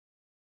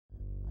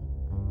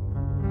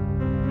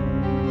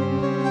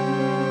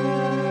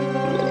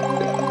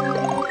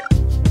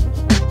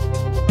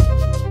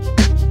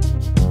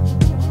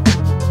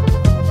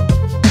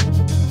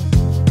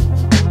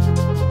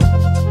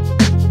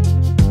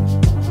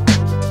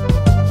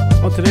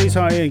today's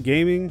high-end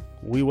gaming,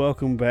 we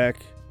welcome back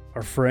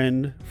our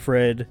friend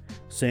Fred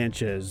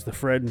Sanchez, the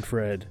Fred and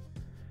Fred.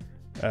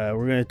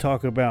 We're going to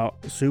talk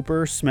about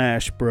Super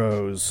Smash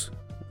Bros.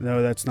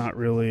 No, that's not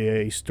really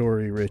a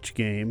story-rich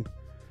game.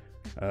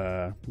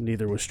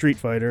 Neither was Street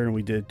Fighter, and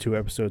we did 2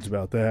 episodes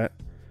about that.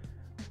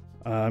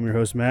 I'm your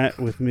host, Matt.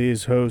 With me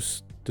is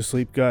host, the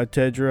Sleep God,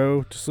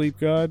 Tedro. To Sleep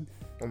God,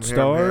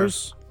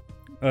 Stars.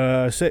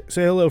 Say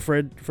hello,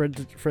 Fred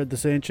the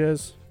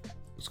Sanchez.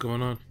 What's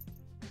going on?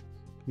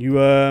 You've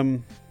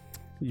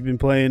been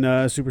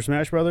playing Super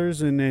Smash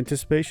Brothers in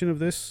anticipation of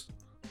this?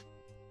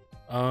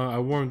 I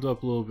warmed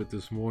up a little bit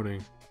this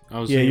morning.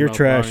 You're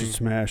trash at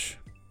Smash.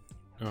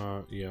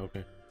 Yeah,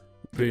 okay.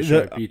 Pretty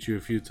sure I beat you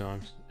a few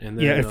times. And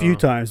then, a few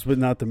times, but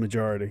not the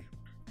majority.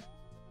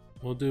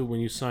 Well, dude, when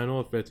you sign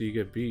off after you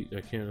get beat,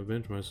 I can't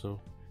avenge myself.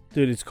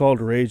 Dude, it's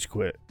called rage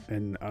quit,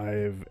 and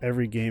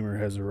every gamer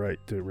has a right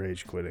to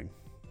rage quitting.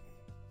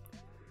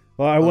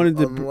 Well, I wanted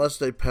to, unless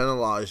they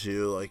penalize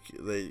you, like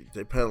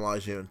they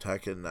penalize you in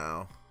Tekken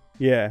now.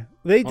 Yeah,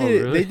 they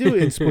did. Oh, really? They do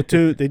it in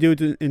Splatoon. They do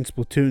it in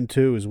Splatoon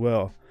 2 as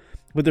well.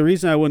 But the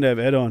reason I wanted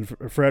to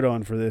have Fred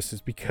on for this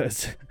is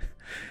because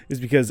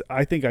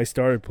I think I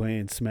started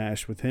playing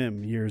Smash with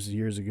him years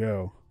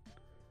ago.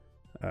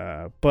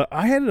 But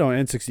I had it on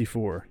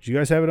N64. Did you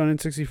guys have it on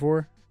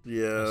N64?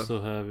 Yeah, I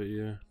still have it.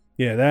 Yeah.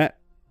 Yeah,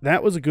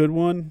 that was a good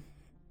one.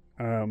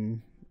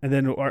 And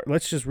then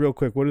let's just real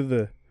quick.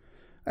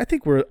 I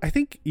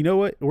think you know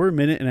what? We're a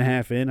minute and a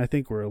half in. I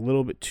think we're a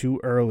little bit too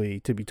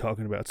early to be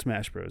talking about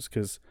Smash Bros.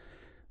 Because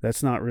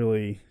that's not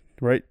really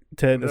right,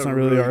 Ted. That's not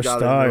really our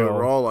style.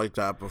 We're all like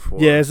that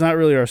before. Yeah, it's not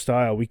really our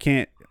style. We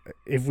can't.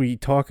 If we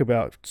talk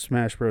about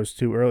Smash Bros.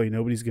 Too early,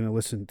 nobody's gonna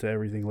listen to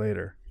everything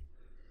later.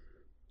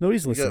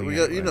 Nobody's listening.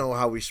 You know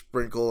how we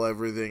sprinkle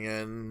everything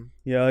in.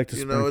 Yeah, I like to.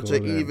 You sprinkle know, it's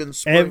an even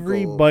sprinkle.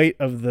 Every bite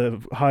of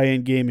the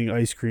high-end gaming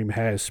ice cream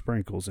has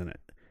sprinkles in it.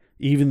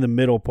 Even the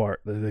middle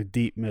part, the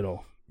deep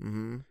middle.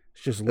 Mm-hmm.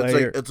 It's just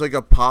layer. It's like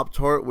a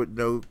Pop-Tart with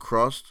no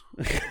crust.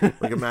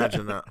 Like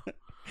imagine that.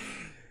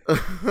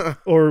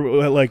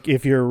 Or like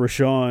if you're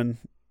Rashawn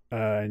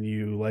and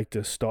you like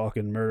to stalk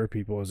and murder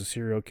people as a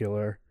serial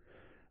killer,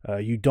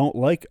 you don't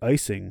like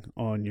icing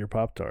on your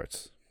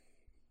Pop-Tarts.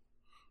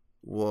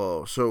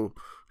 Whoa! So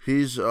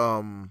he's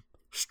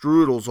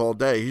strudels all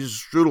day. He's a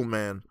strudel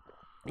man.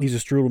 He's a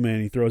strudel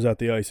man. He throws out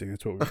the icing.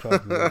 That's what we're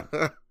talking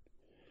about.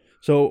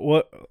 So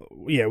what?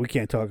 Yeah, we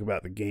can't talk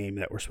about the game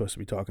that we're supposed to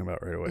be talking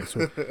about right away.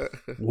 So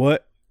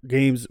what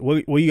games?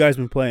 What you guys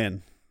been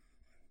playing?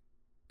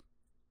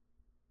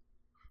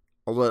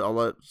 I'll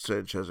let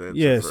Sanchez answer.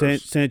 Yeah,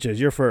 first. Sanchez,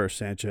 you're first.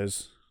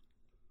 Sanchez.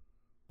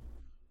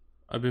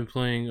 I've been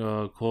playing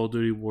Call of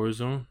Duty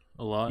Warzone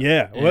a lot.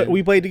 Yeah,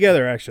 we played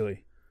together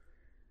actually.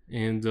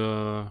 And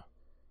are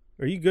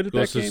you good at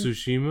Ghost that of game?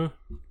 Tsushima.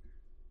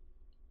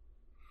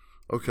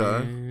 Okay.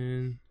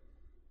 And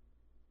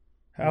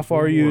How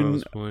far are you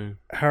in?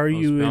 How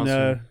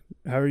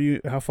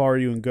far are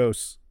you in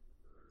Ghosts?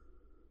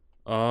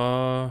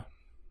 I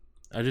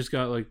just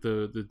got like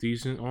the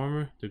decent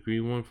armor, the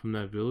green one from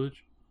that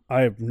village.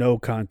 I have no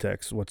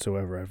context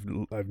whatsoever.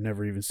 I've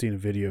never even seen a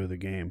video of the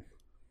game.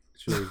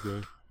 It's really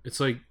good. It's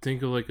like,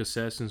 think of like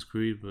Assassin's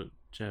Creed but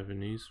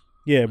Japanese.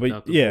 Yeah,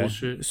 but yeah.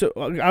 Bullshit. So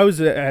I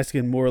was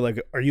asking more like,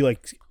 are you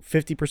like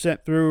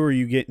 50% through, or are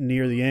you getting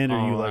near the end? Or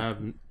are you like?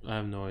 I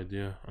have no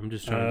idea. I'm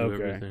just trying to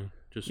do everything,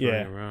 just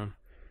running around.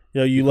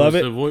 Yeah, you love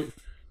it.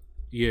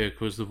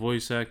 Because the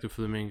voice actor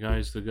for the main guy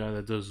is the guy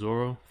that does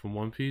Zoro from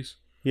One Piece.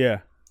 Yeah,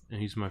 and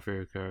he's my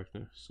favorite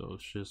character. So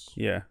it's just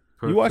yeah.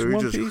 perfect. You watch so One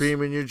you're just Piece?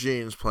 creaming your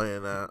jeans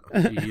playing that.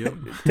 Yep.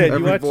 Ted,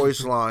 Every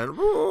voice line.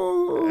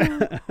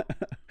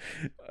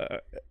 I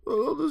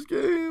love this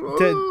game.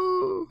 Ted,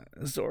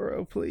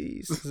 Zoro,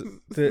 please.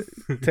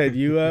 Ted,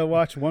 you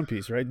watch One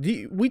Piece, right?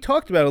 We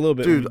talked about it a little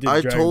bit. Dude,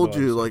 I told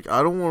you, like,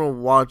 I don't want to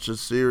watch a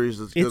series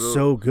that's gonna. It's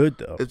so good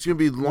though. It's gonna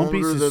be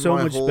longer than so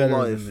my much whole better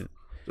life. than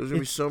There's gonna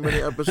be so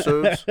many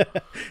episodes. You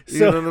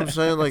So- know what I'm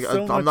saying? Like,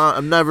 so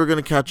I'm never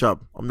gonna catch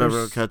up. I'm never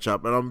There's- gonna catch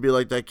up, and I'm gonna be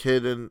like that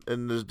kid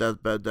in his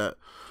deathbed that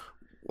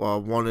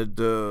wanted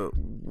to.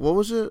 What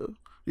was it?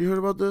 You heard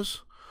about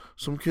this?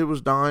 Some kid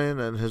was dying,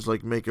 and his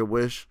like make a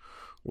wish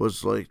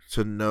was like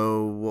to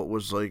know what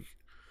was like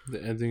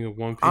the ending of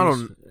One Piece. I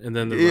don't. And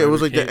then It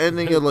was like the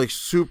ending of like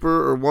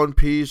Super or One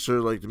Piece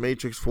or like the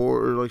Matrix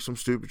 4 or like some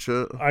stupid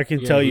shit. I can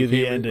tell you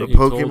the came in- ending, he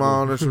told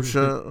Pokemon him. or some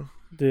shit.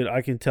 dude.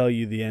 I can tell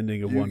you the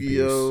ending of One Piece.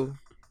 Yu-Gi-Oh,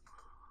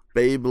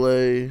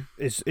 Beyblade.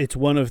 It's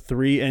one of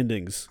 3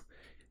 endings.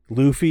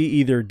 Luffy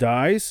either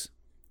dies,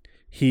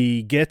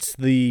 he gets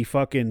the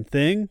fucking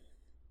thing,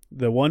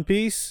 the One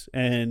Piece,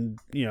 and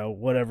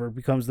whatever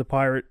becomes the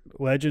pirate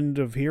legend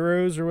of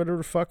heroes or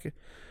whatever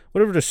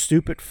the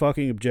stupid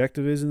fucking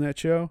objective is in that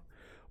show,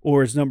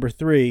 or it's number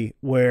 3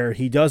 where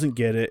he doesn't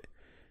get it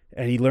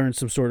and he learns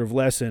some sort of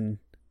lesson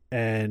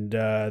and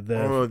I don't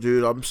know,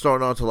 dude. I'm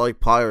starting out to like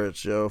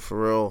pirates, yo,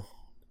 for real.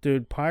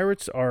 dude,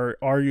 pirates are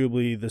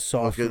arguably the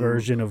soft Fucking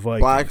version of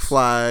Vikings. Black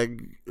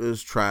Flag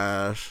is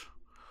trash.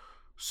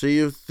 Sea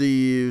of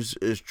Thieves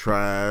is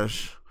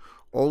trash.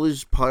 All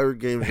these pirate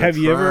games. Have are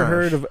you ever trash.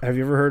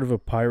 heard of a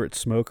pirate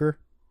smoker?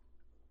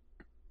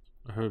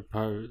 I heard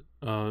pirate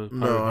No, I don't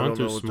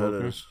hunter know what that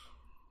smoker. is.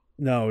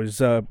 No,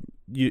 it's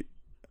you.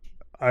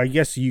 I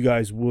guess you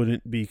guys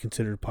wouldn't be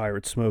considered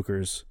pirate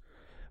smokers,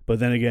 but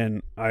then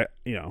again,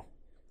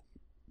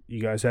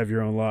 you guys have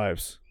your own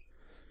lives.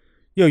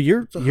 Yo,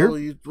 What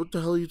the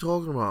hell are you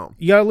talking about?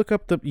 you gotta look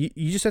up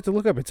you just have to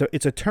look up.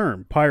 It's a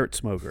term, pirate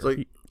smoker. It's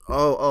like,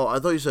 I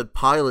thought you said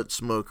pilot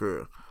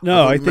smoker.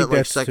 No, I I thought you think meant, like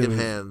that's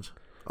secondhand.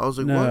 I was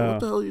like, No. what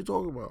the hell are you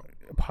talking about?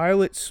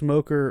 Pilot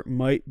smoker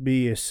might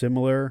be a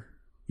similar.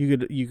 You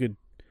could,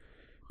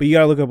 but you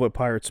gotta look up what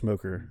pirate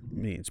smoker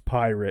means.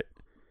 Pirate.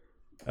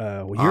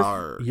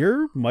 Arr.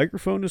 Your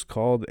microphone is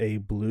called a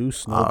blue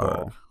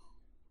snowball. Arr.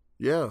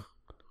 Yeah.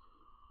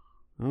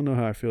 I don't know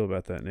how I feel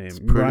about that name. It's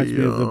It reminds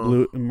pretty, me of the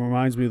blue. It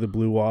reminds me of the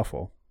blue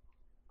waffle.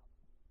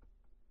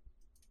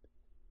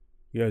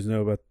 You guys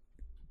know about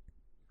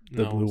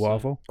the No, blue what's that?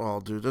 waffle? Oh,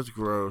 dude, that's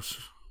gross.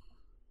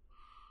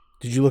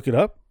 Did you look it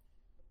up?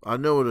 I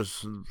know what a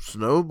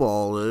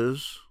snowball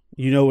is.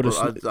 You know what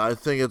But I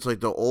think it's like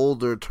the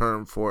older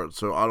term for it,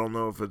 so I don't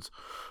know if it's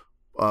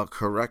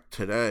correct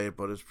today,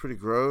 but it's pretty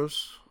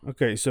gross.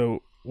 Okay,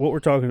 so what we're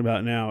talking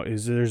about now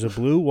is there's a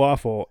blue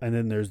waffle and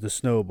then there's the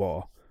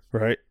snowball,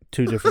 right?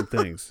 Two different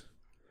things.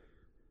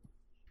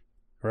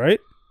 Right?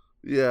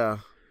 Yeah.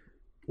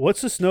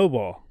 What's a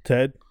snowball,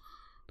 Ted?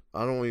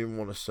 I don't even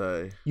want to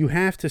say. You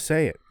have to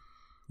say it.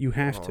 You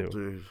have Oh, to.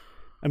 dude.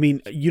 I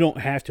mean, you don't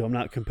have to. I'm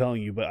not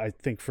compelling you, but I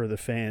think for the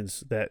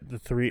fans that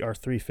our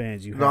three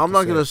fans, you have No, I'm to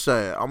not say going it. to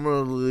say it. I'm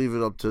going to leave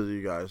it up to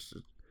you guys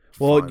to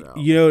Well, find out.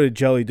 you know what a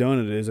jelly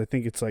donut is. I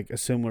think it's like a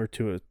similar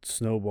to a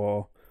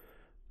snowball.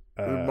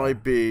 It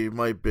might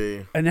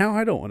be. And now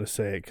I don't want to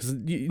say it because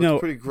you It's know,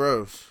 pretty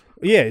gross.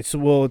 yeah. It's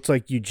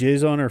like you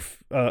jizz on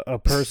a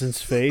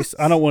person's face.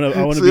 I don't want to.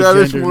 I want to See, be I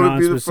just gender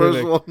want to be the first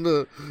non-specific.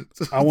 one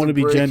to I want to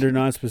be break. gender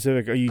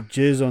non-specific. Or you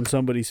jizz on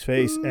somebody's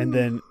face and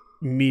then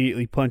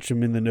immediately punch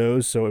them in the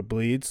nose so it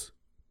bleeds.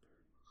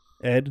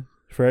 Ed,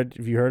 Fred,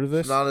 have you heard of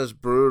this? It's not as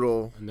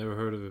brutal. I never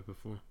heard of it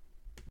before.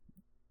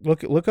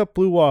 Look up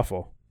blue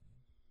waffle,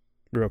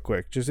 real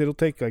quick. It'll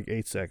take like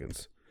 8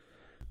 seconds.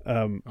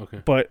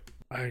 Okay. But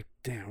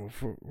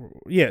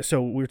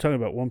so we were talking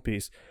about One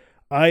Piece.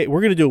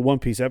 We're gonna do a One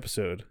Piece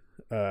episode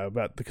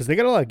about because they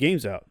got a lot of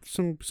games out.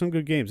 Some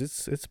good games.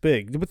 It's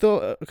big,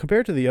 but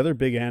compared to the other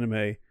big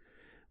anime,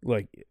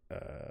 like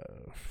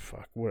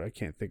what I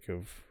can't think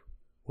of.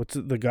 What's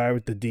the guy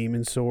with the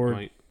demon sword?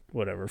 Right.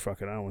 Whatever.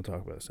 Fuck it. I don't want to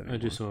talk about this anymore. I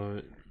just saw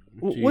it.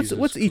 What's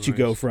Jesus Ichigo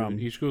Christ, from?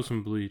 dude. Ichigo's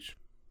from Bleach.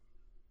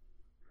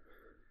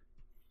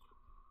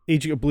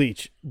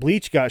 Bleach.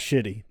 Bleach got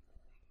shitty.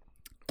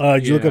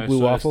 Did you look up I Blue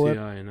saw Waffle? Ed?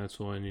 STI, and that's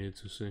all I needed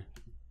to see.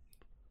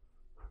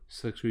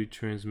 Sexually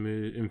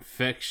transmitted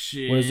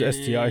infection. What does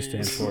STI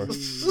stand for?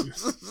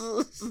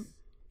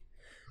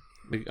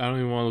 Like, I don't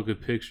even want to look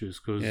at pictures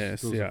because Yeah,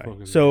 those STI. are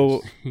fucking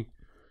So- nasty.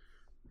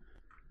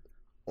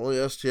 Only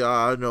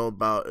STI I know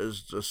about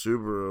is the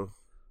Subaru.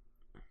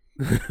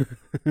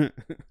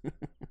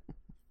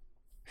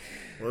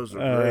 Those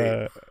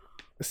are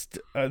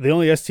great. The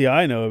only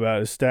STI I know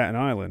about is Staten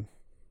Island.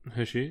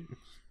 Has she?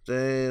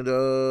 Stand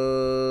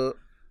up.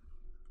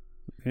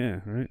 Yeah,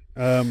 right.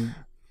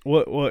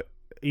 What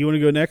you want to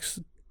go next,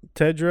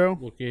 Tedro?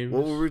 What game?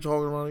 What is- were we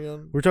talking about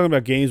again? We're talking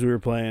about games we were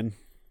playing.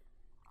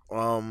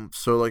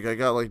 So like I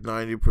got like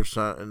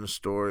 90% in the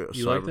story of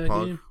You like that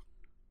Cyberpunk. game?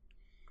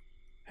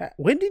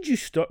 When did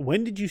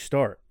you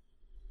start?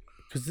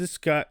 Because this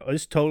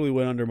totally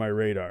went under my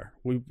radar.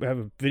 We have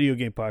a video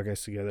game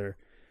podcast together,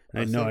 and I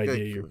had no think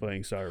idea you're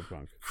playing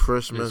Cyberpunk.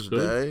 Christmas It's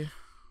good. Day,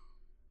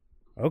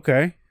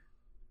 Okay.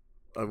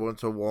 I went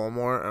to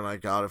Walmart and I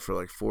got it for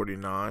like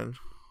 $49.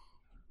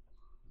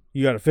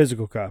 You got a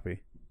physical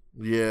copy.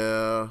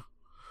 Yeah.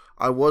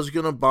 I was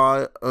gonna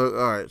buy. All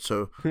right,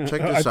 so check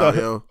I this thought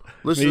out, yo.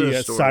 Listen Maybe to you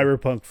this got story.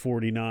 Cyberpunk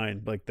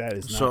 49. Like, that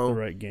is not So, the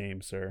right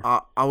game, sir.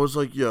 I was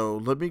like, yo,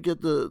 let me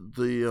get the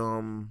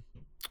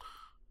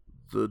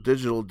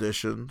digital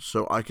edition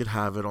so I could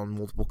have it on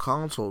multiple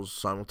consoles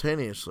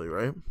simultaneously,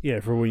 right? Yeah,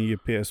 for when you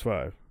get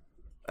PS5.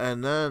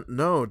 And then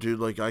no, dude,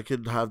 like I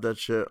could have that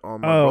shit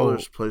on my Oh,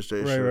 brother's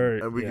PlayStation,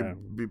 right, and we yeah.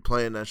 could be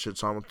playing that shit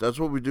simultaneously. That's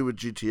what we do with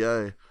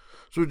GTA.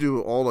 That's what we do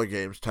with all our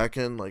games.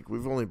 Tekken, like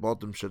we've only bought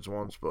them shits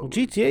once, but Well,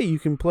 GTA you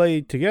can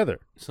play together.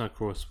 It's not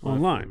cross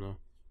Online. though.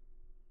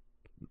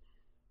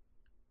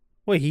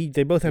 Wait,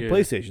 they both have Yeah.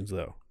 PlayStations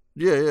though.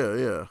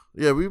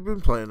 yeah. We've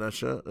been playing that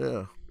shit.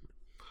 Yeah,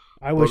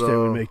 I wish But, they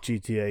would make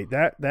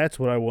GTA. That's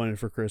what I wanted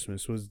for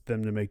Christmas was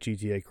them to make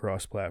GTA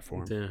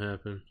cross-platform. It didn't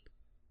happen.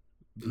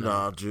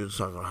 nah, dude, it's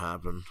not gonna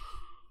happen.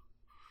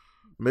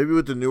 Maybe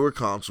with the newer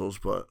consoles,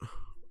 but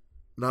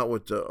not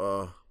with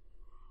the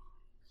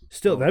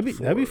Still, Oh, that'd be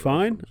before-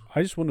 fine.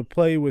 I just want to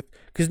play with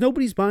because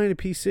nobody's buying a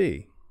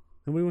PC.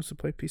 Nobody wants to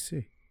play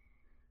PC.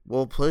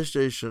 Well,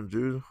 PlayStation,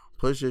 dude.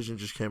 PlayStation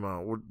just came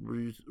out. Why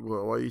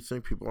do you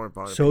think people aren't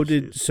buying? So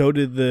PCs?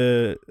 did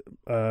the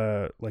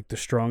like the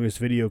strongest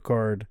video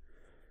card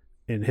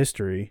in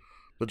history,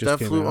 But just that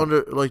came flew out.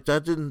 under like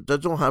that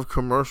don't have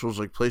commercials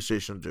like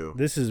PlayStation do.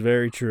 This is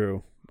very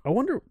true. I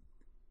wonder.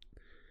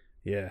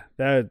 Yeah,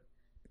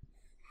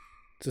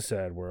 it's a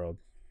sad world.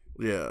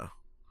 Yeah.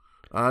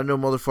 I know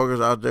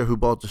motherfuckers out there who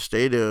bought the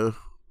Stadia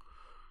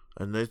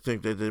and they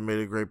think that they made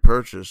a great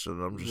purchase,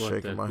 and I'm just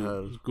shaking my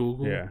head.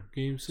 Google Yeah.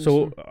 game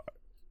system? So,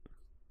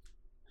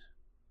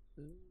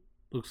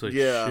 Looks like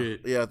Yeah,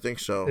 shit. yeah, I think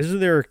so. isn't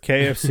there a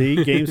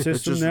KFC game It's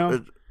system just,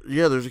 now?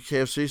 yeah, there's a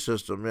KFC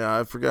system. Yeah,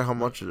 I forget how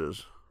much it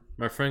is.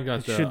 My friend got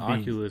It the should be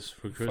Oculus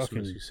for Christmas.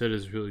 fucking He said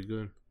it's really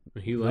good.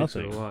 He likes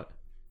it nothing. a lot.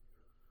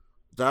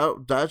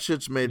 That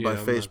shit's made by I'm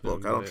not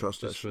Facebook. gonna I don't buy it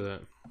trust that just for shit.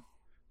 that.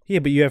 Yeah,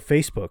 but you have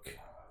Facebook.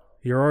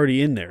 You're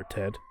already in there,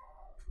 Ted.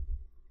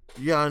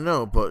 Yeah, I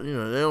know, but they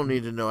don't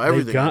need to know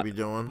everything I got- be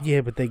doing.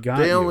 Yeah, but they got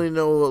They you. only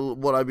know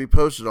what I be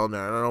posted on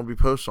there, and I don't be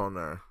posted on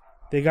there.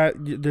 They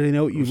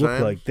know what you I'm look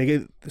saying?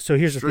 like. So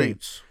here's the thing.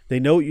 Streets. They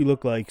know what you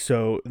look like,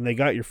 and they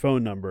got your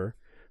phone number.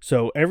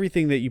 So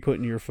everything that you put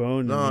in your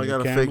phone. No, and I your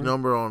got a camera, fake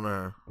number on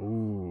there.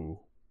 Ooh.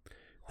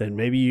 Then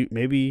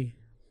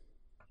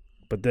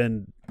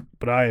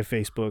but I have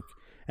Facebook,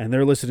 and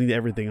they're listening to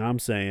everything I'm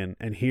saying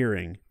and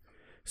hearing,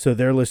 so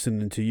they're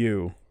listening to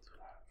you.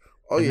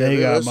 Oh And yeah, they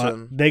they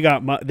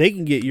got listen. they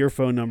can get your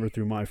phone number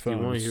through my Do you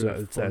phone. want to So hear a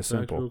it's fun that fact real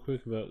simple.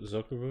 quick about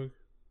Zuckerberg?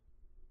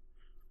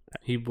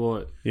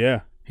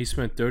 He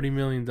spent $30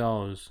 million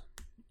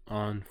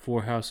on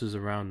 4 houses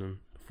around him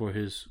for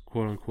his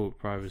quote-unquote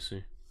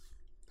privacy.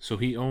 So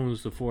he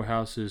owns the 4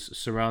 houses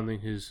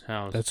surrounding his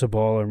house That's a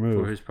baller for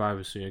move. his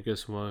privacy. I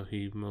guess while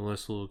he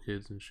molests little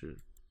kids and shit.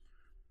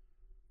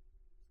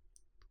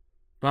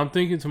 But I'm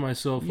thinking to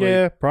myself,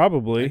 Yeah, I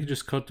probably. could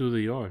just cut through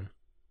the yard.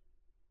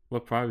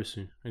 What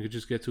privacy? I could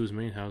just get to his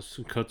main house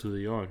and cut through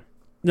the yard.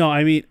 No,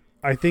 I mean,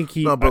 I think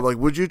he. No, but like,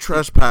 would you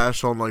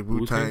trespass on like Wu-Tang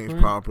Wu-Tang's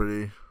Clan?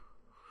 property?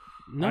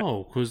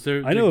 No, because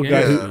they're. I know a they're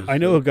guy gangsters. who. I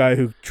know a guy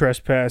who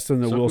trespassed on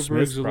the Will Zuckerberg's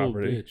Smith's a little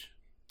property. bitch.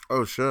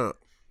 Oh shit!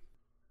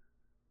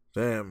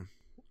 Damn.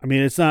 I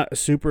mean, it's not a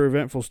super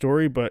eventful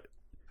story, but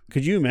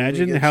could you Didn't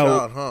imagine get how?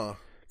 shot, huh?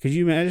 Could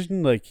you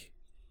imagine like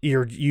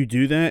you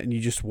do that and you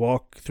just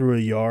walk through a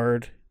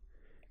yard,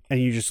 and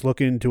you just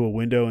look into a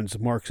window and it's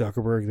Mark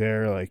Zuckerberg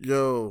there, like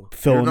Yo,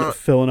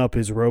 filling up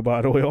his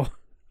robot oil.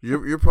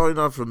 you're probably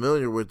not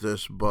familiar with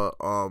this, but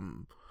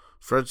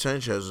Fred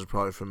Sanchez is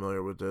probably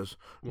familiar with this.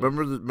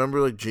 Remember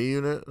like G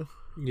Unit,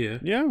 Yeah.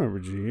 Yeah, I remember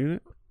G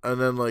Unit.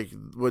 and then like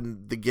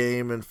when the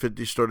Game and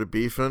 50 started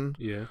beefing,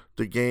 Yeah.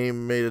 the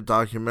Game made a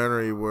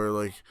documentary where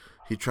like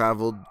he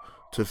traveled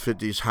to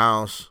 50's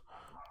house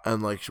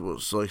and like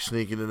was like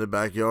sneaking in the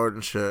backyard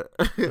and shit.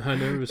 I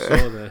never saw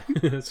that.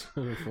 That's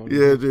kind of funny.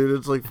 Yeah, dude,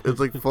 it's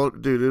like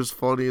fun, dude. It's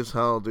funny as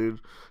hell, dude.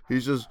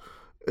 It's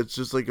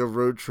just like a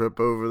road trip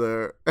over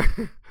there,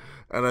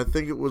 and I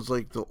think it was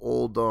like the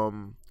old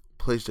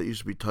place that used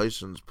to be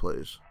Tyson's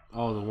place.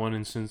 Oh, the one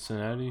in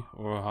Cincinnati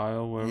or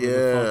Ohio, wherever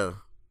the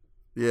fuck.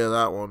 Yeah,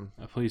 that one.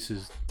 That place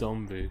is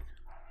dumb big.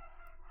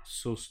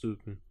 So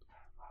stupid.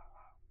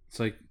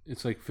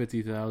 It's like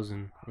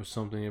 50,000 or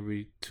something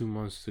every 2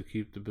 months to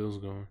keep the bills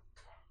going.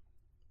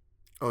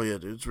 Oh yeah,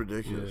 dude, it's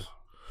ridiculous.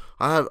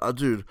 Yeah.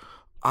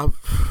 I've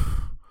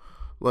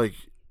like,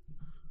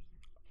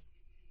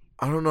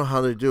 I don't know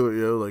how they do it,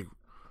 like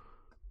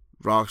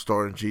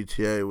Rockstar and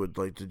GTA with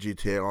like the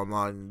GTA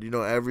Online.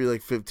 Every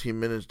like 15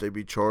 minutes they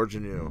be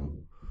charging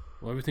you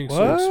Well, everything's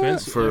What? so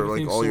expensive for like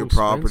everything's all so your expensive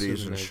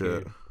properties in and that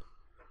shit. game.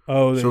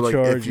 Oh, they So like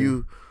charge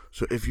you.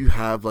 if you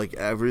have like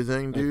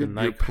everything, Like a dude,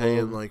 you're paying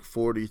nightclub. like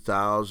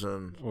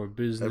 40,000 Or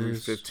business. every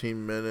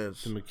 15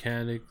 minutes. The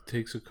mechanic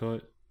takes a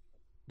cut.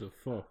 The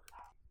fuck.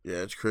 Yeah,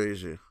 it's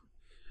crazy.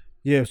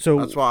 Yeah, so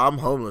That's why I'm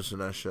homeless in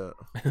that shit.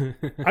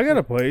 I got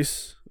a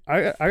place.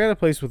 I got a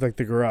place with like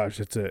the garage.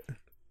 That's it.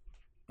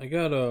 I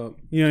got a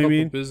You know what I couple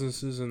mean?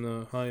 businesses in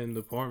the high-end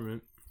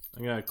apartment.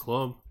 I got a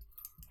club.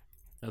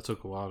 That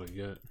took a while to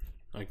get.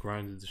 I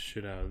grinded the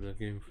shit out of that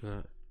game for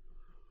that.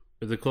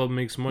 But the club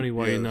makes money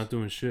while you're Yes. not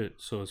doing shit,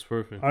 so it's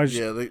perfect. I just,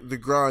 Yeah, the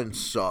grind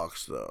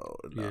sucks though.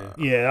 Yeah.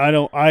 yeah, I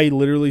don't. I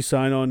literally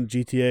sign on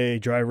GTA,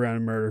 drive around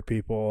and murder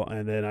people,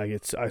 and then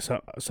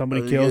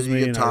somebody kills you me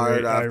get and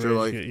tired I after rage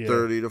like quit, yeah.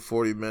 30 to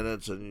 40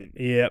 minutes, and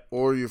Yep,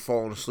 or you're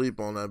falling asleep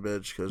on that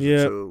bitch because Yep.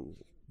 it's so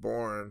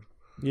boring.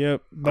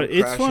 yep. But I'm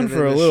it's fun crashing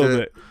for a into little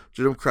shit. bit.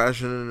 Dude, I'm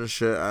crashing into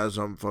shit as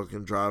I'm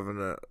fucking driving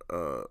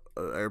an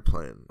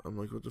airplane. I'm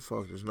like, what the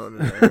fuck? There's nothing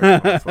in the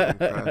air. I'm fucking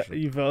crashing.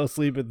 You fell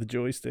asleep at the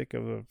joystick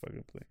of the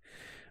fucking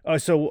plane.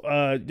 So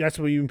that's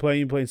what you've been playing.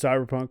 You playing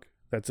Cyberpunk?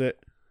 That's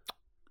it.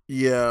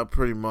 Yeah,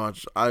 pretty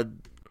much.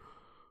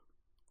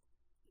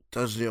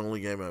 That's the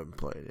only game I've been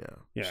playing.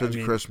 Yeah, since I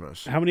mean,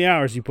 Christmas. How many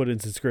hours you put in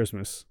since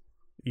Christmas?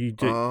 You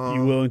Uh,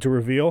 you willing to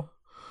reveal?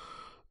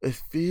 It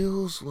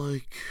feels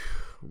like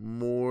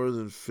more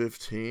than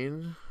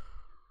 15.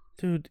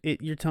 Dude,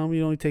 you're telling me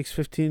it only takes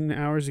 15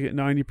 hours to get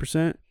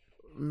 90%?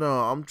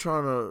 No, I'm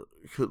trying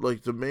to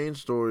like the main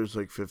story is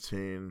like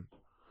 15,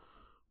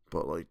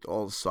 but like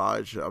all the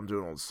side shit, I'm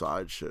doing all the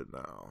side shit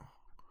now.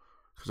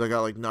 Cause I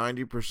got like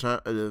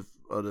 90%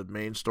 of the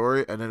main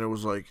story, and then it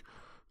was like,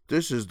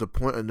 this is the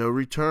point of no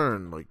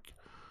return. Like,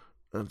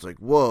 and it's like,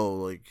 whoa,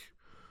 like,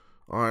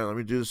 all right, let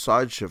me do the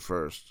side shit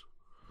first.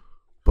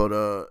 But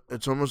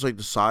it's almost like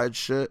the side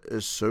shit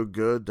is so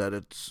good that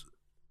it's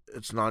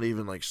not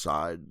even like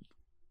side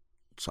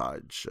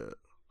shit.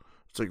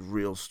 It's like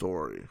real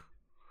story.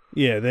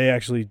 Yeah, they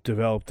actually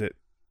developed it.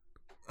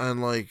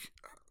 And like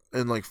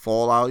in like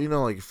Fallout,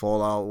 like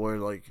Fallout where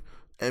like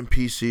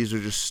NPCs are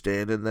just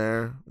standing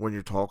there when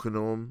you're talking to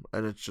them,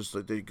 and it's just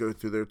like they go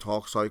through their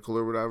talk cycle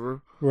or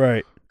whatever.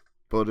 Right.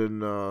 But in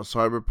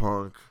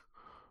Cyberpunk,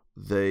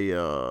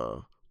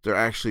 they're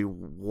actually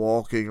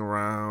walking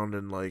around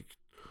and like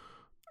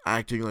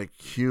acting like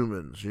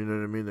humans. You know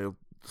what I mean? They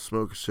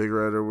smoke a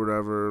cigarette or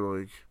whatever.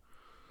 Like,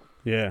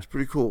 yeah, it's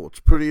pretty cool.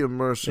 It's pretty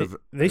immersive.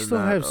 They still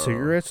have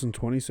cigarettes in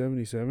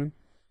 2077.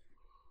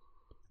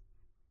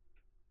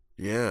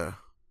 Yeah.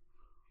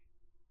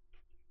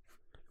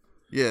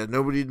 Yeah,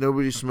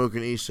 nobody's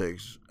smoking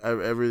e-cigs.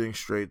 Everything's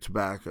straight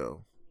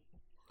tobacco.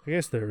 I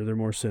guess they're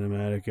more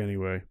cinematic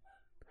anyway.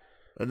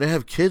 And they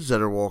have kids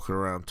that are walking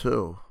around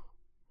too.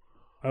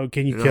 Oh,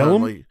 can you kill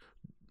them? Like,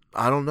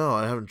 I don't know.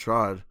 I haven't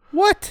tried.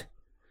 What?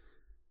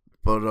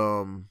 But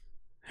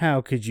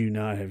how could you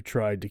not have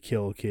tried to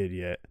kill a kid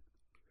yet?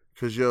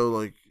 'Cause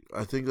like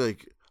I think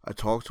like I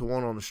talked to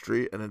one on the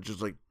street and it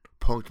just like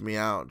punked me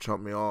out and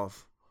chumped me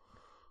off.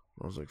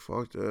 I was like,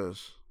 fuck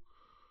this.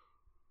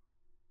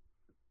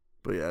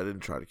 But yeah, I didn't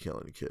try to kill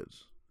any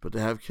kids. But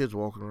they have kids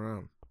walking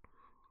around.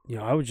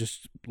 Yeah, I would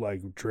just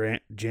like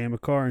jam a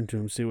car into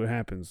them, see what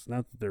happens.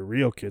 Not that they're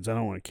real kids. I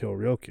don't want to kill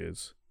real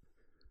kids.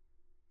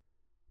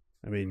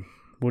 I mean,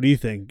 what do you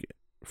think,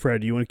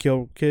 Fred? Do you want to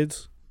kill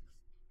kids?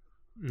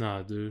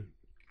 Nah, dude.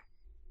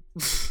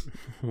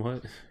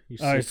 What?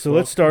 All right, so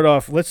let's start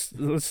off. Let's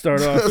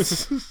start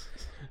off.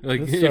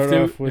 Like,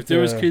 if there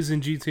was kids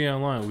in GTA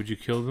Online, would you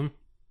kill them?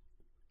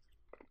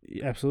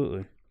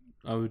 Absolutely.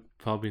 I would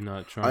probably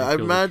not try. I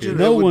imagine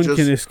no one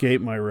can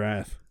escape my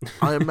wrath.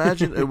 I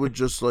imagine it would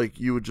just like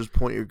you would just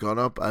point your gun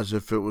up as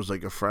if it was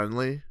like a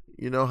friendly.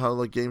 You know how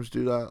like games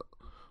do that?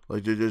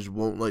 Like they just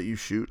won't let you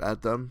shoot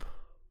at them.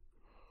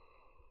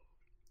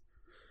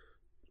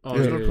 Oh,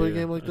 you ever play a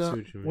game like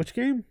that? Which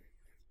game?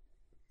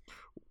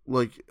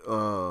 Like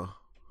you'll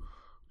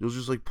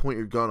just like point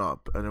your gun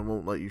up and it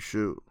won't let you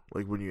shoot.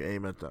 Like when you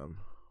aim at them.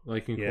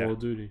 Like in Call of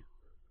Duty.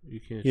 You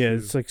can't shoot.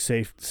 It's like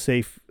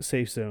safe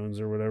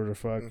zones or whatever the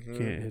fuck. Mm-hmm. You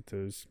can't hit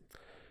those.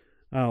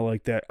 I don't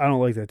like that. I don't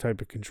like that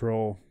type of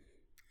control.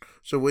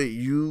 So wait,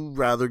 you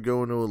rather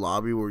go into a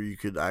lobby where you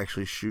could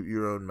actually shoot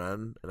your own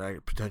men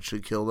and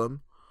potentially kill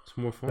them? It's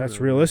more fun.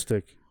 That's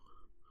realistic.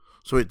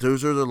 So wait,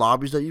 those are the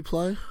lobbies that you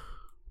play?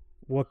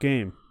 What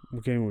game?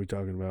 What game are we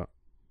talking about?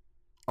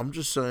 I'm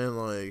just saying,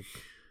 like,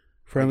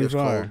 Friendly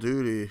Fire. Call of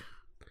Duty.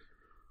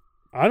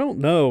 I don't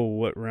know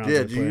what rounds.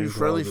 Yeah, do you use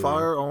Friendly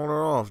Fire on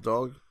or off,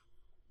 dog?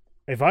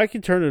 If I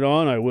can turn it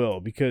on, I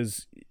will,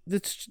 because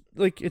it's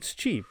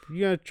cheap.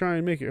 You gotta try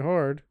and make it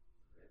hard,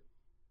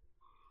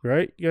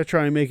 right? You gotta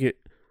try and make it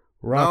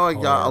rock hard. Now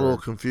I got a little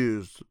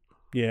confused.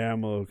 Yeah,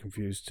 I'm a little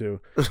confused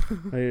too.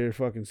 I hear the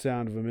fucking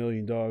sound of a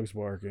million dogs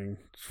barking.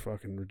 It's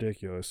fucking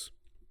ridiculous.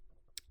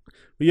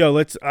 But yo,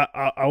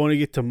 I want to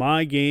get to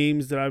my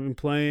games that I've been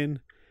playing,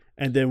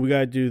 and then we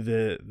gotta do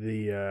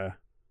the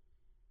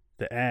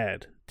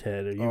ad.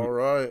 Ted, all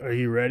right? Are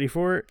you ready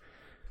for it?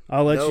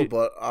 I'll let you. No,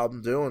 but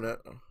I'm doing it.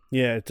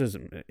 Yeah, it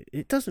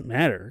doesn't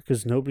matter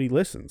because nobody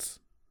listens.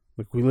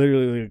 Like we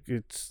literally,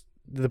 it's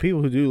the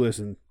people who do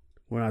listen.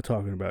 We're not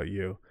talking about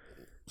you.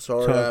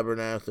 Sorry,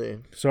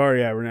 Abernathy. Sorry,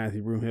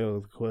 Abernathy,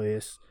 Broomhill,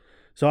 Claes.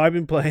 So I've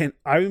been playing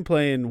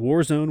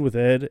Warzone with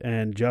Ed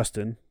and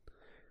Justin,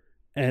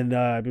 and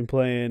I've been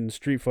playing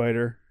Street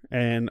Fighter,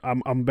 and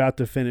I'm about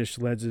to finish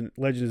Legend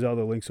of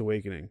Zelda: Link's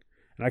Awakening,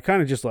 and I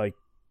kind of just like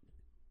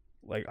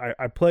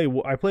I play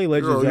Legend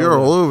of Zelda. You're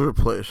all over the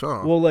place,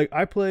 huh? Well, like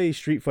I play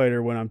Street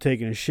Fighter when I'm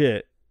taking a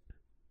shit.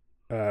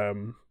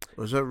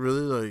 Was that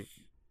really like?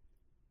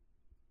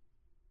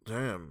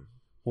 Damn.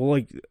 Well,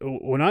 like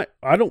when I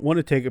don't want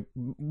to take a.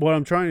 What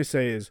I'm trying to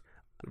say is,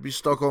 you'd be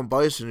stuck on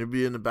Bison. You'd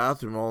be in the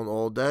bathroom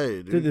all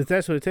day, dude.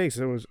 That's what it takes.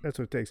 That's what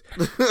it takes.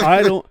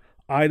 I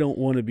don't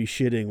want to be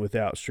shitting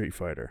without Street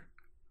Fighter.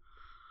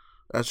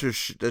 That's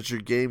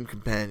your game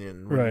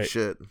companion. When right. You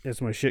shit.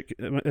 That's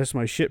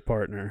my shit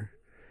partner.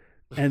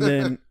 And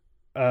then,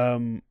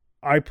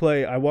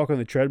 I walk on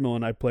the treadmill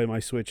and I play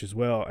my Switch as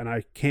well. And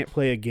I can't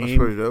play a game. That's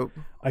pretty dope.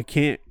 I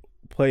can't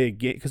play a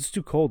game because it's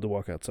too cold to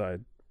walk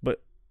outside.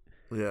 But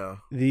yeah,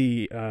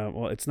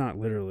 well, it's not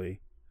literally.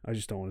 I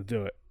just don't want to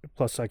do it.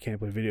 Plus, I can't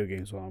play video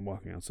games while I'm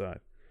walking outside.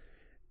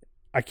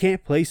 I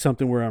can't play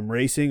something where I'm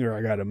racing or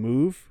I gotta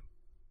move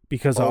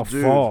because I'll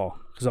fall.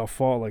 Because I'll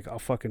fall. Like I'll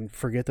fucking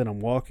forget that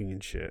I'm walking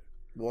and shit.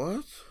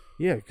 What?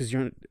 Yeah, because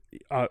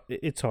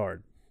it's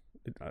hard.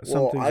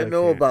 Well, I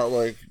know about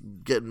like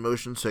getting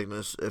motion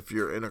sickness if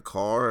you're in a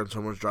car and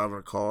someone's driving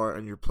a car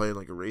and you're playing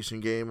like a racing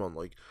game on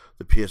like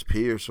the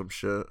PSP or some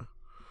shit.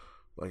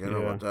 Like I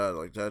know about that.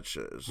 Like that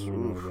shit is. I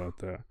don't know about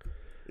that.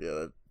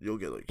 Yeah, you'll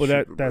get like.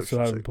 But that's what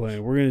I've been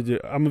playing. We're gonna do.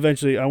 I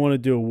want to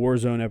do a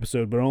Warzone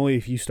episode, but only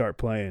if you start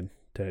playing,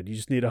 Ted. You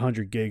just need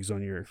 100 gigs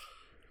on your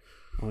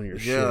on your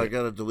shit. Yeah, I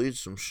gotta delete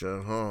some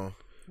shit, huh?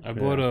 I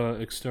bought a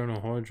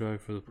external hard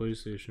drive for the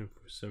PlayStation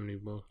for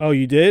 $70. Oh,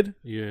 you did?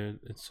 Yeah,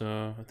 it's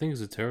I think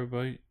it's a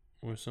terabyte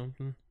or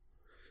something.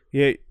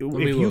 Yeah,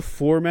 if you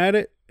format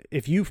it,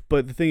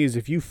 but the thing is,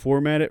 if you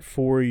format it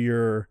for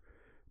your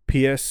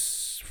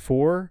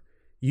PS4,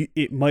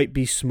 it might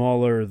be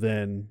smaller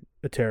than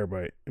a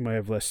terabyte. It might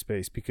have less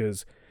space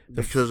because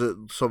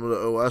some of the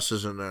OS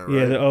is in there,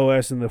 right? Yeah, the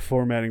OS and the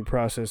formatting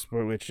process,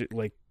 for which it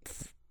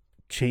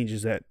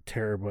changes that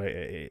terabyte,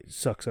 it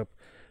sucks up.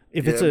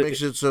 It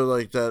makes it so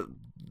like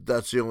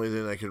that's the only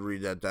thing that can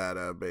read that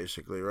data,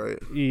 basically, right?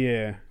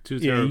 Yeah, 2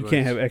 terabytes. Yeah, you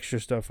can't have extra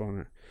stuff on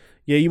it.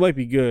 Yeah, you might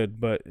be good,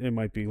 but it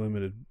might be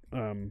limited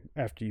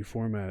after you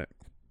format it.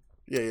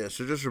 Yeah.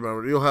 So just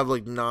remember, you'll have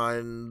like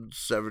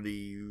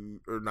 970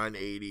 or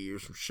 980 or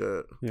some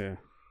shit. Yeah.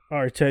 All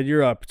right, Ted,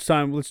 you're up. It's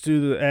time. Let's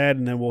do the ad,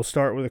 and then we'll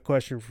start with a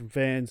question from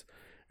fans,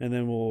 and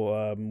then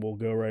we'll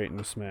go right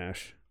into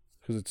Smash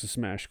because it's a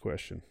Smash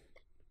question.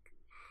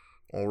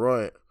 All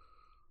right.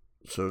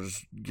 So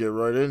just get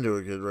right into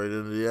it. Get right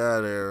into the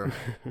ad era.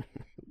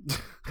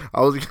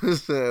 I was gonna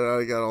say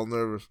it, I got all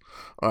nervous.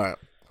 All right.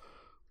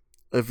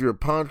 If you're a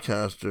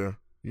podcaster,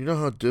 you know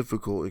how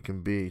difficult it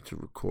can be to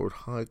record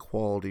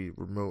high-quality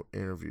remote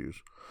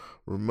interviews.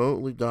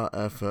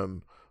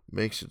 Remotely.fm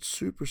makes it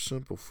super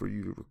simple for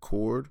you to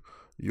record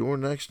your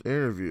next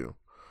interview.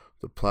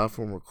 The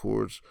platform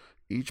records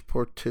each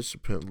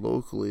participant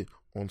locally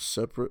on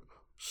separate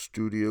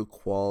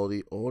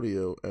studio-quality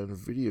audio and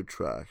video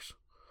tracks.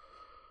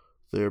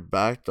 They are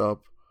backed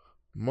up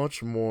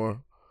much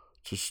more.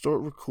 To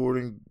start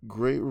recording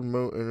great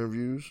remote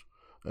interviews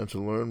and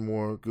to learn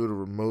more, go to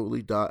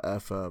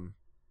remotely.fm.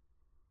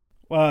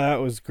 Wow,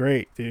 that was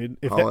great, dude.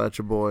 Holler at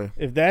your boy.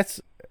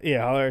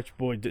 Holler at your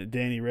boy,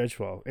 Danny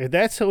Redgewald.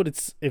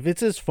 If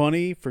it's as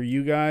funny for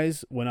you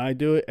guys when I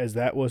do it as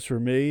that was for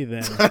me,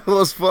 then that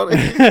was funny.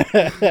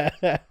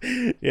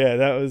 Yeah,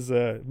 that was.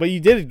 But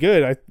you did it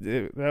good.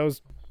 That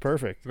was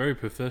perfect. Very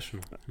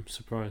professional. I'm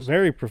surprised.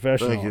 Very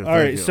professional. Thank you. All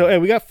right, so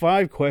we got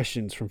 5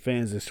 questions from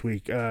fans this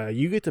week.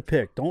 You get to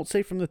pick. Don't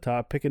say from the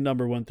top. Pick a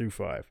number 1 through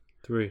 5.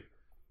 3.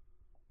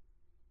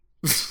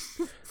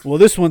 Well,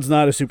 this one's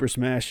not a Super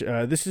Smash.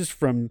 This is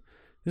from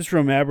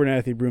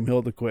Abernathy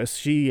Broomhildequist.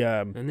 She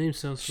that name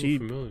sounds so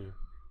familiar.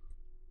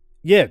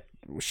 Yeah,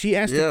 she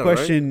asked a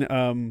question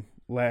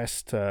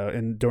right?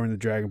 During the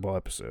Dragon Ball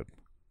episode.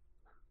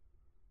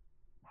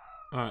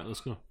 All right,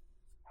 let's go.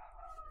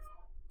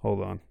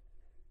 Hold on.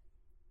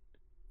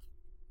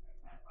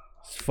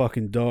 This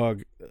fucking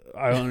dog.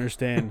 I don't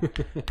understand.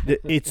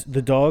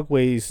 The dog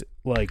weighs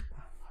like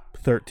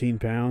 13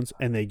 pounds,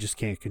 and they just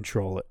can't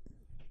control it.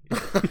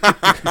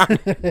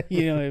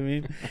 You know what I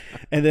mean?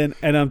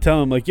 And I'm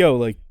telling him like, yo,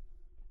 like,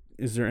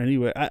 is there any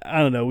way? I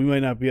don't know. I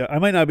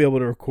might not be able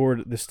to record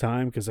at this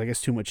time because I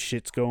guess too much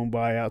shit's going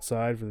by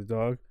outside for the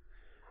dog.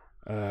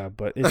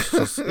 But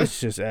it's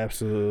just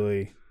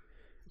absolutely.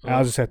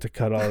 I'll just have to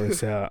cut all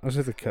this out. I'll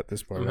just have to cut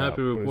this part out. I'm happy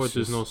to report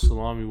there's no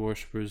salami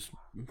worshippers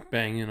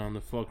banging on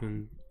the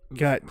fucking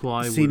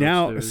plywood.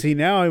 See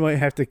now I might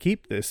have to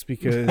keep this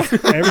because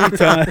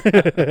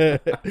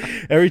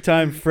every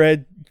time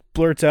Fred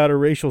blurts out a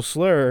racial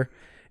slur,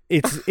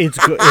 it's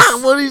good.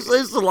 What did he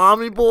say?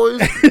 Salami boys?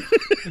 Is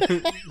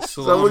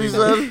that what he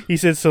said? He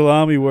said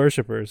salami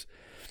worshippers.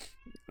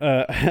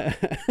 What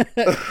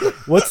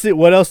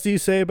else do you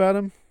say about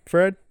him,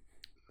 Fred?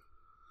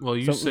 Well,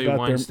 you say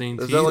Weinstein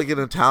teeth. Is that like an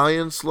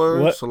Italian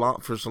slur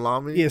for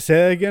salami? Yeah, say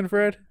that again,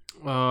 Fred.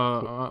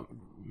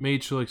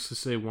 Mage likes to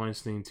say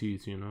Weinstein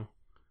teeth, you know?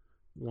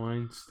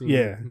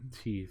 Weinstein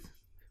teeth.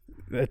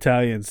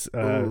 Italians,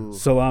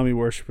 salami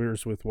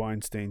worshippers with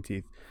Weinstein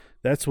teeth.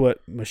 That's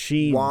what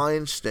Machine...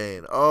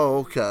 Weinstein. Oh,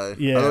 okay.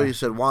 Yeah. I thought you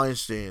said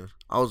Weinstein.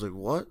 I was like,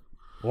 what?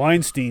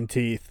 Weinstein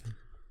teeth.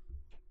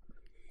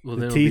 Well,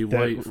 the they'll teeth be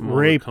white that from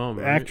rape all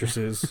the cum, right?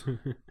 actresses.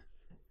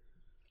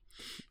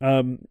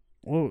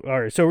 Well,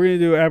 all right. So we're gonna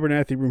do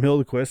Abernathy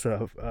Broomhildequist,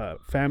 a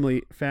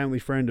family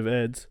friend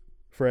of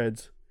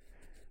Fred's.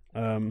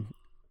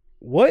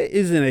 What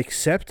is an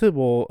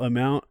acceptable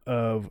amount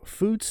of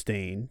food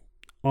stain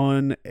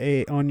on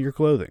your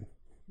clothing?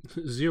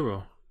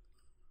 0.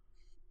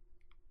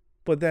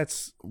 But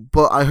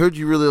I heard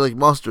you really like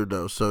mustard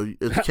though, so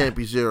it can't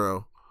be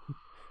 0.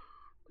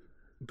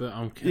 But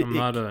I'm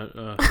not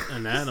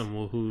an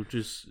animal who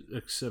just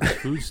accepts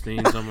food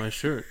stains on my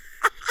shirt.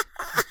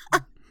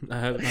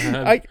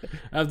 I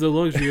have the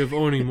luxury of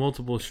owning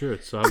multiple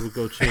shirts, so I would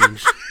go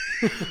change.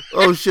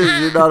 Oh shit!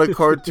 You're not a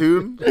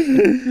cartoon.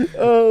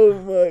 Oh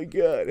my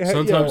god!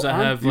 Sometimes I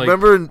have like.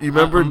 You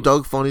remember in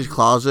Doug Funny's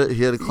closet?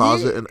 He had a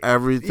closet and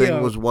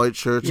everything was white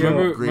shirts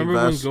and green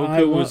vests.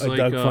 Remember when Goku was like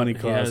Doug Funny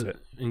closet?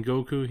 In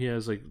Goku, he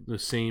has like the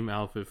same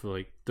outfit for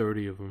like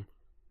 30 of them.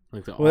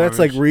 Like the that's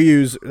like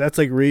Ryu's. That's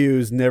like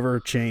Ryu's never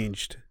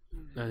changed.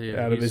 Out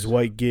of his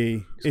white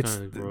gi. It's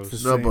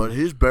gross. No, but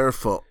he's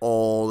barefoot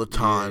all the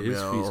time,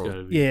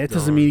 it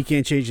doesn't mean he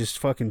can't change his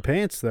fucking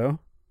pants, though.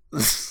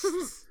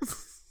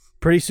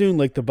 Pretty soon,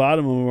 like, the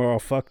bottom of them are all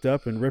fucked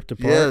up and ripped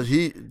apart.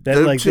 Yeah,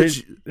 they're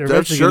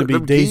eventually going to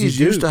be Daisy Dukes.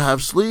 used to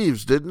have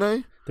sleeves, didn't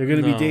they? They're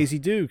gonna be Daisy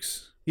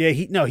Dukes. Yeah,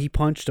 he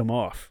punched him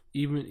off.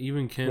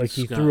 Even Ken's like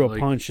he threw a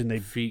punch and they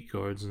feet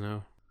guards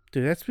now.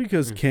 Dude, that's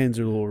because Ken's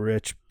a little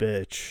rich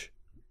bitch.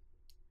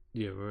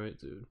 Yeah, right,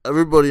 dude.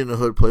 Everybody in the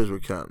hood plays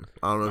with Ken.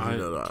 I don't know if you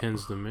know that.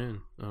 Ken's the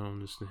man. I don't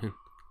understand.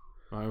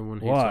 Everyone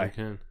hates Why? on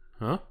Ken.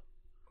 Huh?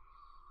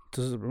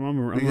 Because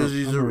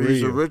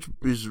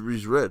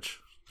he's rich.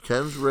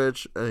 Ken's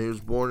rich, and he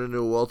was born into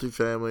a wealthy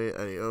family,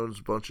 and he owns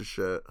a bunch of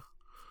shit.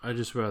 I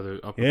just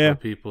rather uppercut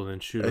people than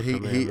shoot at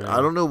man.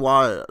 I don't know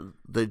why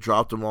they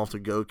dropped him off to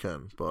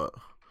Goken, but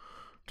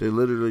they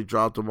literally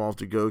dropped him off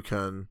to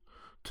Goken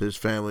to his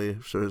family,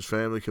 so his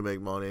family can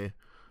make money.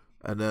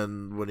 And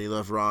then when he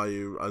left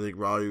Ryu, I think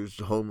Ryu's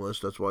homeless.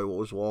 That's why he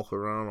was walking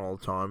around all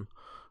the time.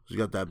 He's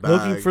got that bag.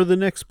 Looking for the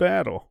next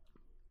battle.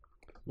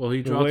 Well,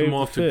 he dropped him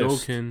off to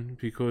Goken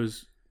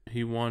because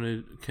he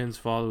wanted Ken's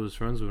father was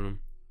friends with him.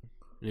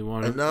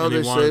 And now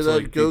they say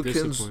that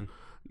Goken's.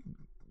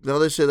 Now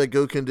they say that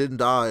Goken didn't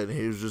die and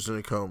he was just in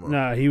a coma.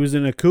 Nah, he was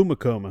in a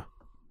coma.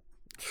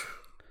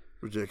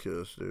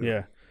 Ridiculous, dude.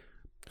 Yeah.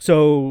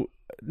 So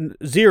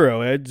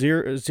zero, Ed.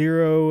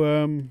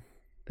 Zero.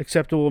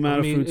 Acceptable amount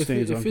of food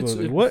stains on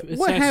clothing.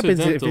 What happens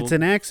if it's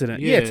an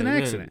accident? Yeah, it's an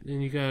accident.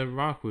 Then you gotta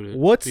rock with it.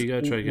 What's you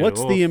gotta try to get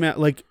what's it the off. amount?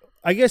 Like,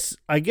 I guess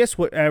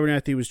what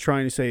Abernathy was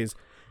trying to say is,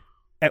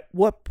 at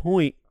what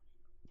point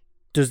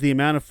does the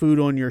amount of food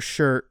on your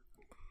shirt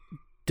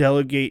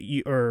delegate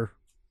you or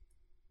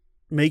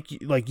make you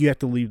like you have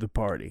to leave the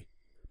party?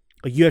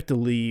 Like you have to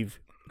leave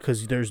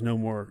because there's no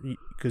more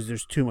because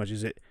there's too much.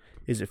 Is it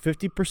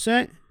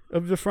 50%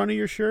 of the front of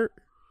your shirt?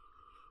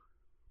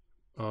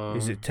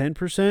 Is it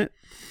 10%?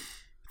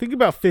 Think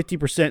about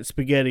 50%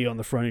 spaghetti on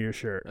the front of your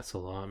shirt. That's a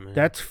lot, man.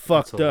 That's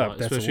fucked up.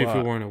 That's especially a lot. if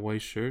you're wearing a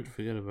white shirt.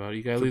 Forget about it.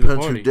 You gotta leave the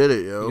party. Who did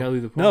it, yo? You gotta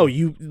leave the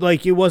party. No,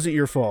 it wasn't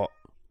your fault.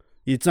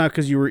 It's not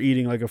because you were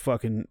eating like a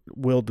fucking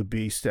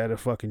wildebeest at a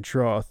fucking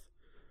trough.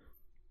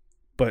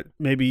 But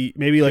maybe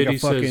like Kitty a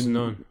fucking says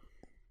none.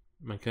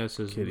 My cat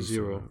says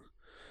zero.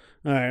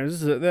 All right,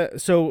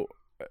 so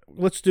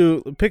let's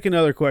pick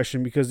another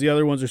question because the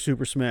other ones are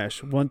Super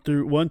Smash. 1,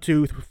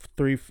 2,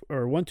 3,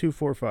 or 1, 2,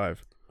 4,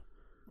 5.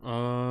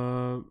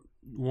 1.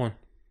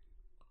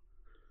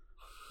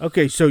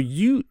 Okay, so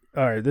all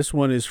right. This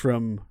one is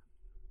from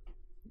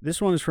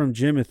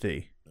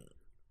Jimothy.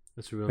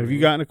 That's really. Have you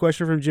gotten a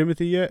question from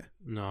Jimothy yet?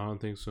 No, I don't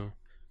think so.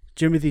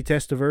 Jimothy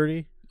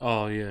Testaverde.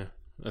 Oh yeah,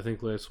 I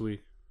think last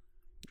week.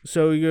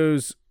 So he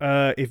goes,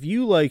 if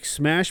you like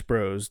Smash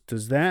Bros,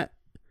 does that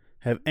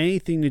have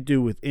anything to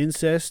do with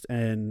incest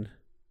and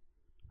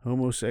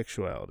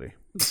homosexuality?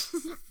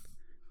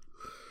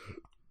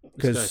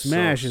 Because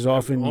Smash is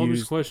often all used. All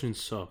these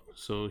questions suck,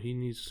 so he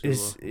needs to.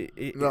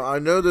 No, I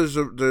know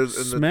there's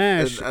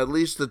Smash. In at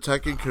least the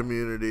Tekken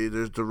community,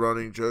 there's the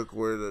running joke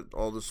where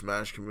all the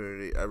Smash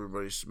community,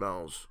 everybody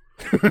smells.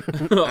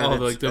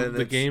 Like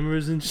the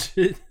gamers and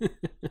shit.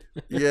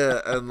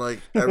 Yeah, and like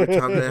every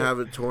time they have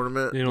a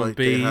tournament, they don't like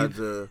bathe.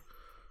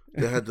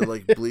 they had to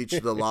like bleach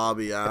the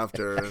lobby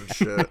after and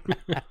shit.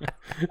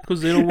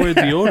 Because they don't wear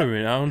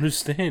deodorant. I don't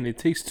understand. It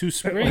takes 2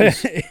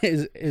 sprays.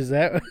 Is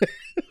that?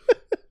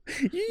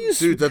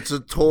 Dude, that's a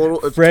total.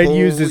 Fred totally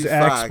uses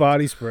fact. Axe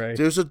body spray.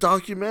 There's a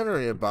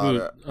documentary about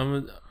it.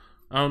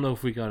 I don't know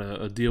if we got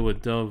a deal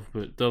with Dove,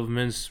 but Dove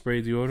men's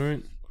spray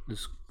deodorant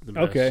is the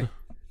best. Okay.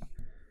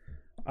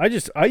 I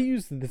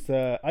use this.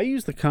 I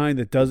use the kind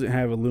that doesn't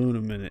have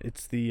aluminum in it.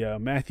 It's the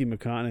Matthew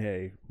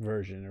McConaughey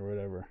version or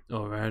whatever.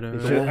 Oh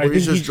right.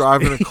 He's just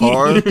driving a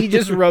car. He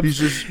just rubs.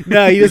 He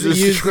doesn't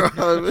use.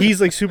 He's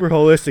like super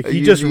holistic.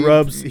 He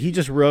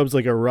just rubs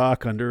like a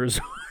rock under his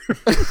arm.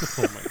 Oh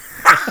my God.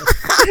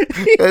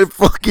 And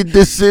fucking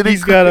disintegrate.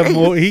 He's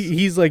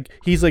got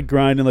he's like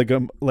grinding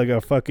like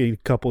a fucking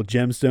couple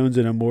gemstones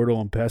in a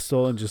mortal and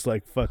pestle and just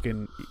like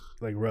fucking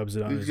like rubs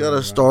it on. He's got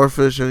a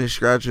starfish and he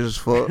scratches his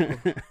foot.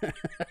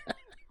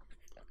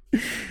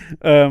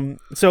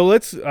 So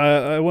let's.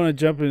 I want to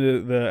jump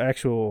into the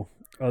actual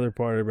other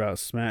part about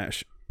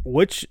Smash.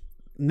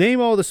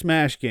 Name all the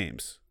Smash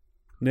games.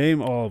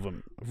 Name all of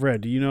them.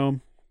 Fred, do you know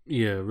them?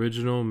 Yeah,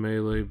 original,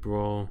 Melee,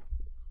 Brawl.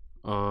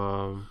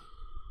 Brawl's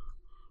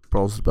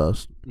the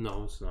best.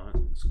 No, it's not.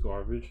 It's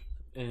garbage.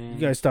 And you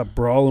guys stop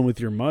brawling with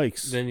your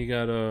mics. Then you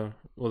got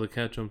the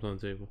cat jumped on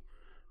the table.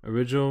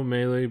 Original,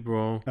 Melee,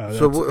 Brawl. Oh,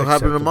 so what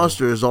happened to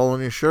mustard is all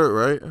on your shirt,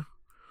 right?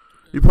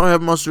 You probably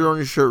have mustard on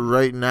your shirt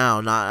right now,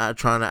 not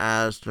trying to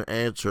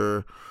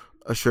answer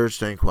a shirt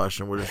stain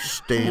question with a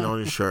stain on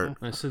your shirt.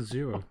 I said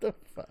 0. What the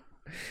fuck?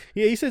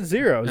 Yeah, you said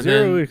 0. And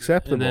 0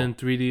 acceptable. And then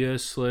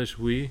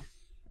 3DS/Wii.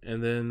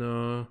 And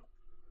then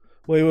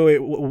Wait.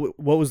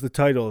 What was the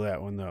title of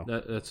that one though?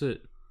 That's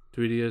it.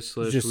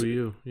 3DS/Wii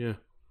U. Yeah.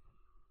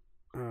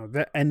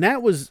 But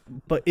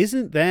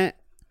isn't that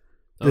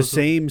the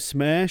same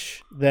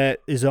Smash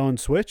that is on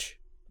Switch?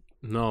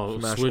 No,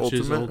 Smash Switch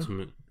Ultimate? is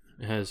Ultimate.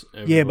 It has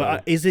everybody. Yeah,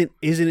 but isn't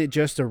it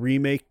just a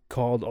remake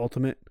called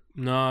Ultimate?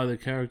 Nah, the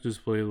characters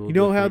play a little. You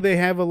know different. how they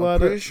have a lot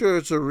I'm pretty sure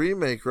it's a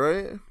remake,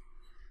 right?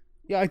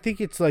 Yeah, I think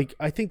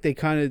they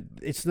kind of.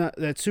 It's not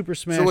that Super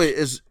Smash. So wait,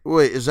 is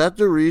that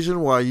the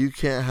reason why you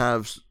can't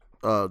have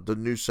the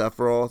new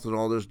Sephiroth and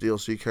all those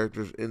DLC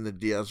characters in the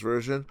DS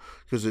version,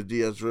 because the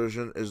DS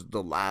version is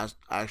the last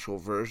actual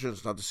version.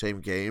 It's not the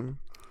same game.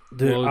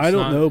 Well, I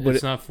don't know, but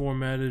it's not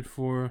formatted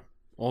for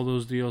all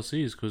those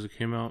DLCs because it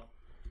came out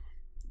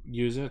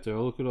years after.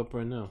 I'll look it up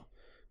right now.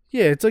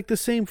 Yeah, it's like the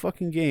same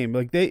fucking game.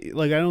 Like I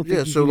don't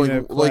think you can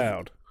have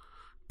Cloud.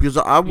 Because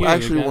I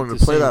actually wanted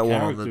to play that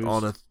one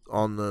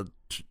on the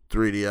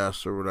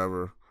 3DS or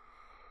whatever.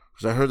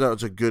 Because I heard that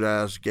was a good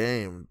ass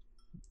game,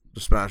 the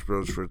Smash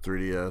Bros for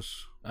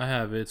 3DS. I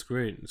have it. It's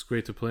great. It's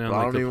great to play on. But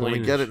I don't even want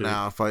to get it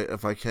now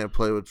if I can't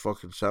play with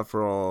fucking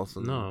Sephiroth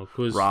and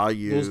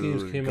Ryu. Those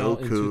games came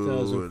out in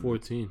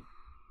 2014.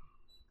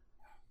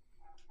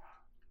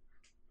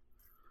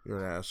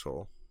 You're an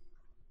asshole.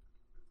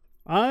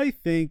 I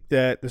think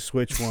that the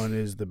Switch one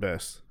is the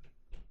best.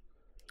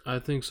 I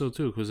think so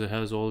too, because it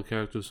has all the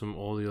characters from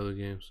all the other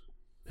games.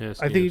 I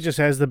think it just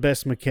has the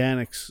best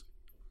mechanics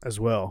as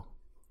well.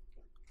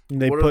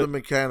 What are the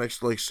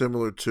mechanics like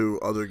similar to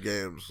other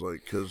games?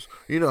 Like, because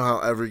you know how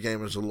every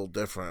game is a little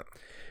different.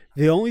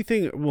 The only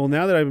thing, well,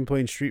 now that I've been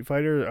playing Street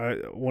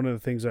Fighter, one of the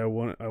things I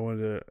wanted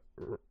to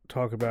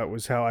talk about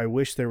was how I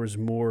wish there was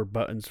more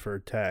buttons for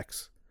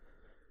attacks.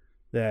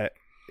 In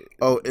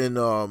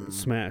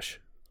Smash.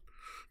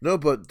 No,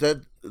 but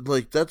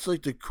that's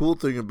like the cool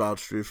thing about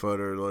Street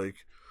Fighter. Like,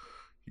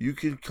 you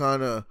can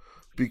kind of,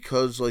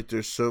 because like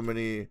there's so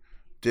many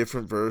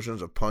different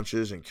versions of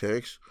punches and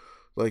kicks.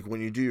 Like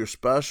when you do your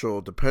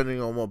special,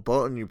 depending on what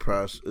button you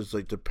press, is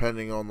like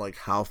depending on like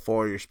how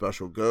far your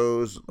special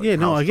goes. Like yeah,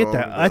 no, I get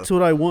that. That's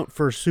what I want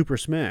for Super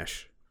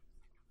Smash.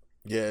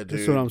 Yeah, dude.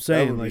 That's what I'm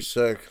saying. That would be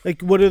sick.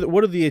 Like what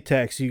are the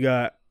attacks? You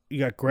got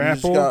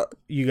grapple.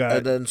 You got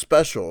and then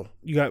special.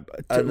 You got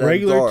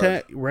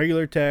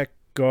regular attack,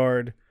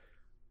 guard,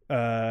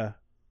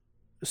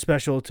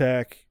 special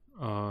attack,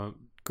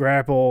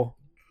 grapple.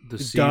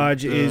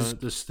 Dodge is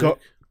the stick.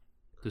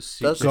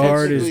 That's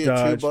guard is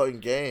dodge. A 2-button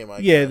game.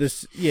 I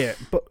guess.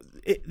 But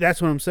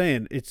that's what I'm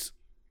saying.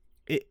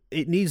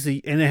 It needs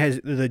and it has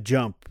the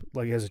jump,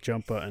 like it has a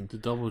jump button. The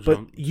double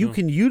jump. But you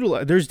can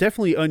utilize. There's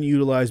definitely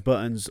unutilized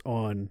buttons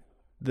on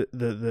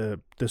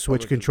the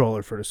Switch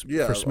controller for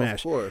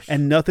Smash, of course.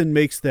 And nothing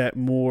makes that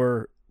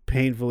more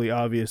painfully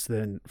obvious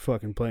than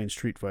fucking playing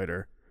Street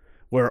Fighter,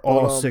 where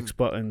all 6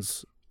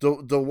 buttons.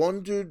 The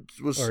one dude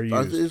was.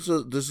 This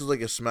is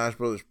like a Smash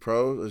Brothers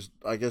Pro.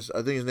 I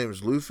think his name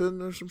is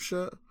Lufin or some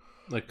shit.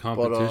 Like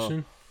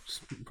competition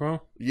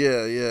pro.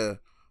 Yeah.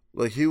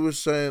 Like he was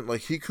saying,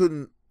 like he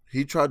couldn't.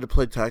 He tried to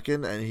play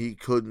Tekken and he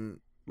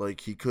couldn't.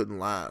 Like he couldn't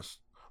last.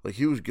 Like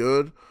he was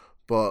good,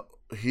 but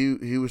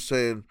he was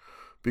saying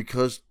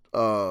because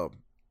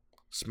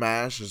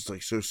Smash is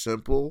like so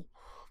simple,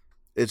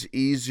 it's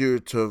easier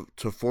to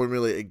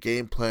formulate a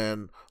game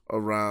plan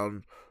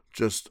around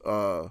just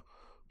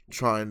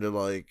trying to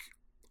like,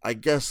 I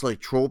guess like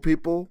troll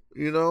people,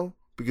 you know,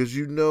 because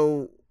you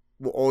know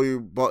what all your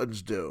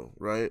buttons do,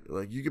 right?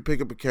 Like you can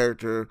pick up a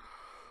character,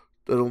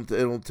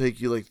 it'll take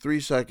you like 3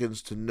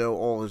 seconds to know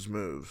all his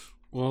moves.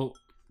 Well,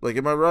 like,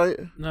 am I right?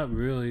 Not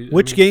really. In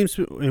which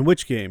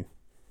game?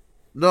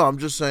 No, I'm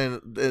just saying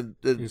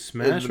in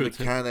Smash, in the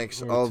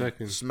mechanics of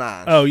Tekken.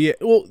 Smash. Oh yeah,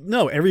 well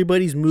no,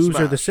 everybody's moves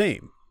are the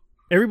same.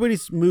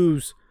 Everybody's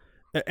moves.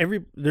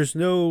 There's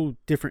no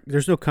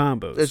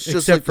combos. It's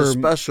just like the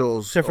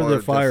specials, except for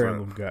the Fire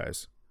Emblem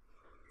guys.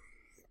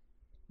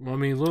 Well, I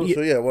mean, look.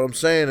 So yeah, what I'm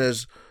saying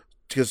is,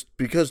 because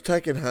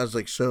Tekken has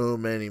like so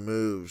many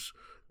moves,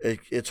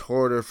 it's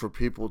harder for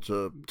people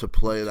to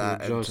play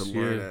that and to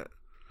learn it.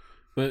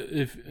 But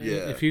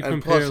if you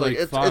compare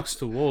plus, Fox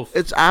to Wolf,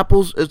 it's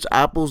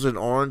apples and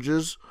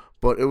oranges.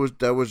 But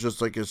that was just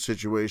like a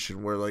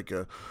situation where like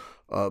a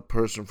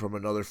person from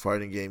another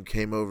fighting game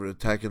came over to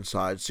Tekken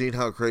side, seen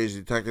how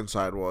crazy Tekken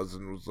side was,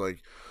 and was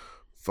like,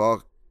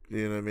 "Fuck,"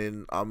 you know what I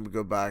mean? I'm gonna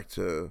go back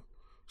to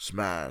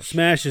Smash.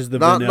 Smash is the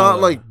not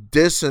like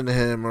dissing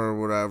him or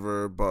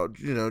whatever, but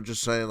you know,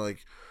 just saying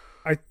like,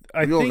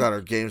 we all got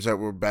our games that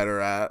we're better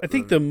at. I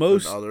think the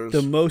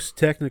most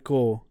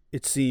technical,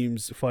 it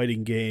seems,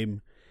 fighting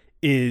game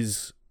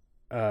is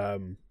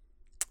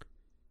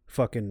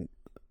fucking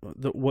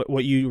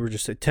what you were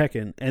just saying,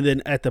 Tekken, and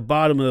then at the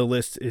bottom of the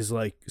list is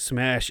like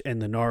Smash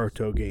and the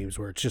Naruto games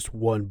where it's just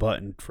one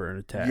button for an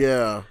attack.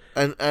 Yeah,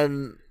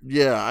 and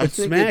yeah, I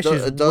think Smash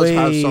it does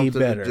have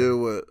something to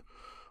do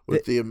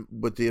with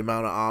the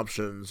amount of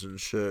options and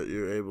shit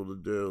you're able to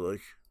do.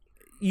 Like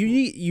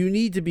you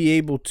need to be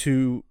able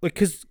to, like,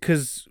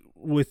 because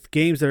with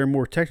games that are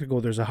more technical,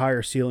 there's a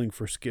higher ceiling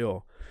for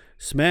skill.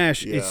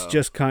 Smash, it's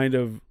just kind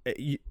of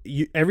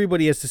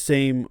everybody has the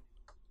same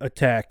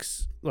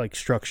attacks like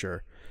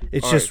structure.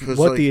 It's all just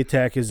what the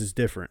attack is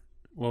different.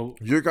 Well,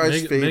 your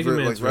guys'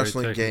 favorite like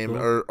wrestling game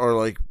are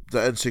like the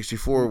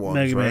N64 ones.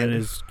 Mega right? Man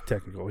is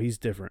technical. He's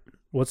different.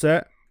 What's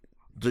that?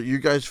 Your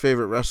guys'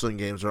 favorite wrestling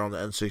games are on the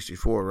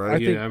N64,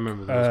 right? I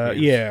remember those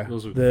games. Yeah,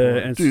 those were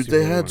the N64 dude,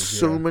 they had ones,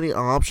 so many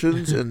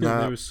options in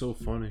that. They were so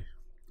funny.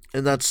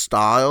 In that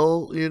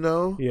style, you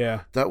know?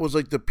 Yeah. That was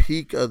like the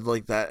peak of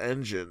like that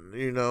engine,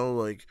 you know?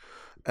 Like,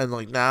 And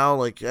like now,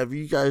 like, have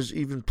you guys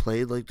even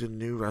played like the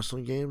new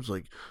wrestling games?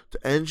 Like,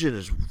 the engine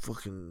is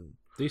fucking.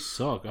 They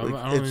suck. Like,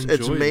 I don't enjoy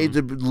it's made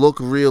them. to look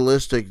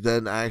realistic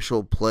than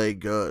actual play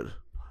good,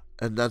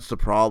 and that's the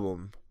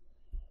problem.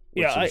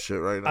 Yeah, shit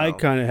right now. I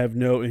kind of have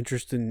no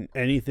interest in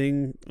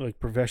anything like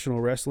professional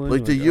wrestling.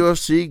 Like the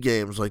UFC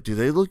games, like, do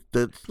they look?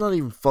 That's not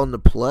even fun to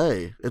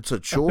play. It's a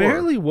chore.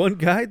 Apparently, one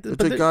guy.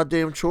 It's a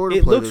goddamn chore. To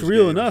it play looks those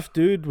real games. enough,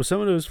 dude. With some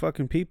of those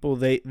fucking people,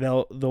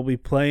 they'll be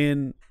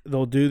playing.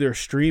 They'll do their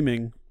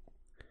streaming.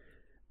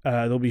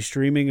 They'll be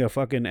streaming a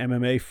fucking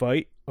MMA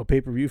fight, a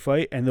pay-per-view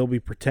fight, and they'll be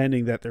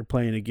pretending that they're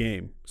playing a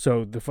game.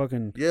 So the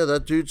fucking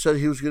that dude said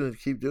he was gonna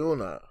keep doing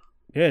that.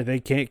 Yeah,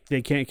 they can't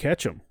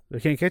catch him. They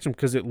can't catch him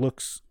because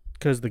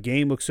the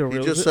game looks so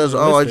real. He just says,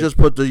 "Oh, I just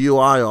put the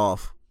UI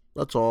off."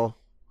 That's all.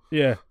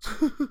 Yeah.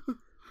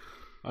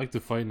 I like the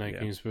Fight Night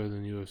games better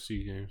than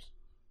UFC games.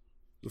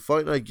 The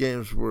Fight Night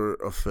games were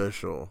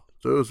official.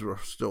 Those were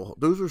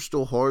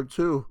still hard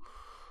too.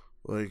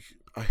 Like,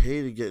 I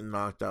hated getting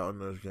knocked out in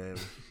those games.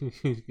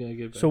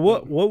 So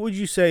what would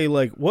you say?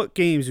 Like, what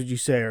games would you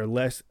say are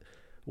less?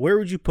 Where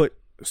would you put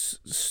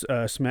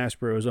Smash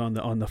Bros on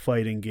the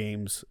fighting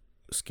games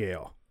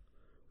scale?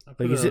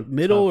 Like, is it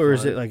middle or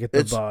is it like at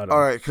the bottom? All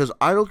right, because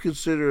I don't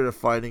consider it a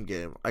fighting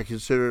game. I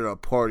consider it a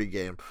party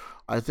game.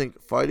 I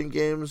think fighting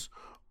games,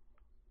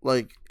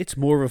 like, it's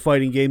more of a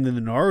fighting game than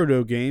the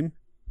Naruto game.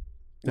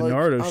 The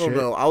Naruto shit. I don't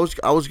know. I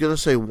was gonna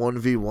say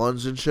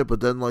 1v1s and shit, but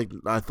then like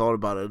I thought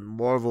about it.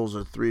 Marvel's a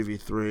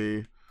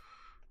 3v3.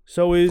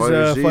 So is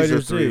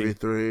Fighter Z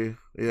 3v3.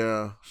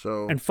 Yeah.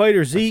 So and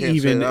Fighter Z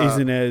even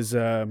isn't as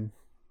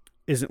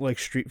isn't like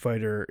Street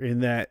Fighter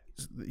in that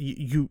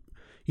you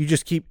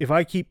just keep, if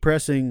I keep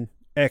pressing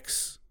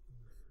X,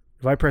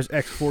 if I press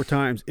X 4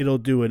 times, it'll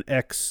do an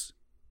X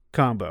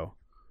combo.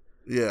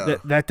 Yeah.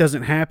 That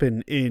doesn't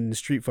happen in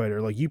Street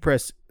Fighter. Like, you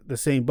press the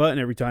same button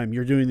every time,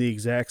 you're doing the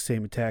exact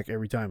same attack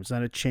every time. It's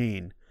not a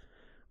chain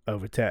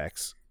of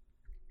attacks.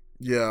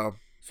 Yeah.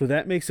 So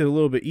that makes it a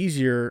little bit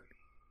easier.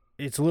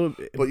 It's a little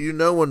bit, but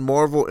when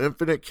Marvel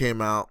Infinite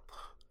came out,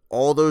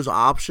 all those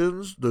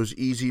options, those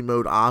easy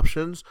mode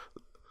options,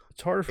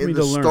 it's harder for me to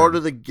learn. In the start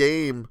of the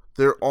game,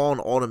 they're on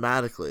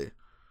automatically.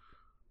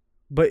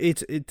 But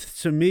it's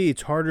to me,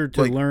 it's harder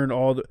to learn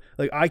all the,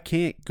 like, I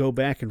can't go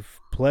back and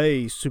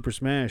play Super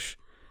Smash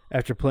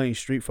after playing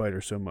Street Fighter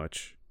so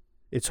much.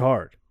 It's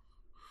hard.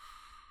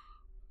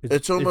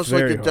 It's almost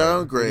like a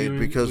downgrade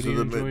because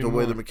of the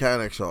way the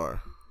mechanics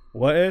are.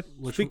 What, Ed?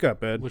 Speak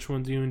up, Ed. Which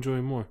one do you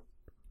enjoy more?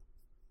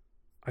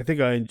 I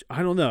think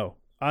I don't know.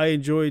 I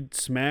enjoyed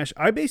Smash.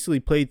 I basically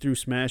played through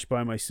Smash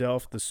by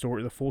myself, the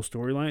full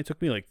storyline. It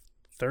took me like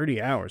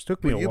 30 hours. It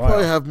took me a while. You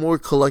probably have more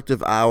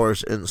collective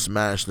hours in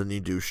Smash than you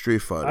do Street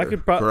Fighter. I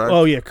could probably.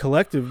 Oh yeah,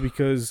 collective,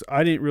 because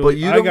I didn't really. But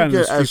you don't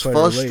get as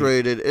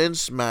frustrated in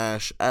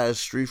Smash as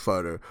Street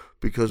Fighter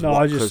because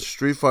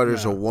Street Fighter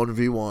is a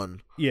 1v1.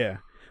 Yeah,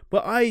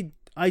 but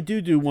I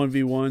do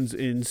 1v1s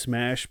in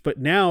Smash. But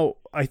now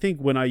I think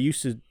when I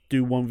used to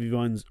do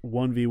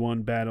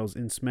 1v1 battles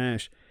in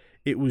Smash,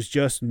 it was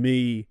just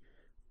me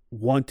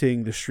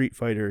wanting the Street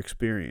Fighter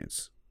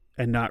experience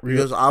and not really.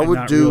 Because I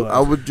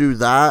would do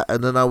that,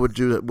 and then I would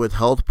do it with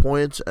health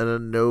points and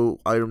then no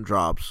item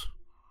drops.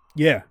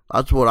 Yeah,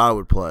 that's what I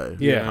would play.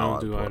 Yeah, I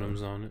don't do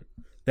items on it.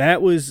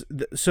 That was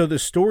so the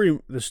story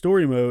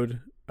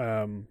mode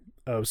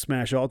of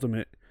Smash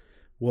Ultimate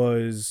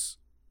was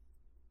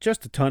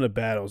just a ton of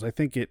battles. I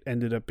think it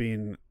ended up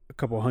being a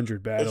couple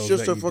hundred battles.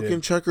 It's just a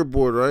fucking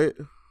checkerboard, right?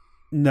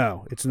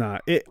 No, it's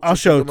not. I'll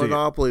show it to you.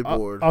 Monopoly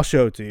board. I'll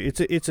show it to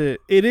you.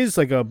 It is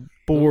like a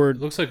board.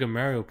 Looks like a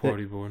Mario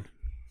Party board,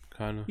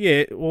 kind of.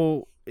 Yeah,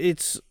 well,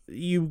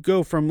 you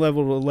go from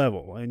level to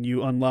level and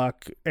you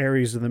unlock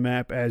areas of the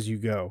map as you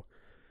go.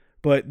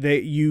 But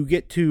you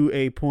get to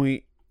a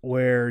point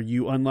where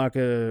you unlock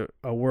a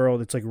world.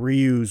 It's like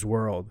Ryu's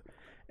world,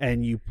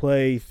 and you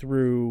play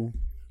through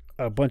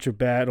a bunch of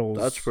battles.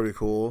 That's pretty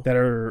cool. That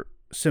are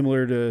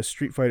similar to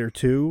Street Fighter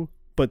 2,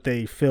 but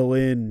they fill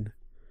in.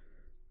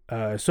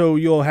 So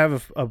you'll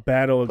have a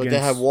battle against. But they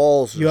have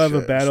walls. You'll have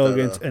a battle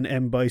against an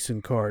M.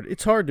 Bison card.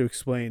 It's hard to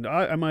explain.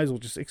 I might as well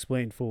just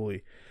explain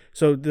fully.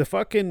 So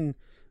the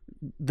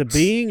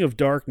being of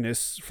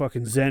darkness,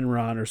 fucking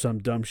Zenron or some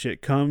dumb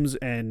shit, comes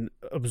and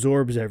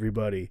absorbs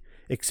everybody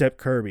except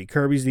Kirby.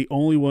 Kirby's the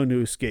only one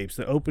who escapes.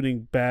 The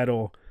opening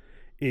battle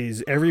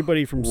is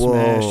everybody from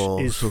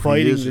Smash is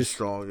fighting he is the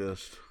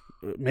strongest.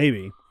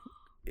 Maybe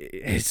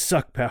it's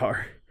suck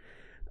power.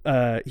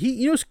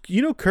 You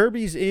know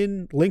Kirby's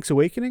in Link's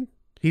Awakening.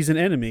 He's an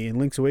enemy in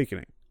Link's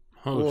Awakening.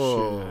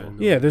 Oh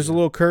shit! Yeah, there's a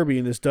little Kirby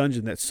in this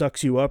dungeon that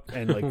sucks you up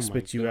and like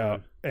spits you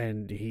out.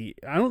 And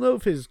I don't know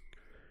if his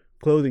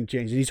clothing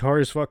changed. He's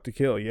hard as fuck to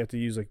kill. You have to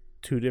use like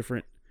 2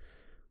 different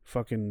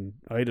fucking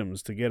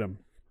items to get him.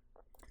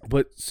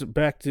 But so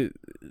back to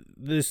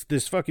this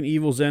fucking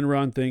evil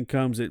Zenron thing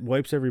comes. It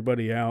wipes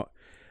everybody out.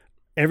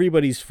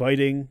 Everybody's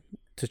fighting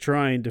to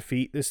try and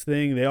defeat this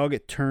thing. They all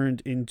get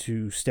turned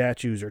into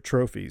statues or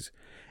trophies,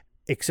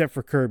 except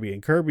for Kirby.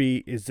 And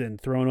Kirby is then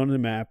thrown on the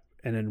map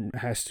and then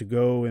has to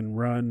go and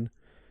run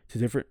to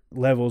different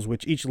levels,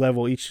 which each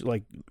level,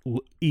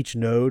 each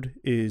node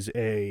is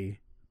a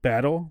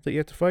battle that you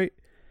have to fight.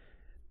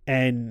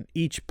 And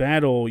each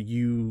battle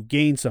you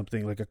gain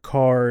something like a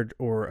card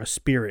or a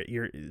spirit.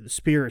 Your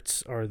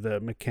spirits are the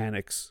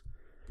mechanics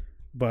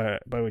by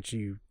which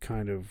you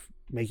kind of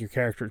make your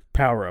character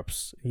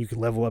power-ups. You can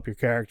level up your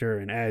character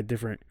and add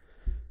different.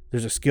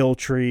 There's a skill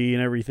tree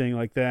and everything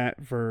like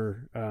that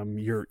for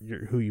your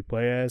who you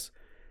play as.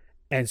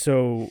 And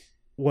so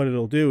what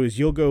it'll do is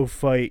you'll go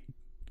fight.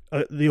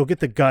 You'll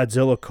get the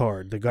Godzilla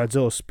card, the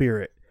Godzilla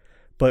spirit,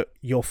 but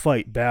you'll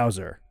fight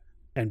Bowser,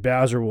 and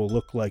Bowser will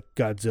look like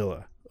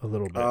Godzilla a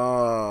little bit.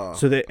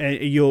 So that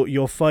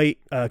you'll fight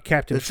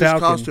Captain Falcon.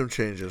 Just costume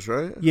changes,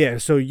 right? Yeah.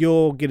 So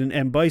you'll get an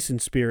M. Bison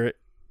spirit,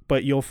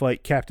 but you'll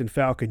fight Captain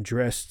Falcon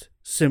dressed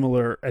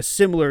similar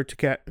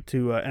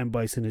to M.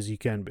 Bison as you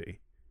can be.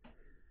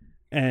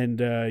 And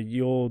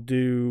you'll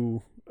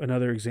do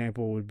another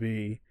example would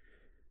be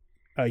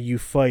you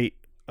fight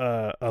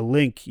a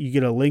Link. You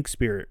get a Link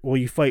spirit. Well,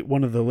 you fight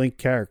one of the Link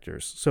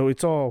characters. So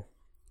it's all,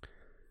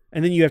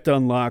 and then you have to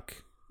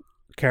unlock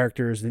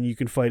characters. Then you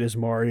can fight as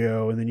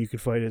Mario, and then you can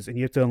fight as, and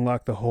you have to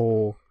unlock the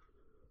whole.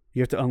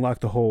 You have to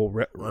unlock the whole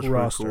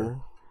roster.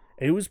 Cool.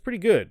 And it was pretty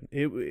good.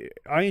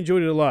 I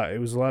enjoyed it a lot. It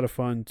was a lot of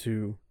fun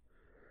to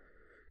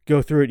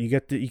go through it.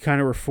 You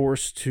kind of were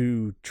forced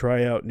to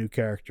try out new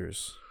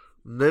characters.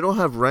 They don't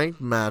have ranked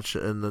match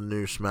in the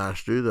new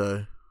Smash, do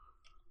they?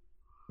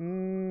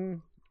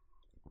 You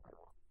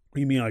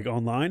mean like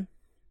online?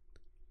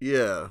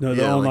 Yeah. No,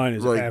 the online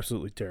is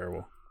absolutely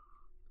terrible.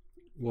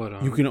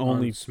 What? You can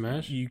only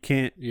Smash. You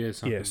can't. Yeah,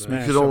 Smash. You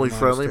can only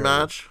friendly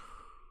match.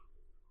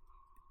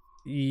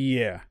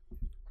 Yeah,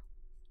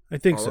 I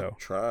think so.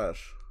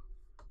 Trash.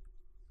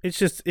 It's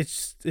just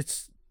it's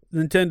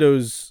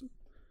Nintendo's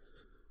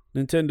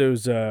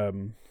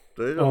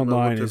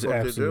online is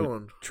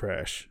absolute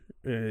trash.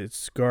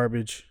 It's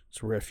garbage.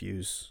 It's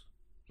refuse.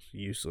 It's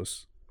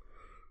useless.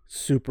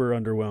 Super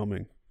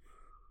underwhelming.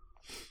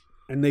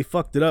 And they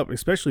fucked it up,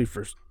 especially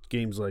for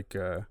games like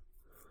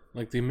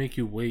they make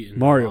you wait in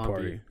Mario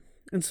Party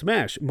and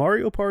Smash.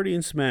 Mario Party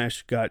and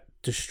Smash got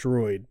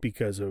destroyed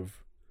because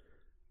of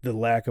the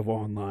lack of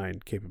online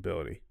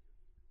capability.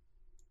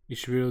 You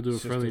should be able to do a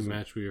friendly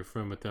match with your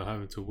friend without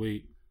having to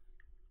wait.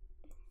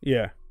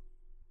 Yeah.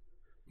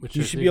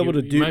 You should be able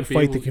to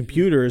fight the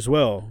computer as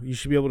well. You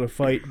should be able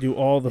to do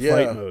all the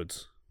fight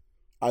modes.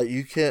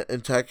 You can't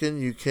in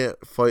Tekken. You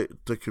can't fight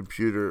the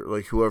computer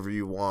like whoever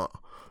you want.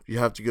 You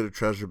have to go to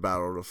Treasure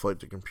Battle to fight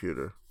the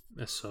computer.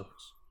 That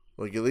sucks.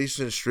 Like at least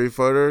in Street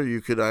Fighter,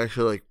 you could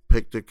actually like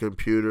pick the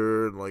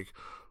computer and like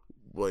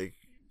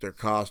their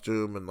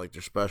costume and like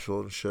their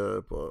special and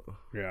shit. But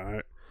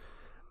yeah,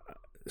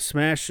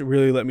 Smash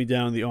really let me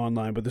down in the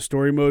online, but the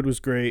story mode was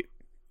great.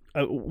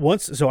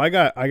 I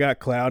got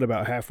Cloud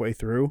about halfway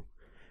through,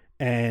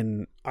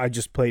 and I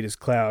just played as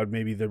Cloud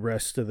maybe the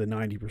rest of the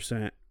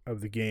 90%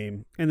 of the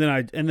game, and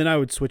then I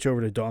would switch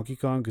over to Donkey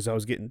Kong because I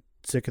was getting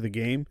sick of the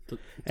game.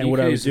 And what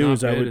I would do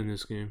is in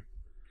this game.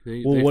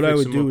 What I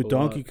would do with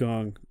Donkey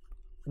Kong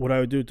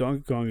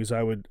is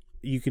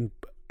you can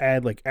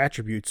add like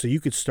attributes, so you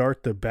could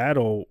start the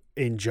battle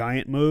in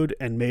giant mode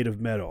and made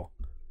of metal.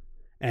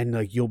 And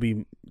like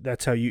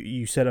that's how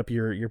you set up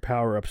your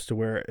power-ups to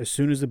where as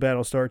soon as the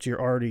battle starts,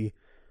 you're already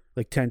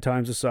like 10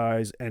 times the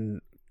size and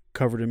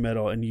covered in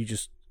metal, and you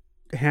just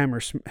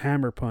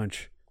hammer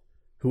punch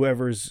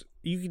whoever's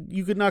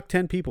you could knock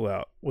 10 people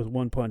out with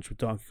one punch with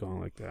Donkey Kong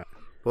like that.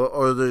 Well,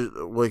 are they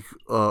like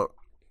are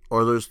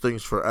those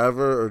things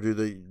forever, or do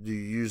you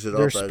use it?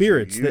 They're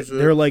spirits.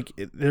 They're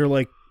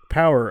like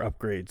power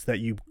upgrades that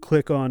you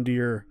click onto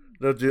your.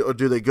 No,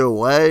 do they go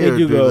away? They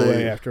do go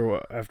away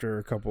after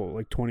a couple,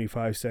 like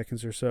 25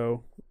 seconds or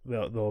so.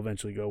 They'll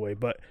eventually go away,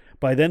 but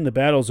by then the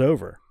battle's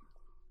over.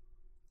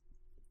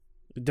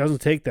 It doesn't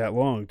take that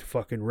long to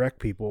fucking wreck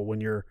people when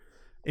you're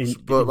in.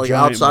 But like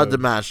outside the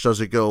match, does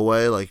it go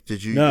away? Like,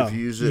 if you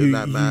use it in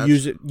that match?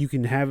 Use it. You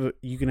can have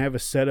a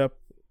setup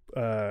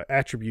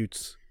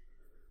attributes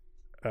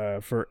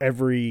for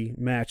every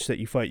match that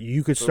you fight.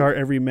 You could start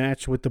every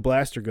match with the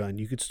blaster gun.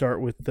 You could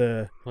start with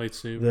the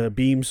lightsaber, the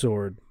beam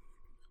sword.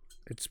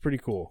 It's pretty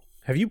cool.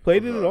 Have you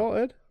played it at all,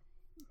 Ed?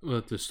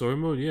 With the story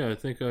mode, yeah. I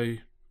think I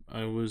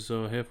was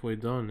halfway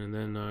done, and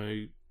then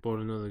I bought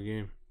another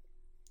game.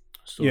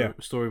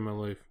 Story of my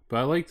life, but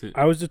I liked it.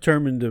 I was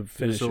determined to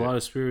finish. There's a lot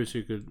of spirits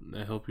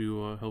that help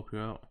you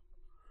out.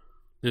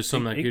 There's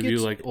some that give you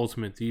like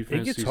ultimate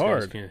defense. It gets These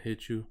hard. Guys can't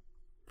hit you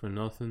for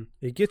nothing.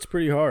 It gets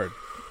pretty hard.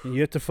 And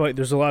you have to fight.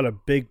 There's a lot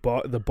of big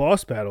the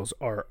boss battles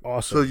are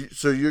awesome.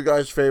 So your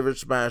guys' favorite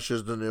Smash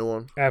is the new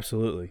one?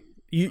 Absolutely.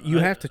 You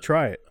have to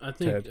try it. I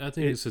think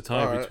it's a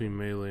tie between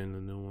Melee and the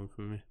new one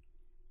for me.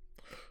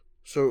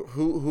 So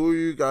who are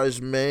you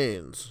guys'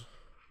 mains?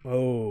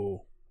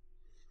 Oh,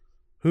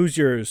 who's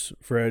yours,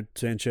 Fred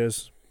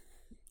Sanchez?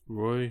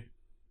 Roy.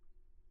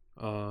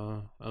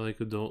 I like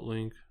Adult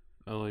Link.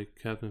 I like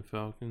Captain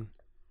Falcon.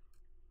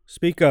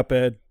 Speak up,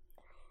 Ed.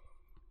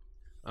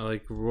 I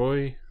like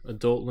Roy,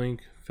 Adult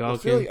Link, Falcon.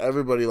 I feel like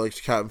everybody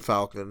likes Captain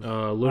Falcon.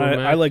 Little Mac.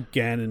 I like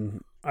Ganon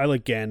I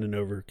like Ganon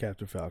over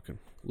Captain Falcon.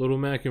 Little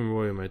Mac and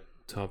Roy are my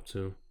top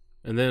 2,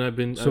 and then I've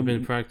been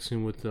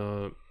practicing with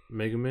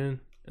Mega Man,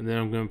 and then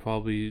I'm gonna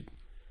probably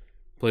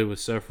play with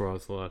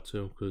Sephiroth a lot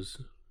too,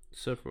 because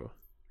Sephiroth.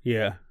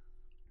 Yeah,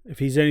 if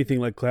he's anything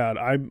like Cloud,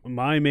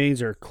 my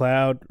mains are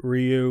Cloud,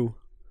 Ryu.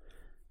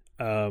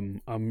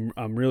 I'm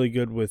really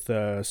good with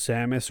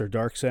Samus or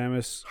Dark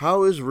Samus.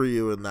 How is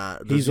Ryu in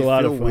that? He's a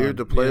lot of fun. Weird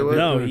to play with.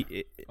 No,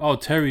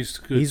 Terry's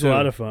good. He's too. a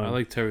lot of fun. I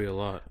like Terry a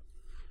lot.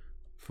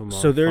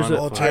 So there's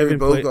I haven't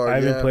played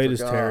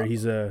as forgot. Terry.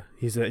 He's a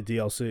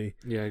DLC.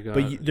 Yeah, I got.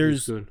 But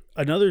there's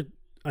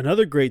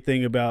another great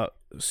thing about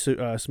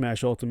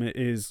Smash Ultimate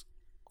is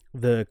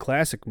the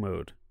classic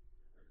mode.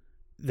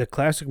 The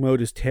classic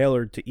mode is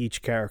tailored to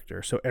each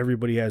character, so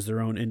everybody has their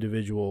own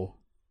individual.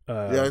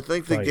 I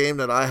think the game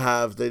that I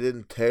have, they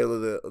didn't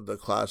tailor the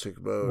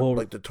classic mode,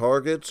 like the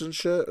targets and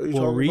shit.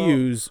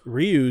 Ryu's,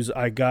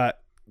 I got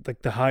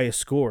like the highest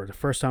score the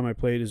first time I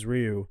played as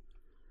Ryu.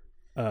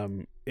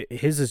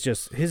 His is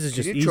just Can you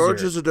easier.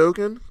 charge as a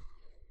Hadouken?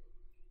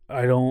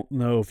 I don't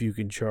know if you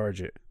can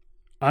charge it.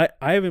 I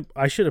haven't.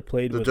 I should have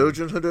played with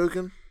Dojin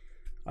Hadouken.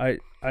 I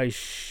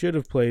should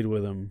have played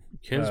with him.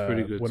 Ken's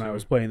pretty good when too. I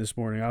was playing this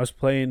morning. I was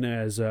playing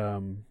as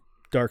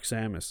Dark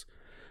Samus,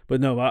 but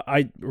no,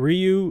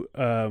 Ryu.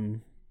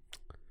 God,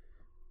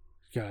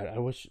 I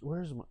wish.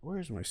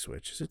 Where's my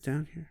Switch? Is it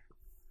down here?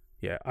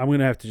 Yeah, I'm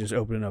gonna have to just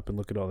open it up and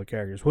look at all the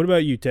characters. What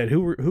about you, Ted?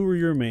 Who were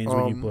your mains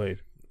when you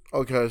played?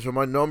 Okay, so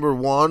my number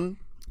 1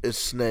 is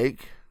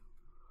Snake.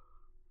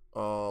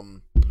 My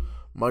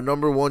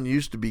number 1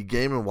 used to be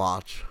Game &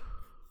 Watch.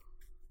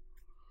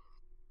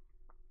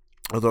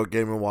 I thought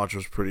Game & Watch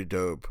was pretty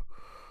dope.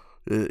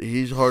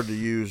 He's hard to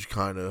use,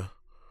 kind of.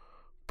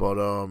 But,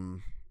 so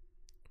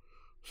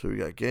we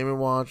got Game &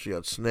 Watch, you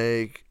got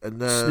Snake,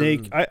 and then...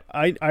 Snake,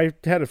 I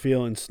had a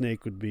feeling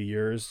Snake would be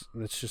yours.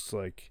 That's just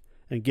like...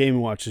 And Game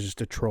 & Watch is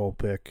just a troll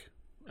pick.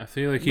 I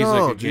feel like he's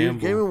like a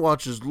gamble. Game &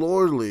 Watch is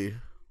lordly.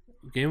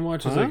 Game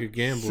Watch is like a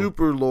gamble.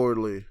 Super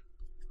lordly.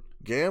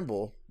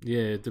 Gamble? Yeah,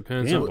 it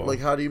depends on... Like,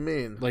 how do you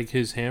mean? Like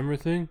his hammer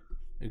thing?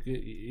 It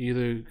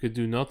either could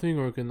do nothing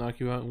or it could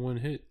knock you out in one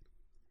hit.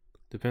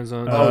 Depends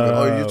on...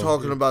 are you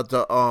talking about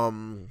the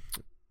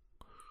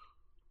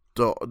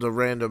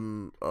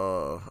random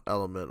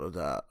element of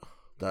that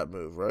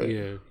move, right?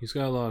 Yeah, he's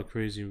got a lot of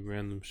crazy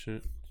random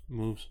shit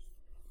moves.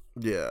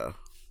 Yeah.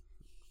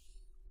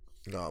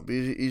 No, but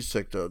he's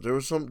sick though. There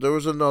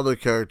was another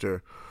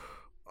character.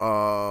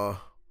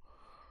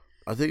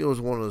 I think it was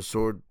one of the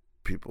sword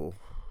people.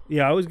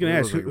 Yeah, I was gonna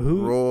ask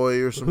who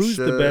Roy or some who's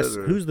shit.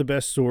 Who's the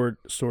best sword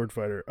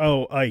fighter?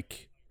 Oh,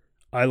 Ike.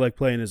 I like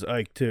playing as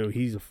Ike too.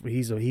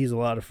 He's a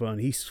lot of fun.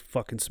 He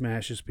fucking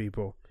smashes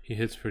people. He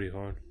hits pretty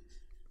hard.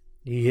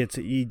 He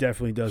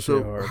definitely does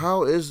hit hard.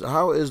 How is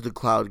the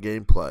Cloud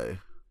gameplay?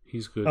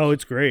 He's good. Oh,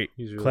 it's great.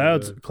 He's really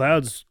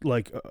Cloud's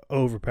like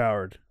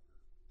overpowered.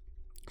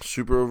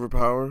 Super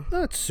overpowered?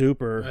 Not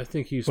super. I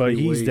think he's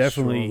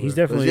definitely Does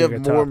he have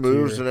like more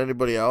moves tier than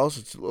anybody else?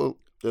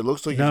 It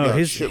looks like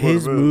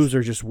his moves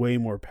are just way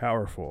more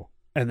powerful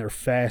and they're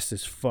fast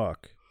as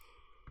fuck.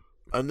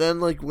 And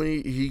then like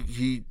when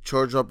he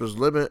charged up his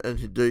limit and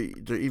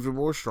they're even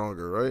more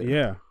stronger, right?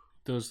 Yeah.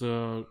 Does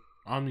the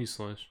Omni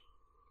Slash.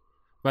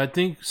 But I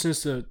think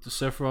since the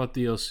Sephiroth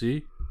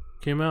DLC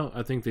came out,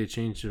 I think they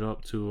changed it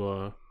up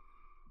to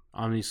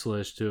Omni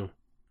Slash too.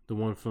 The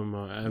one from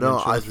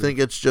No, I think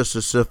it's just a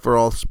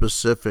Sephiroth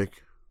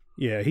specific.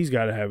 Yeah, he's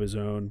got to have his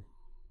own.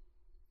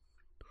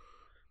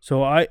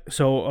 So I'm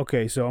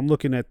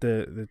looking at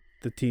the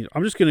teams.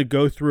 I'm just gonna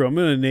go through. I'm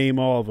gonna name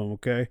all of them.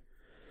 Okay.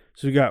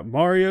 So we got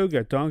Mario,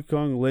 got Donkey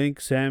Kong, Link,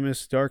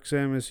 Samus, Dark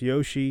Samus,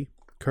 Yoshi,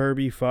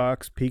 Kirby,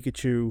 Fox,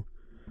 Pikachu,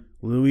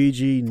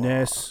 Luigi,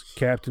 Ness,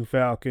 Captain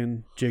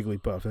Falcon,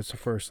 Jigglypuff. That's the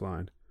first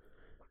line.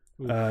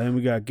 Then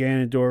we got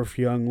Ganondorf,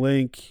 Young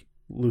Link,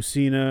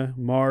 Lucina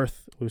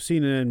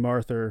and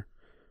Marth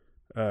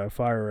are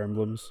Fire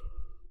Emblems.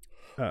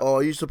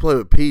 I used to play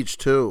with Peach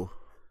too.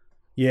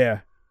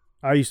 Yeah,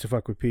 I used to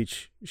fuck with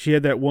Peach. She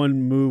had that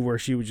one move where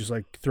she would just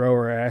like throw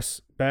her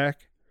ass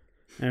back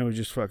and it would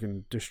just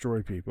fucking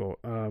destroy people.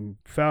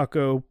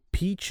 Falco,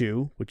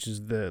 Pichu, which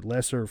is the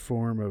lesser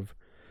form of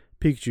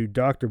Pikachu,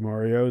 Dr.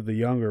 Mario, the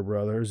younger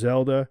brother,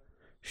 Zelda,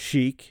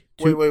 Sheik.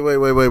 Wait.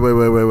 Zelda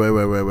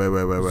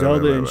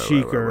and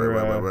Sheik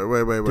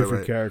are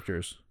different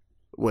characters.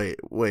 Wait.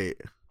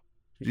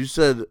 You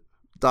said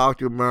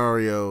Dr.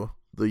 Mario,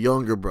 the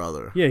younger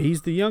brother. Yeah,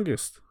 he's the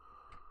youngest.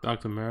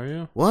 Dr.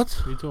 Mario? What?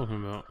 What are you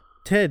talking about?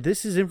 Ted,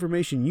 this is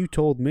information you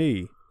told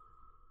me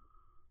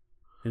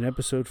in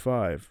episode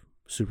 5.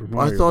 Super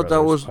Mario. I thought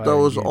Brothers, that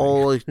was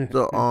all like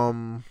the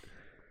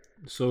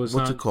So it's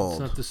what's not, it called? It's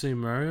not the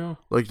same Mario?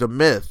 Like the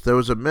myth. There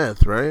was a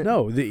myth, right?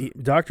 No, the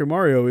Dr.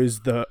 Mario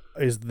is the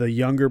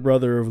younger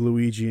brother of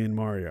Luigi and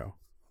Mario.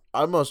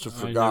 I must have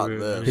forgotten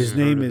this.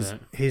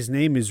 His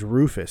name is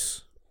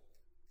Rufus.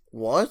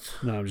 What?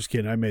 No, I'm just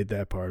kidding. I made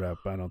that part up.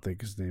 I don't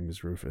think his name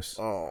is Rufus.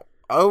 Oh,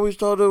 I always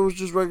thought it was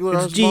just regular.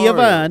 It's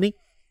Giovanni. Mario.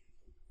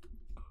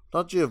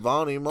 Not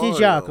Giovanni. Mario. Di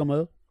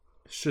Giacomo.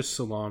 It's just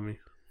salami.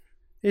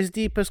 It's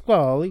Di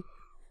Pasquale.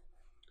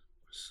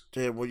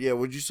 Damn, well, yeah,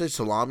 would you say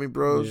salami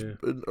bros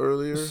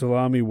earlier?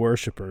 Salami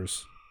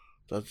worshippers.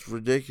 That's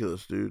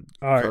ridiculous, dude.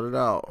 All right. Cut it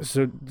out.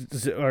 So,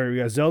 all right, we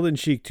got Zelda and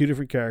Sheik, two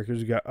different characters.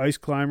 We got Ice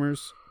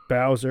Climbers,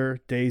 Bowser,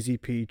 Daisy,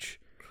 Peach.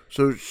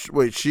 So,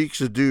 wait,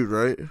 Sheik's a dude,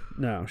 right?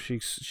 No,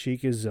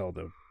 Sheik is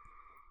Zelda.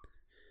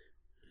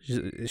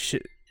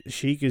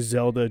 Sheik is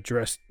Zelda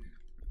dressed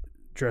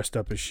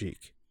up as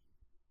Sheik.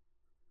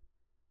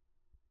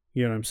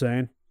 You know what I'm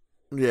saying?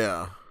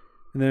 Yeah.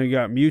 And then we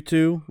got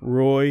Mewtwo,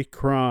 Roy,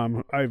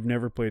 Chrom. I've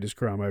never played as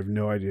Chrom. I have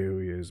no idea who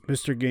he is.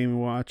 Mr. Game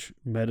 & Watch,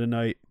 Meta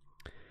Knight,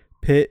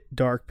 Pit,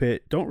 Dark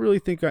Pit. Don't really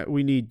think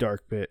we need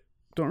Dark Pit.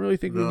 Don't really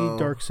think we need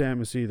Dark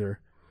Samus either.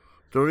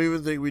 Don't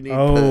even think we need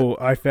Pit.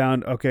 I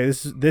found... Okay,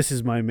 this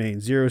is my main.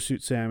 Zero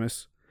Suit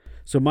Samus.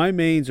 So my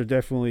mains are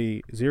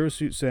definitely Zero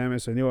Suit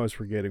Samus. I knew I was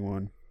forgetting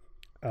one.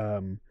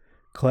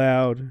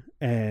 Cloud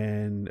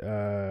and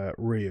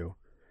Ryu.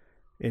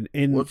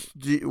 What's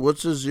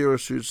the Zero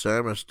Suit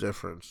Samus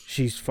difference?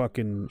 She's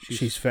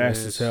fast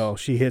as hell.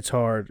 She hits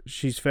hard.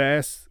 She's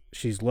fast.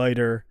 She's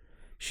lighter.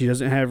 She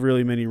doesn't have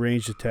really many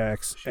ranged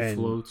attacks,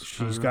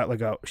 she's got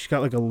like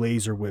a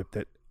laser whip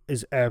that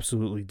is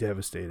absolutely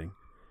devastating.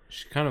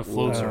 She kind of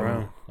floats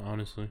around,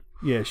 honestly.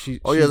 Yeah, she's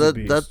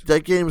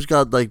that game's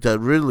got like that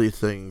Ridley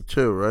thing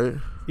too, right?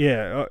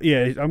 Yeah,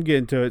 I'm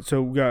getting to it.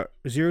 So we got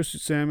Zero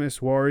Suit Samus,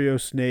 Wario,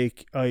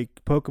 Snake,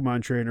 Ike,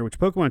 Pokemon Trainer, which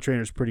Pokemon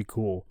Trainer is pretty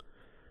cool.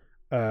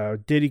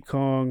 Diddy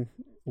Kong,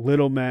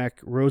 Little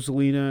Mac,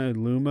 Rosalina,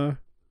 and Luma.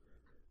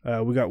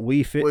 We got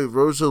Wii Fit. Wait,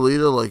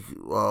 Rosalina, like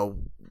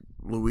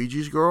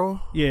Luigi's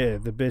girl? Yeah,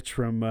 the bitch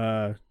from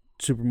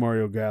Super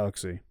Mario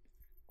Galaxy.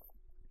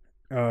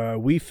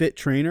 Wii Fit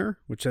Trainer,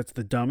 which that's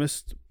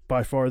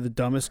by far the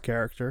dumbest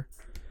character.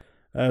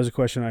 That was a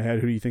question I had.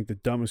 Who do you think the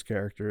dumbest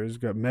character is? We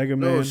got Mega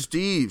Man. No,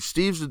 Steve.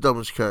 Steve's the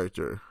dumbest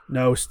character.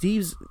 No,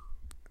 Steve's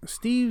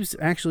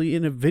actually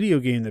in a video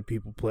game that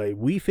people play.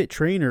 Wii Fit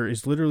Trainer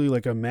is literally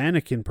like a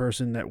mannequin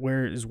person that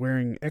is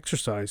wearing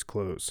exercise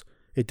clothes.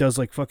 It does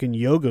like fucking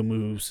yoga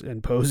moves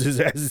and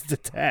poses as its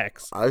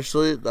attacks.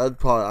 Actually, I'd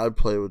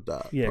play with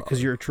that. Yeah,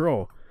 because you're a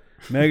troll.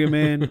 Mega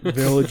Man,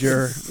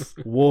 Villager,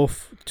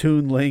 Wolf,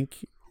 Toon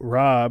Link,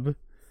 Rob.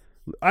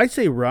 I'd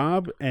say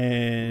Rob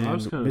and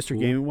Mr.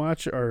 Game &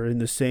 Watch are in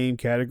the same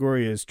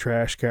category as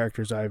trash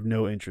characters I have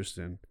no interest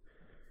in.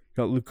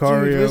 Got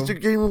Lucario. Dude,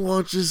 Mr. Game &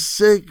 Watch is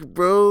sick,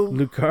 bro.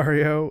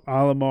 Lucario,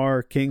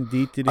 Olimar, King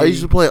Dedede. I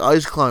used to play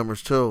Ice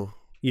Climbers too.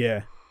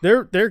 Yeah,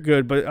 they're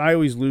good, but I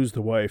always lose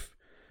the wife.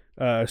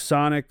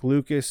 Sonic,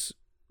 Lucas,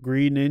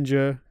 Green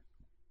Ninja,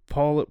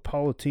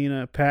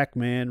 Palutena,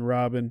 Pac-Man,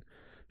 Robin,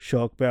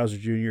 Shulk, Bowser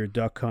Jr.,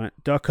 Duck Hunt.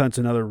 Duck Hunt's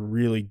another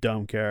really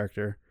dumb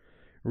character.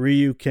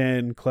 Ryu,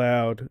 Ken,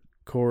 Cloud,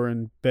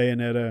 Corrin,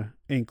 Bayonetta,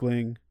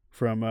 Inkling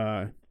from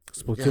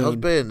Splatoon. Yeah, how's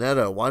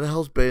Bayonetta? Why the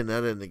hell's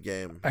Bayonetta in the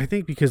game? I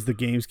think because the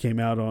games came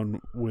out on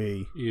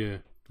Wii. Yeah,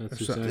 that's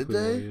exactly Did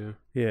they? Right,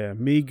 yeah.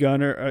 Me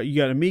Gunner. You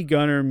got a Me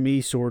Gunner,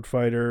 Me Sword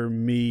Fighter,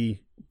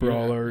 Me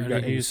Brawler. Yeah, I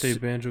didn't say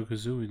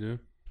Banjo-Kazooie, dude.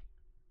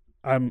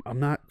 I'm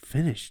not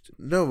finished.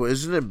 No,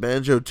 isn't it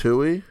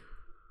Banjo-Tooie?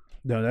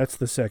 No, that's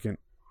the second.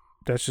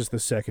 That's just the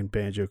second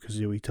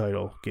Banjo-Kazooie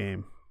title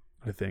game,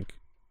 I think.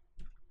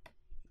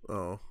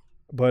 Oh.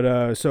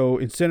 But so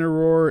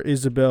Incineroar,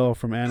 Isabelle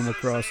from Animal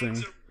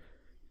Crossing.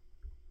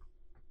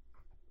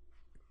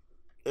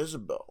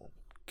 Isabelle.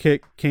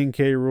 King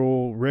K.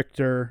 Rool,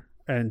 Richter,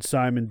 and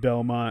Simon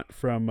Belmont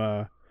from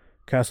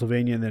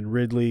Castlevania, and then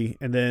Ridley.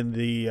 And then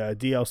the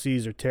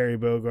DLCs are Terry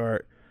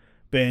Bogard,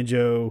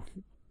 Banjo,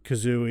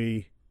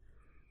 Kazooie,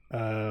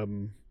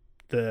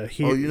 the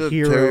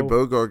hero. Terry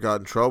Bogard got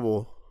in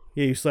trouble.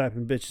 Yeah, you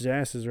slapping bitches'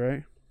 asses,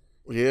 right?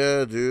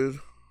 Yeah, dude.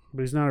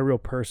 But he's not a real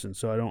person,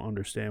 so I don't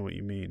understand what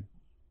you mean.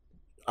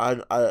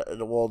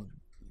 Well,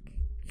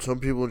 some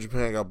people in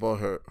Japan got butt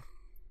hurt.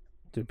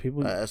 Dude,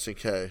 people at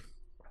SNK.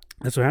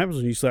 That's what happens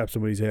when you slap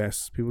somebody's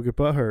ass. People get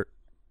butt hurt.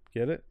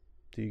 Get it?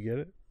 Do you get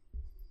it?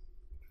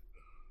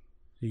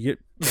 You get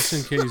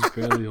SNK's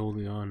barely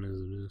holding on as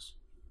it is.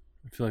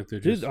 I feel like they're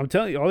just. Dude, I'm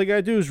telling you, all they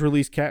gotta do is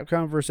release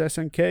Capcom vs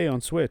SNK on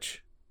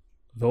Switch.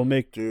 They'll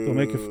make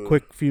a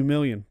quick few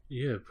million.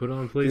 Yeah, put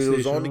on PlayStation. Dude, it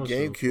was on the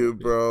GameCube,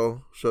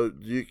 bro. So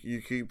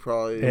you could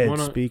probably. Ed,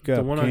 speak up.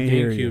 The one on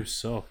GameCube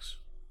sucks.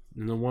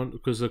 And the one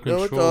because the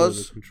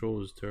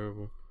control is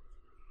terrible.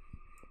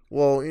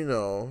 Well, you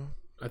know.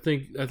 I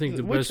think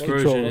the best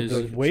version is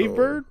the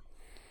Wavebird.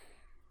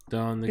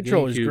 On the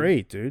control GameCube. is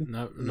great, dude.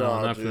 Not dude, for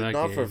that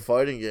not game. for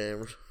fighting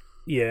games.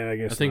 Yeah, I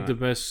guess. I think the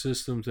best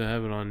system to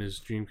have it on is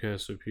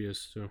Dreamcast or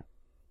PS2.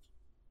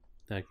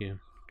 That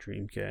game.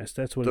 Dreamcast.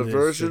 That's what the it is.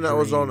 version that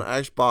was on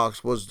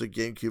Xbox was the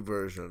GameCube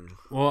version.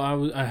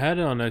 Well, I had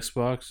it on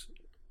Xbox,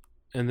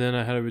 and then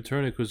I had to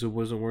return it because it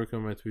wasn't working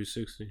on my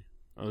 360.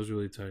 I was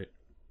really tight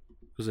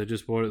because I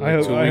just bought it. I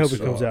hope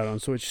it comes out on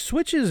Switch.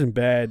 Switch isn't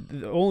bad.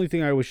 The only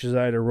thing I wish is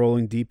I had a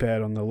rolling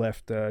D-pad on the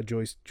left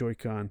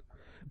Joy-Con,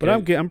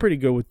 but yeah. I'm pretty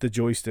good with the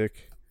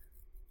joystick.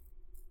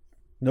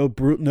 No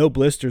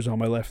blisters on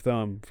my left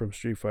thumb from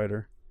Street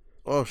Fighter.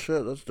 Oh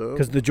shit, that's dope.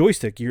 Because the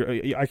joystick,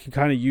 I can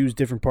kind of use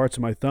different parts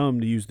of my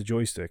thumb to use the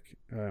joystick.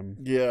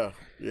 Yeah.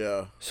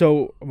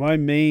 So my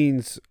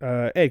mains,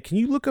 Ed, can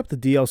you look up the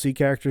DLC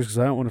characters? Because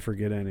I don't want to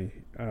forget any.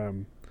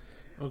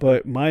 Okay.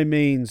 But my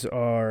mains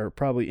are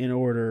probably in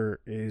order: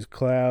 is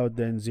Cloud,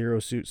 then Zero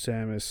Suit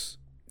Samus,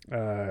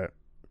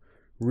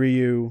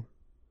 Ryu,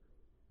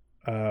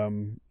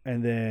 and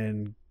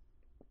then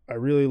I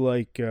really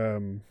like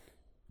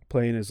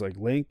playing as like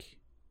Link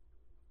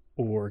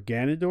or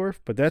Ganondorf,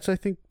 but that's I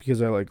think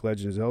because I like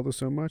Legend of Zelda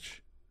so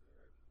much.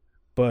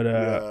 But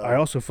I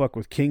also fuck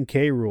with King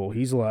K. Rool.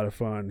 He's a lot of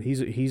fun. He's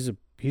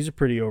a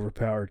pretty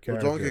overpowered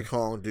character. The Donkey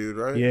Kong dude,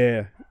 right?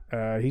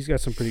 Yeah, he's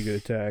got some pretty good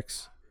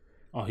attacks.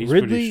 Oh, he's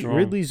pretty strong.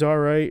 Ridley's all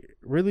right.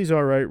 Ridley's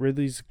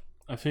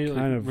I think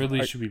like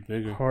Ridley should be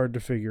bigger. Hard to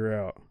figure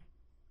out.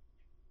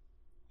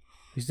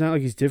 He's not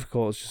like he's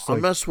difficult. It's just like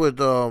I messed with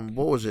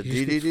what was it?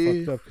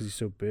 DDD? Fucked up because he's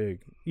so big.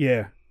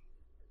 Yeah,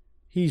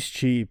 he's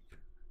cheap.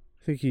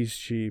 I think he's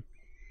cheap.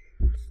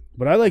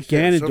 But I like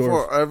Ganondorf. So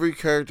far, every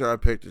character I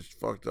picked is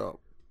fucked up.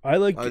 I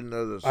didn't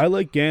know this. I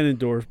like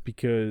Ganondorf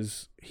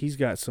because he's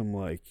got some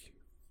like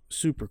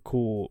super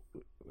cool.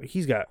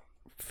 He's got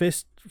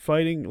fist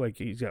fighting, like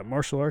he's got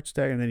martial arts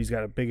tag, and then he's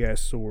got a big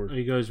ass sword. Are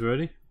you guys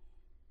ready?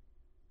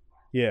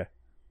 Yeah.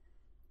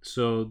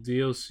 So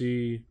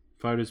DLC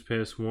Fighters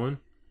Pass 1,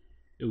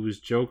 it was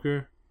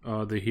Joker,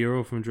 the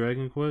hero from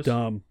Dragon Quest.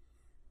 Dumb.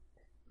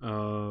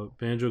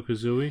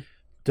 Banjo-Kazooie.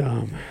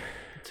 Dumb.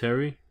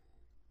 Terry.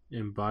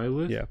 And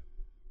Byleth. Yeah.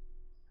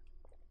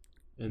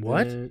 And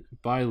what? Then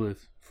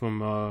Byleth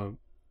from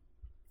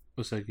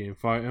what's that game?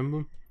 Fire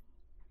Emblem.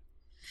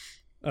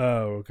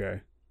 Oh,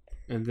 okay.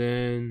 And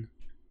then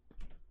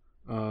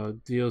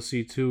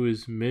DLC 2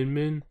 is Min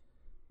Min.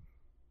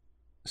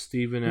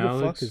 Steven Alex. Who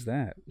the fuck is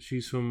that?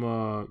 She's from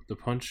the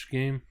Punch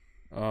game.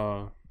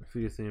 I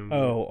forget the name.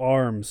 Oh,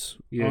 Arms.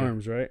 Yeah.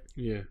 Arms, right?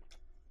 Yeah.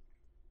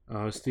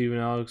 Steven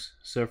Alex,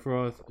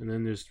 Sephiroth, and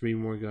then there's 3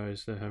 more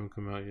guys that haven't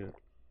come out yet.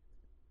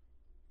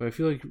 But I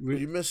feel like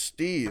you missed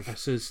Steve. I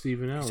said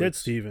Steven Alex. You said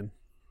Steven.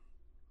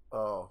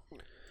 Oh.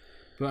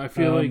 But I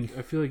feel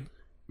like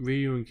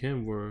Ryu and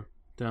Ken were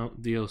down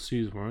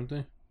DLCs, weren't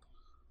they?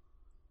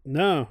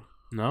 No,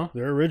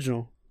 they're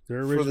original.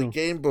 For the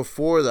game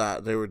before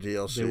that, they were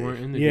DLC. They weren't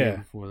in the game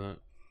before that.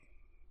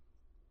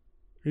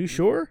 Are you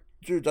sure?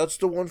 Dude, that's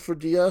the one for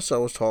DS I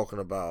was talking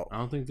about. I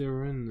don't think they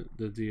were in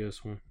the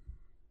DS one.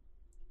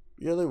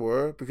 Yeah, they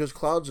were, because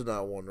Cloud's in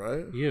that one,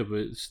 right? Yeah, but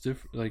it's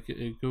different. Like,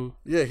 it go...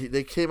 Yeah,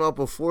 they came out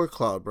before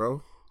Cloud,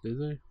 bro. Did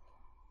they?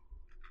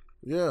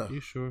 Yeah. Are you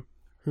sure?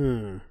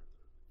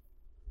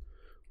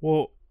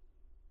 Well...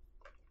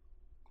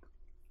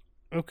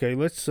 Okay,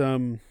 let's...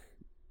 What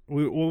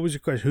was your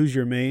question? Who's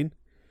your main?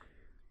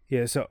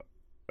 Yeah, so...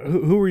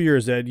 Who were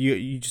yours, Ed?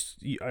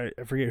 I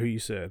forget who you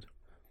said.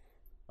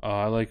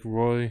 I like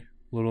Roy,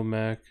 Little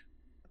Mac.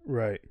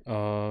 Right.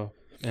 And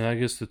I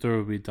guess the third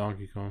would be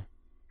Donkey Kong.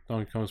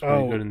 Donkey Kong's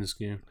pretty good in this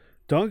game.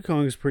 Donkey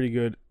Kong is pretty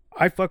good.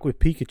 I fuck with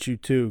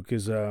Pikachu too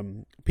because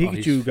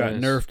Pikachu got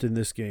nerfed in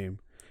this game.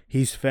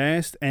 He's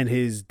fast and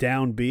his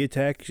down B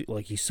attack,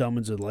 like he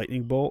summons a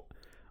lightning bolt.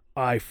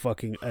 I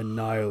fucking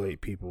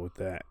annihilate people with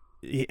that.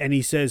 And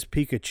he says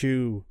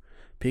Pikachu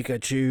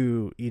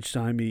each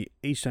time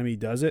he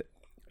does it,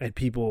 and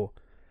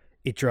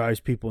it drives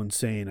people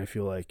insane. I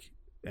feel like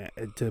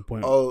to the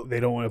point they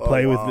don't want to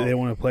play with. They don't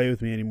want to play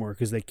with me anymore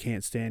because they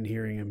can't stand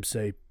hearing him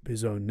say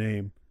his own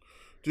name.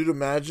 Dude,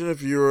 imagine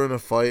if you were in a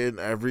fight and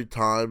every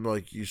time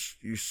like you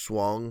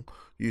swung,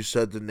 you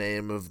said the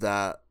name of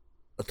that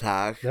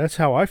attack. That's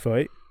how I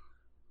fight.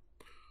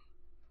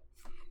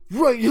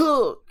 Right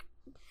hook.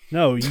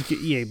 No, but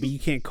you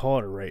can't call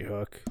it a right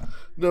hook.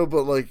 No,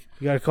 but like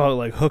you gotta call it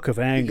like hook of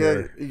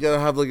anger. You gotta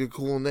have like a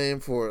cool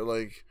name for it,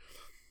 like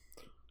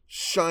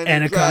Shining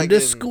Anaconda Dragon.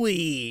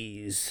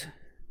 Squeeze.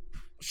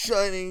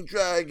 Shining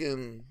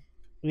Dragon.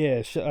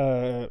 Yeah,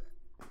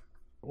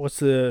 what's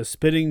the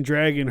Spitting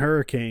Dragon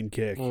Hurricane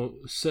kick? Well,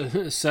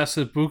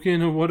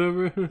 Sasabukin or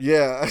whatever?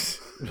 Yeah.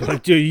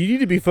 Like, dude, you need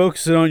to be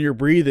focusing on your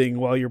breathing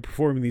while you're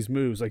performing these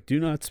moves. Like, do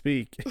not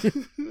speak.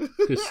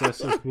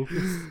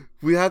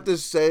 We have to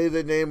say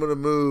the name of the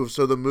move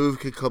so the move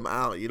can come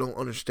out. You don't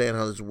understand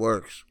how this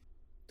works.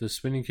 The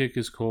spinning kick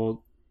is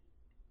called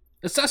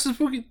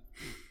Sasabukin.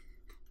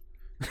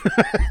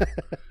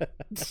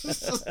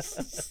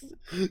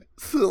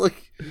 So,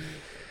 like,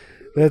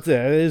 that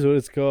is what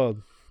it's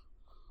called.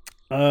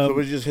 So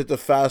we just hit the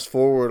fast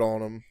forward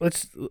on him.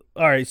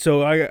 All right.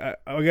 So I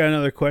got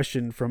another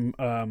question from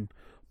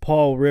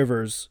Paul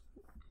Rivers,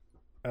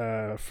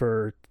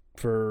 for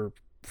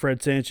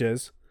Fred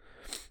Sanchez.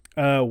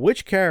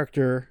 Which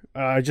character?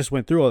 I just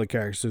went through all the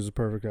characters. So it was a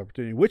perfect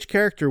opportunity. Which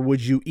character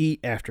would you eat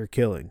after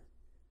killing?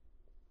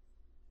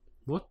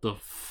 What the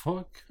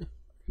fuck?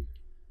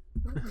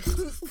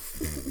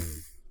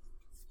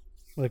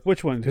 Like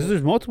which one? Because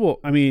there's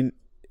multiple. I mean,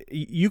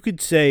 you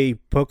could say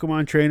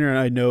Pokemon trainer, and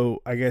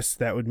I guess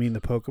that would mean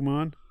the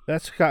Pokemon.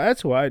 That's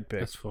who I'd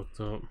pick. That's fucked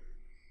up.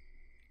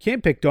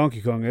 Can't pick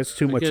Donkey Kong. That's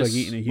too much like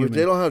eating a human.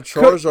 They don't have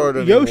Charizard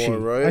anymore, Yoshi.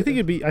 right? I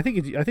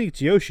think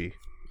it's Yoshi.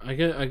 I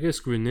guess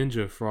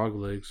Greninja frog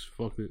legs.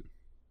 Fuck it.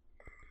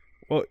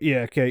 Well,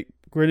 yeah, okay.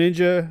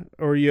 Greninja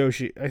or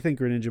Yoshi? I think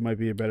Greninja might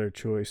be a better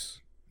choice.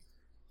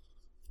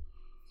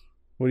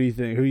 What do you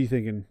think? Who are you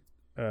thinking,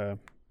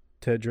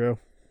 Tedro?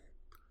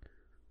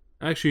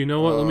 Actually, you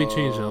know what? Let me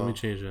change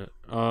that.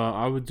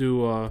 I would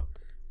do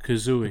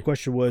Kazooie. The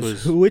question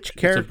was, which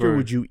character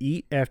would you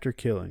eat after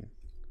killing?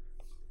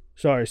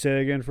 Sorry, say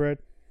it again, Fred.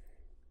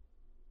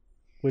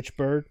 Which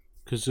bird?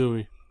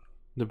 Kazooie.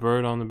 The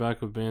bird on the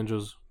back of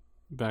Banjo's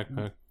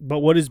backpack. But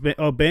what is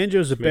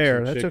Banjo's a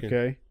bear? That's chicken.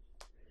 Okay.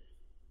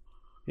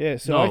 Yeah,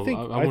 so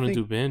no, I wouldn't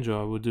do Banjo.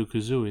 I would do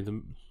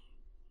Kazooie.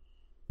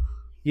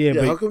 Yeah,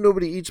 but how come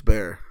nobody eats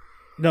bear?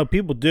 No,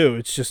 people do.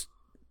 It's just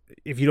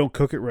if you don't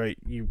cook it right,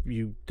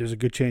 you there's a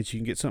good chance you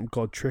can get something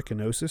called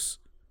trichinosis.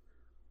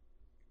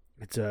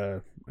 It's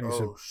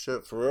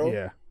shit, for real?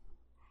 Yeah.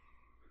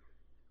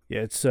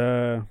 Yeah, it's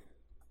not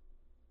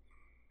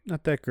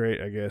that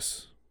great, I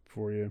guess,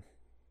 for you.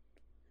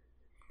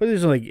 But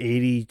there's like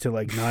 80 to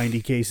like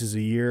 90 cases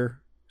a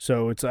year,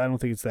 so I don't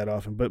think it's that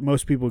often. But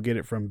most people get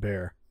it from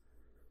bear.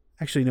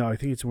 Actually, no, I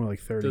think it's more like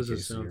 30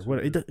 cases a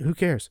year. Who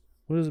cares?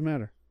 What does it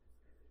matter?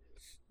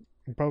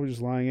 I'm probably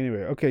just lying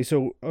anyway. Okay,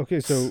 so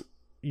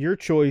your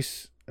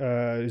choice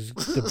is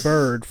the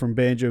bird from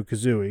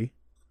Banjo-Kazooie,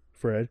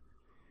 Fred.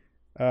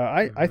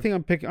 I think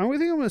I'm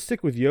going to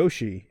stick with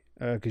Yoshi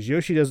because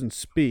Yoshi doesn't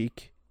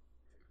speak,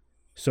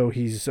 so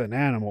he's an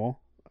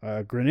animal.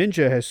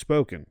 Greninja has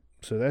spoken,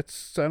 so I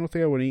don't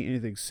think I would eat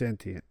anything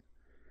sentient.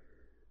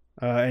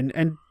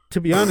 And to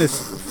be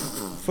honest,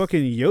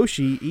 fucking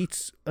Yoshi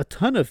eats a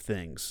ton of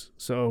things,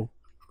 so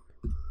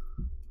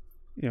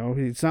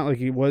it's not like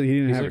he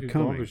didn't have it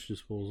coming. Garbage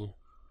disposal.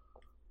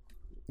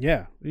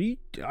 Yeah,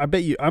 I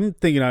bet you. I'm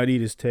thinking I'd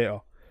eat his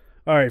tail.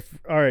 All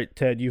right,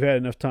 Ted. You've had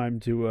enough time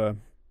to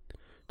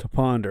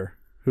ponder.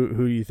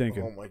 Who are you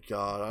thinking? Oh my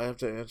god, I have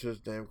to answer this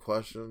damn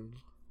question.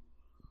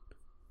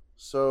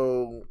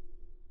 So,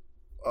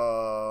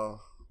 but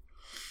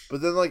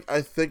then like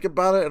I think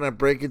about it and I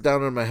break it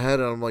down in my head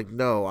and I'm like,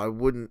 no, I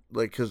wouldn't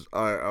because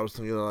I was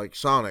thinking like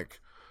Sonic,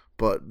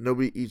 but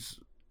nobody eats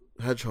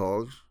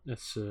hedgehogs.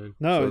 That's no,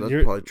 so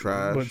that's probably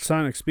trash. But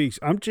Sonic speaks.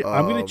 I'm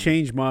going to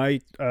change my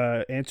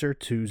answer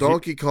to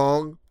Donkey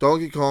Kong,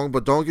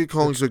 but Donkey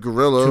Kong's a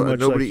gorilla and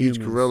nobody eats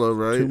gorilla,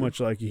 right? Too much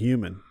like a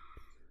human.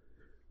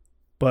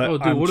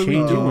 But I'm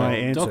changing my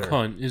answer. Duck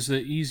Hunt is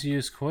the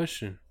easiest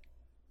question.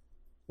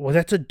 Well,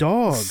 that's a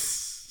dog.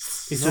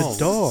 It's a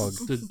dog.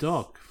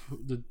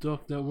 The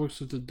duck that works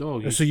with the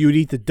dog. So you would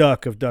eat the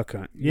duck of Duck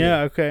Hunt.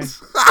 Yeah. Okay.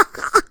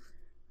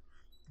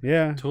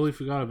 Yeah. Totally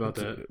forgot about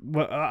that.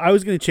 Well, I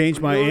was going to change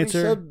my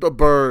answer. Said a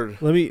bird.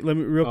 Let me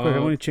real quick. I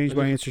want to change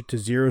my answer to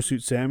Zero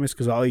Suit Samus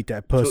because I'll eat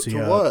that pussy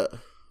to up.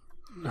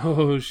 What?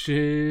 Oh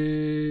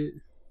shit!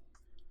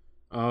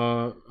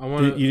 I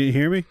want. You didn't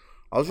hear me?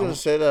 I was going to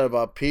say that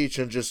about Peach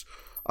and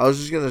I was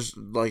just going to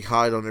like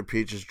hide under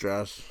Peach's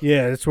dress.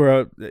 Yeah, that's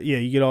where.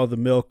 You get all the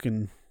milk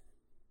and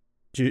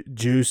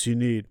juice you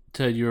need.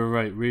 Ted, you were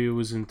right. Ryu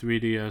was in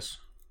 3DS.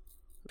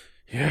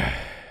 Yeah.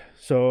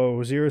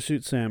 So Zero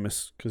Suit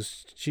Samus,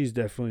 because she's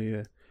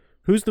definitely.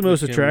 Who's the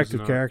most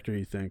attractive character?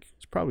 You think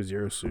it's probably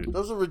Zero Suit.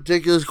 Those are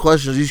ridiculous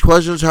questions. These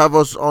questions have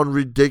us on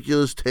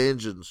ridiculous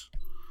tangents.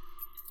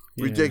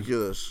 Yeah.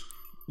 Ridiculous.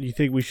 You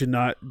think we should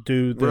not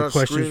do the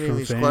questions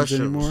from fans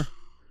anymore?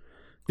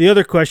 The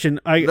other question,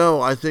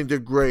 no, I think they're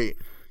great.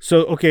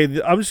 So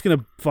okay, I'm just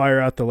gonna fire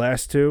out the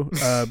last two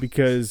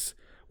because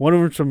one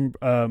of them's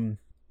from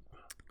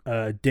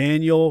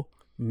Daniel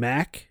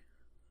Mack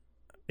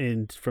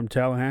from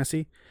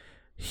Tallahassee.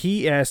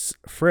 He asks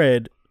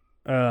Fred.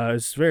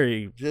 It's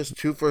very just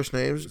two first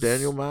names,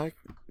 Daniel Mack.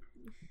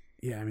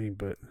 Yeah, I mean,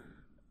 but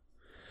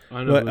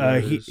I know.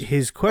 But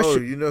his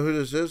question. Oh, you know who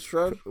this is,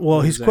 Fred?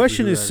 Well, his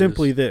question is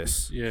simply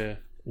this: yeah,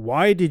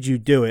 why did you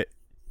do it,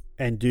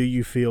 and do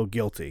you feel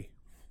guilty?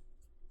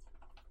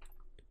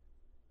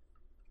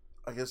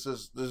 I guess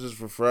this is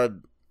for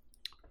Fred.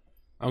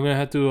 I'm gonna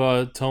have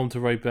to tell him to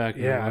write back.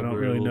 Yeah, I don't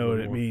really know what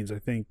it means. I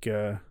think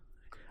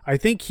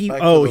he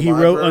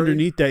wrote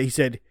underneath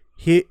that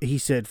he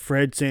said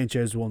Fred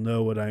Sanchez will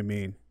know what I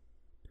mean.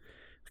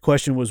 The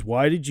question was,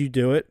 why did you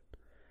do it,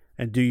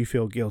 and do you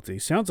feel guilty?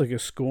 Sounds like a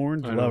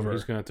scorned lover.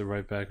 He's gonna have to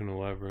write back and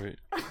elaborate.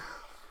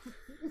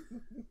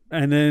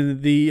 And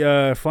then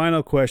the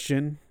final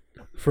question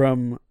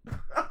from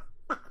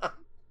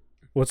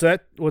what's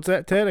that,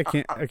 Ted?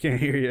 I can't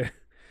hear you.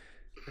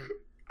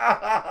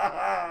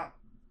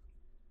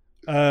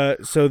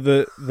 So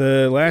the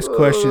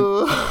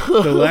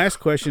last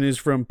question is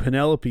from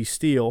Penelope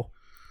Steele.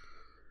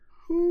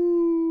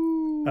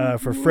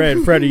 For Fred.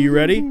 Fred, are you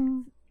ready?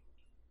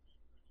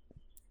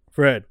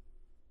 Fred,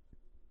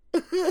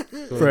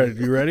 are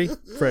you ready?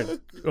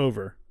 Fred,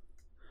 over.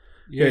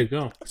 Yeah, okay.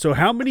 Go. So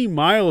how many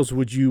miles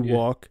would you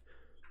walk?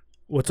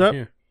 What's up?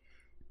 Here.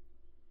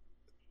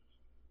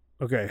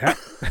 Okay.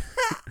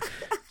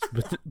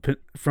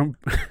 From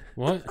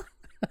what?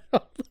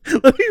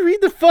 Let me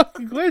read the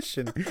fucking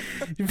question.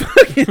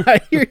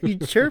 I hear you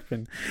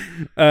chirping.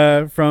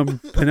 From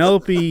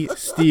Penelope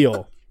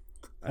Steele.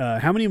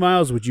 How many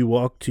miles would you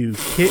walk to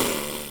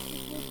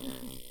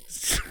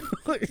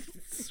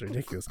It's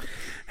ridiculous.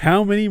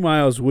 How many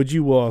miles would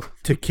you walk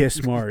to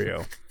kiss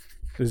Mario?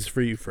 This is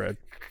for you, Fred.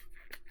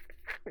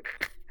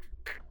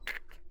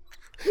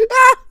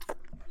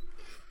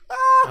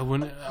 I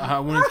wouldn't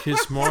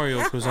kiss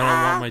Mario because I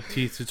don't want my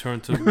teeth to turn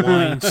to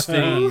wine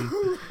stain.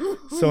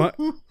 So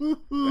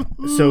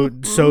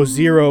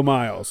 0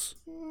 miles.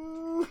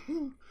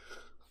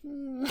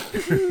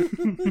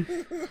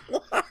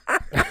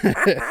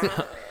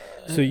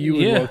 So you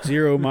would walk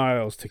 0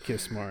 miles to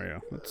kiss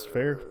Mario. That's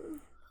fair.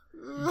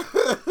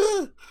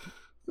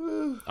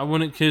 I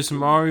wouldn't kiss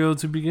Mario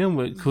to begin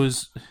with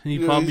because he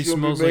probably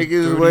smells like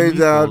making his way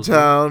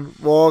downtown,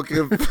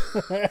 walking.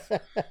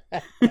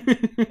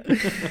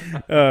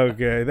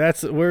 Okay,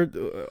 we're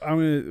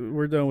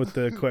done with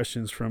the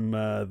questions from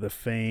the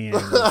fans.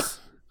 I'm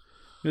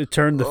gonna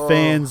turn the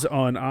fans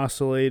on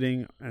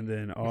oscillating and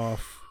then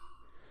off.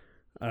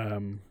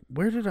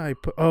 Where did I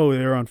put? Oh,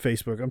 they're on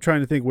Facebook. I'm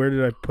trying to think. Where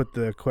did I put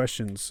the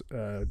questions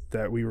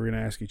that we were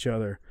gonna ask each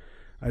other?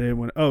 I didn't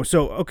want. Oh,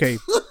 so okay.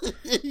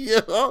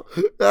 Yeah.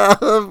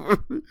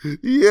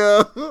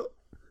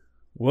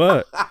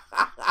 What?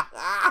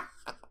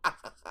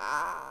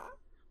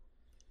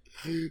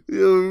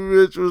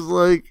 Rich was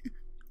like,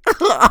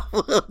 I'm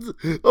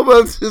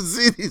about to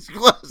see these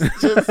questions.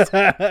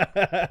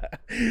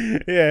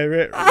 Yeah,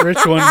 Rich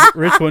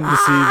wanted to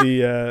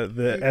see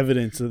the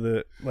evidence of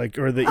the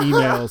or the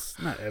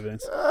emails, not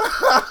evidence.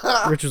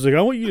 Rich was like,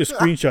 I want you to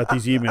screenshot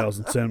these emails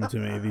and send them to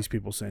me. These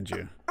people send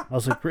you. I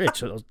was like,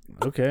 Rich,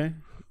 okay.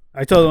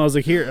 I told him, I was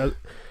like, here,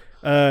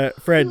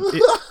 Fred,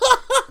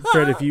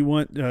 if you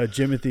want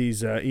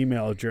Jimothy's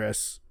email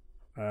address,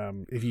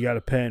 if you got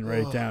a pen,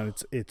 write it down.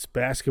 It's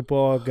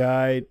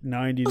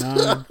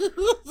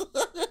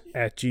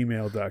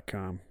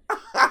basketballguide99@gmail.com.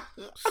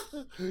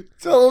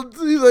 Told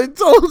him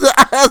to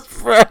ask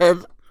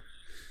Fred.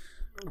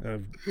 Yeah,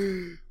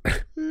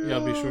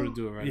 I'll be sure to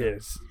do it right now.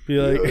 Yes. Be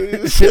like,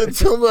 tell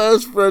him to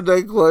ask Fred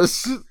that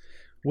question.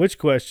 Which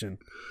question?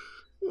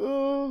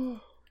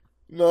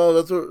 No,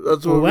 that's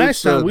what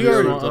last time we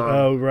already.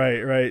 Oh,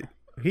 right.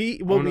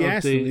 We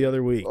asked him the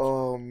other week.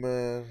 Oh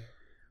man.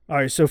 All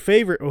right, so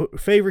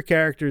favorite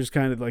characters,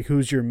 kind of like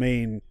who's your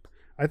main?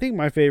 I think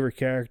my favorite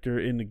character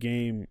in the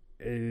game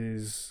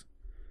is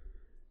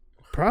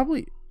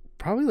probably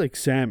like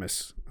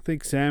Samus. I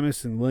think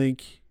Samus and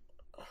Link.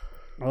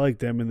 I like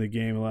them in the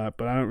game a lot,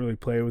 but I don't really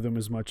play with them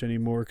as much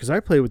anymore because I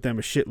play with them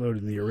a shitload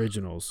in the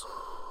originals.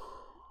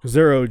 Because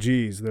they're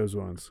OGs, those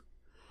ones.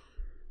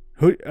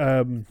 Who?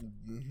 And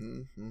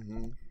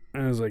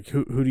I was like,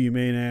 who do you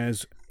main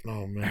as?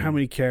 Oh man. How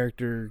many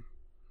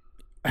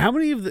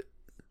of the?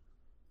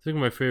 I think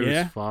my favorite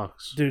is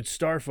Fox. Dude,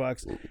 Star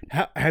Fox.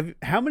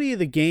 How many of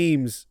the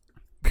games?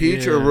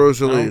 Peach or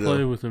Rosalina? I don't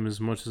play with him as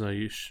much as I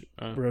used.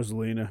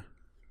 Rosalina.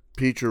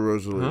 Peach or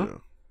Rosalina? Huh?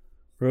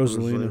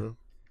 Rosalina.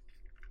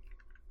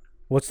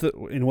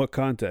 In what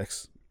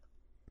context?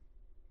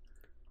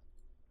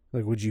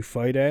 Like, would you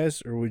fight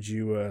as, or would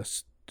you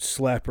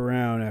slap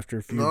around after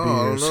a few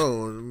beers? I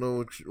don't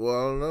know.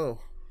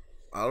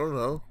 I don't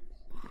know.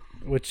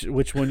 Which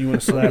one you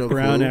want to slap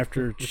around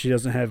after she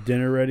doesn't have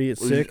dinner ready at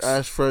 6?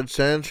 Ask Fred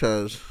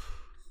Sanchez.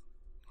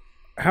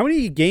 How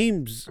many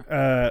games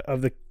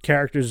of the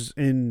characters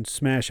in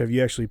Smash have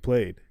you actually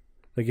played?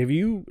 Like, have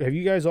you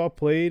guys all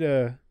played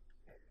a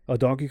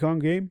Donkey Kong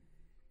game?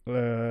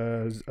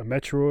 A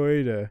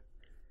Metroid?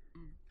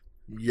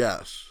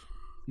 Yes.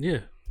 Yeah.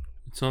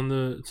 It's on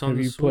the Have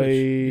you Switch.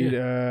 played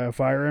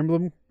Fire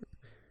Emblem?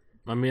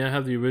 I mean, I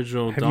have the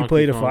original. Have Donkey you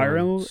played a Kong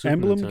Fire Super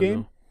Emblem Nintendo.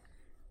 game?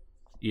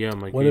 Yeah,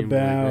 my What Game Boy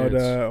about?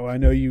 Advance. I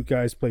know you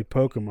guys play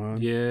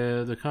Pokemon.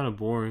 Yeah, they're kind of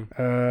boring.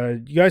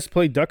 You guys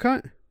played Duck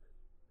Hunt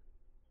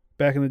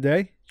back in the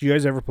day? Did you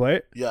guys ever play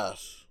it?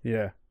 Yes.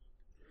 Yeah.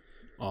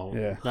 Oh,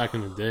 Yeah. back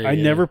in the day. I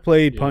never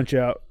played Punch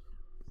Out.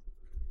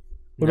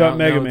 What about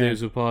Mega Man?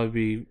 Nowadays would probably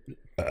be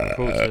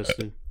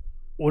protested.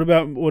 What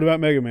about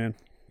Mega Man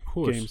Of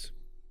course. games?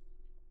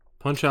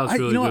 Punch Out's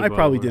really good. I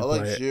probably by the did I way.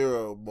 like play it.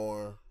 Zero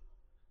more.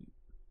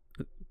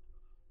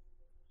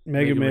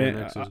 Mega Man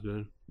X is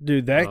good.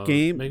 Dude, that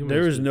game, Mega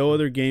there Man's is good. no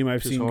other game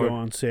I've It's seen hard. go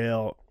on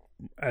sale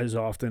as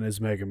often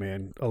as Mega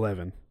Man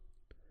 11.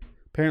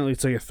 Apparently,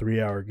 it's like a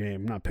 3-hour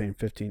game. I'm not paying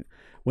 15.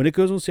 When it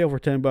goes on sale for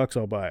 $10,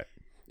 I'll buy it.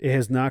 It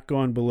has not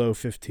gone below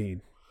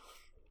 15.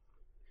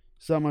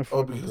 It's not my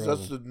fucking because problem.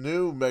 that's the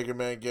new Mega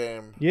Man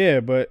game. Yeah,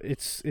 but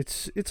it's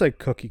like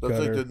cookie That's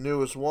cutter. like the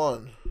newest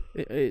one.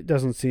 It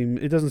doesn't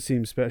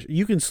seem special.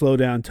 You can slow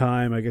down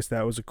time. I guess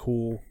that was a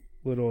cool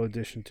little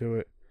addition to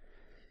it.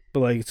 But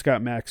like, it's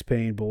got Max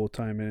Payne bullet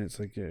time in it. It's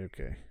like, yeah,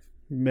 okay.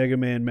 Mega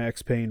Man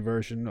Max Payne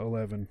version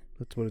 11.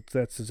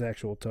 That's his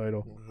actual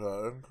title.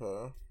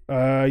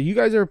 Okay. You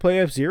guys ever play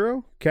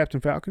F-Zero? Captain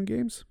Falcon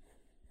games?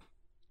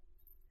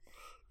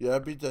 Yeah, I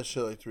beat that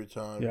shit like 3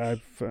 times. Yeah,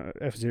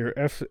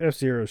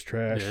 F-Zero's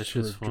trash. Yeah, that for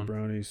shit's fun.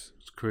 jabronis.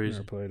 It's crazy.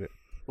 Never played it.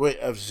 Wait,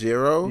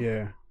 F-Zero?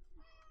 Yeah.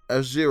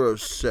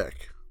 F-Zero's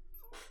sick.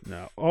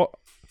 No.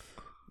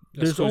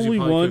 There's only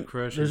one.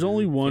 There's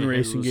only one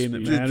racing game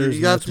that matters,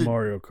 and that's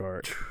Mario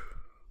Kart.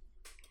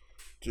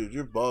 Dude,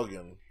 you're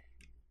bugging.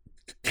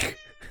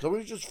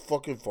 Somebody just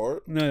fucking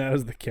fart? No, that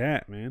was the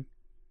cat, man.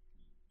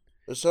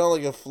 It sounded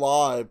like a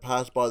fly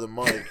passed by the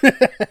mic.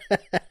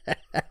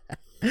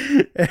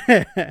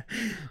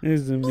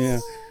 There's him, yeah.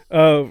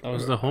 Oh, that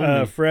was the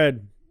homie.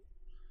 Fred.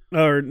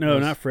 Or no,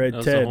 not Fred.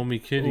 That Ted. was the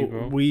homie Kitty,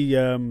 bro. We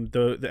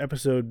the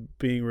episode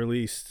being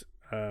released,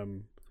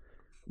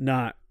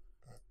 not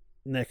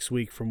next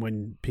week from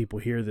when people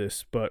hear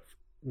this, but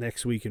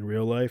next week in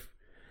real life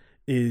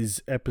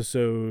is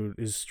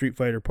Street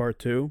Fighter Part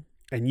 2,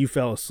 and you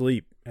fell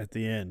asleep at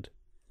the end.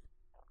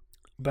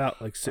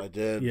 About like I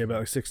did. Yeah, about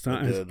like 6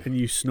 times, and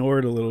you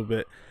snored a little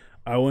bit.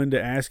 I wanted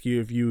to ask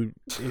you if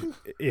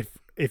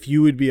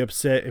you would be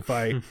upset if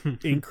I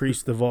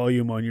increased the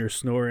volume on your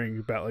snoring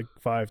about like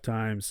 5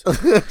 times.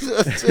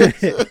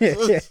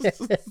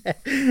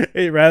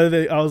 Rather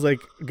than I was like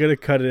gonna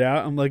cut it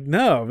out. I'm like,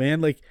 no,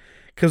 man, like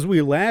because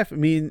we laugh.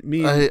 Me.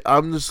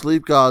 I'm the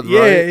sleep god. Yeah,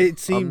 right? it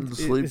seemed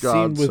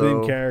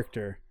within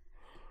character.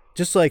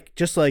 Just like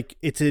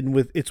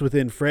it's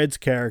within Fred's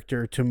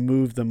character to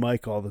move the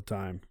mic all the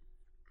time.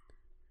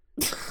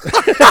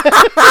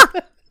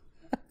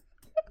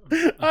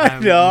 I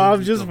know,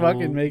 I'm just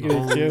fucking making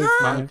a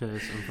joke.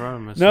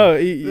 No,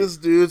 this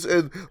dude's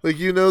and like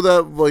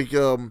that like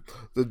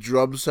the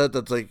drum set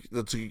that's like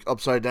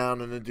upside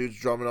down and the dude's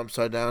drumming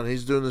upside down.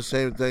 He's doing the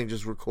same thing,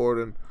 just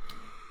recording.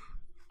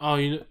 Oh,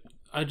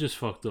 I just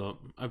fucked up.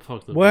 I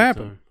fucked up. What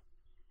happened? Time.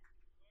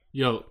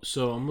 Yo,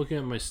 so I'm looking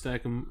at my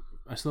stack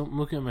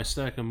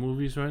of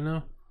movies right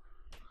now,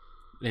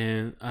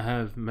 and I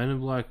have Men in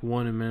Black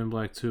 1 and Men in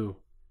Black 2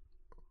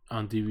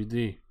 on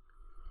DVD.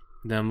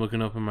 Then I'm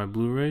looking up on my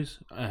Blu-rays.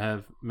 I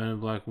have Men in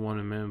Black 1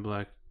 and Men in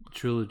Black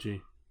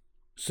Trilogy.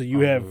 So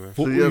you have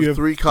you have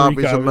 3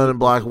 copies of Men in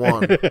Black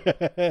 1.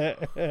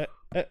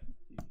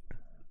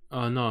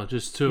 No,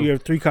 just 2. You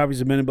have 3 copies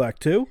of Men in Black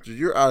 2? Dude,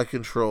 you're out of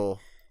control.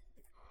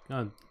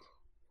 God.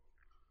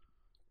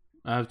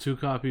 I have 2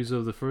 copies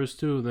of the first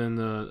 2,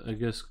 then I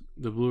guess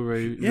the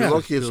Blu-ray. You're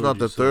lucky it's not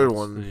the third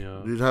one.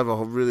 You'd have a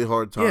really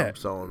hard time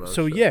selling those.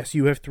 So yes,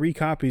 you have 3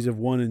 copies of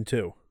 1 and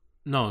 2.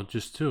 No,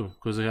 just 2,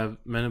 because I have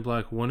Men in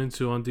Black 1 and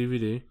 2 on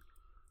DVD.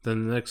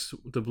 Then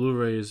the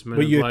Blu-ray is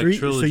Men in Black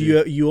Trilogy.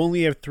 So you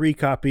only have 3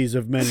 copies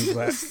of Men in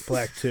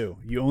Black 2.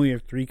 You only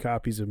have 3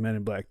 copies of Men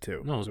in Black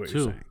 2. No, is what 2.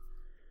 You're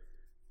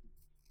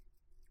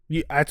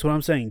saying. That's what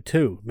I'm saying.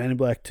 2 Men in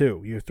Black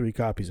 2. You have 3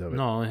 copies of it.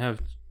 No, I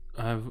have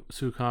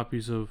 2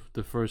 copies of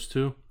the first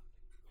 2.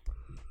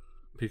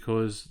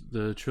 Because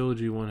the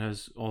trilogy one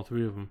has all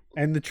 3 of them.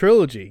 And the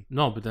trilogy.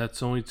 No, but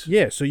that's only 2.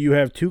 Yeah, so you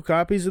have 2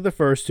 copies of the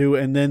first 2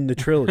 and then the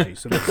trilogy.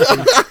 So that's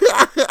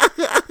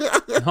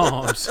No,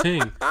 I'm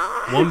saying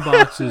one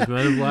box is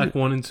Men in Black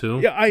 1 and 2.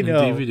 Yeah, I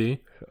know. DVD.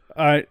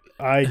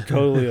 I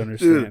totally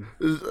understand.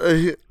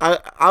 Dude, I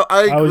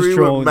agree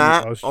with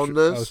Matt on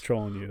this. I was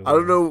trolling you. I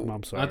don't know.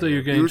 I'm sorry. I thought you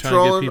were trying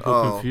to get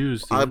people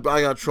confused. I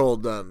got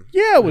trolled then.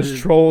 Yeah, I was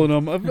trolling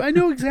him. I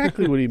know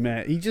exactly what he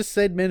meant. He just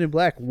said Men in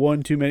Black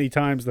 1 too many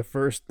times the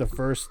first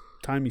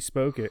time he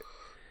spoke it.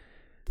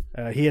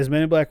 He has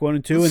Men in Black 1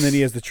 and 2, and then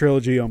he has the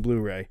trilogy on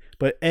Blu-ray.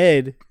 But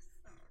Ed,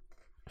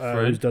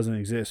 who doesn't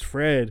exist,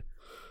 Fred.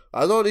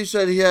 I thought he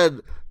said he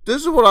had.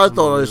 This is what I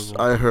thought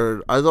I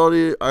heard.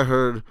 I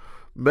heard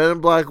Men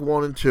in Black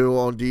 1 and 2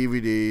 on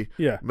DVD.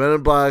 Yeah. Men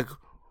in Black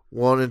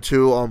 1 and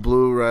 2 on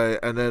Blu-ray,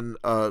 and then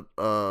a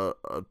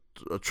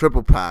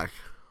triple pack.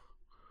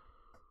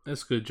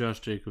 That's good.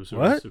 Josh Jacobs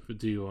arrested for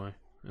DUI.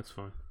 That's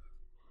fine.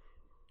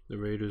 The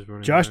Raiders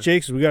running. Josh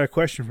Jacobs. We got a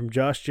question from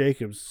Josh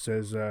Jacobs.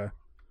 Says, no,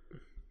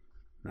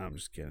 I'm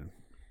just kidding.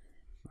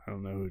 I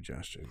don't know who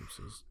Josh Jacobs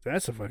is.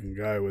 That's a fucking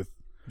guy with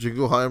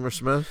Jingleheimer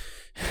Smith.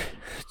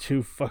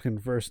 2 fucking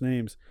first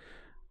names.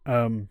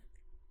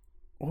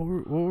 What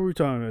were we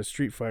talking about?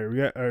 Street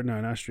Fighter.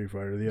 No, not Street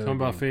Fighter. The other talking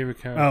about game. Favorite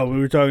character. Oh, we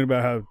were talking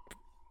about how.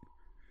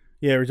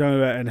 Yeah, we're talking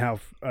about and how.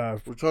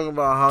 We're talking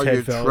about how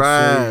Ted you're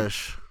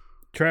trash.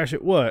 Trash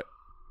at what?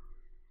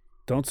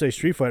 Don't say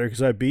Street Fighter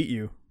because I beat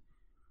you.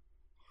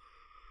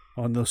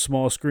 On the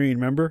small screen,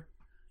 remember?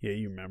 Yeah,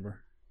 you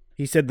remember.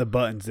 He said the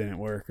buttons didn't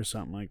work or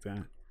something like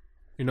that.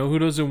 You know who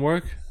doesn't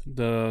work?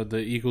 The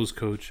Eagles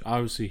coach.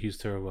 Obviously, he's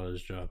terrible at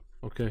his job.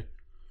 Okay,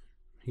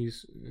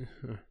 he's.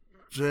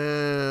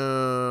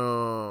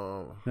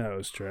 Damn. That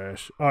was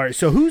trash. All right,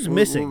 so who's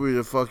missing? What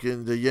were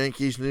the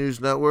Yankees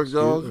News Network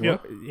dog?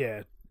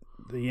 Yeah,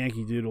 the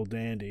Yankee Doodle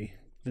Dandy,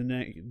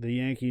 the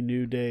Yankee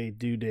New Day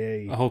Do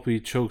Day. I hope he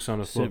chokes on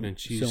a fucking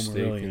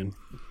cheesesteak and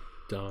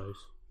dies.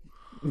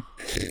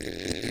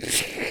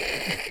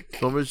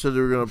 Somebody said they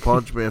were gonna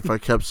punch me if I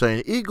kept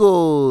saying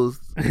Eagles.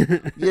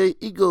 Yay,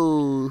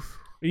 Eagles!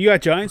 You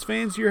got Giants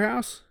fans at your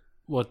house?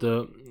 What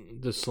the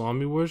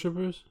salami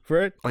worshippers?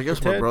 Fred? I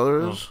guess my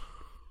brother is.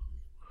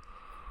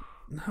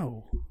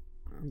 No,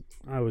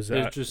 I was.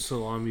 They're just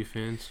salami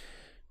fans.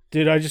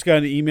 Dude, I just got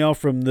an email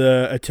from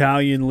the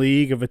Italian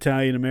League of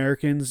Italian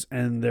Americans,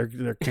 and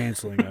they're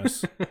canceling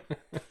us.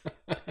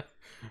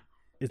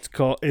 It's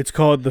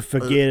called the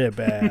Forget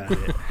About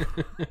It.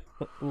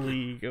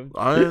 League of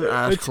I didn't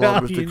ask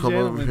Columbus to come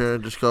gentlemen. over here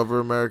and discover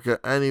America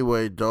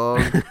anyway,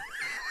 dog.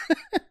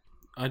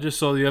 I just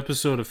saw the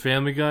episode of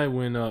Family Guy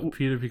when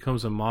Peter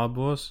becomes a mob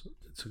boss.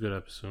 It's a good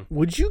episode.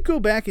 Would you go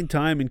back in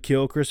time and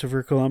kill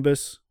Christopher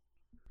Columbus?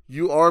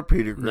 You are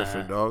Peter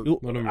Griffin, dog.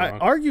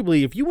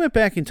 Arguably, if you went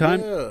back in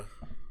time,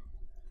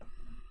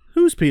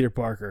 who's Peter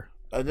Parker?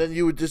 And then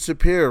you would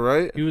disappear,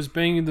 right? He was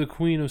banging the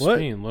Queen of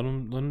Spain. Let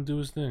him do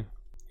his thing.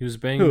 He was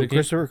banging the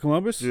Christopher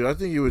Columbus? Dude, I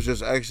think he was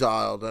just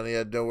exiled and he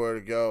had nowhere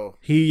to go.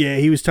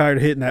 He was tired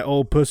of hitting that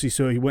old pussy,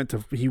 so he went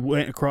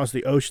across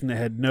the ocean that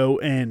had no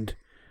end.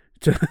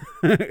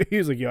 He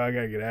was like, "Yo, I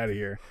gotta get out of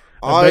here."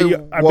 I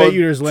bet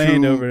you there's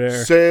land over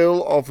there.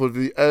 Sail off of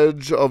the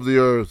edge of the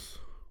earth.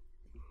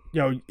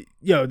 Yo,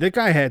 that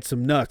guy had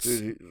some nuts.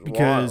 Dude,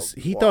 because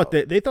he thought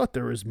that they thought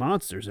there was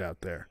monsters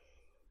out there.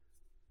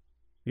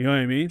 You know what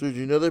I mean? Dude,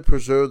 you know they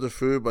preserve the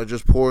food by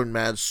just pouring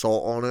mad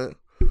salt on it.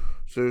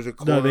 So there's a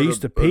corner they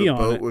used to pee on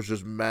boat it. was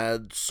just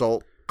mad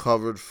salt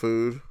covered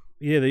food.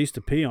 Yeah, they used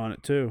to pee on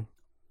it too.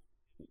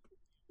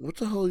 What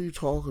the hell are you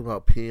talking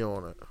about? Pee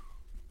on it?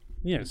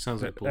 Yeah, it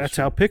sounds like bullshit. That's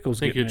how pickles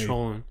get made.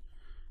 Trolling.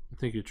 I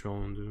think you're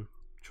trolling, dude.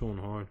 Trolling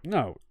hard.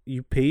 No,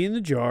 you pee in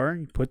the jar,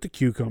 you put the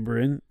cucumber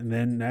in, and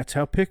then that's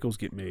how pickles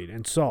get made,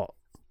 and salt.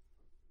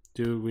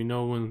 Dude, we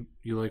know when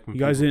you like when you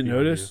guys didn't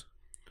notice.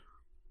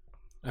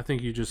 I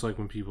think you just like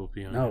when people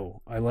pee on you.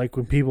 No, I like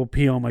when people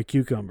pee on my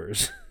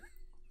cucumbers.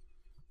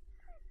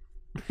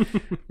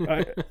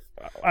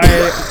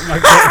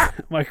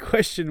 My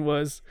question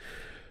was,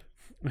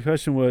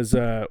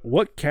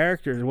 what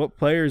characters, what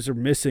players are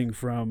missing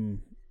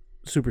from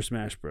Super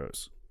Smash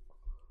Bros?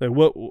 Like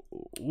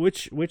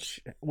which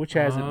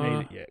hasn't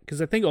made it yet?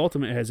 Because I think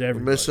Ultimate has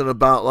everything. We're missing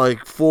about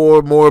like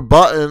 4 more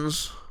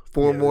buttons,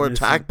 4 more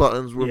attack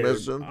buttons. We're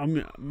missing.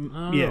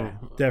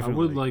 Definitely. I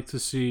would like to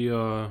see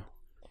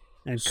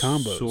and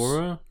combos.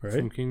 Sora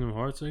from Kingdom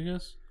Hearts, I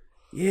guess.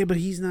 Yeah, but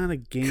he's not a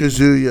game.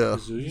 Kazuya.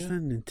 He's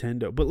not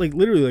Nintendo. But like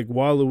literally, like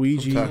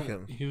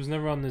Waluigi. He was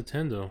never on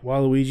Nintendo.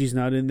 Waluigi's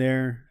not in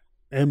there.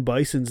 M.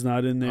 Bison's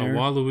not in there.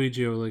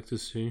 Waluigi, I would like to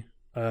see.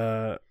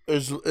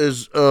 Is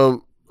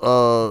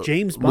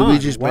James Bond?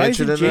 Luigi's Why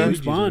Mansion isn't in James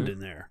there? Bond in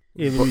there?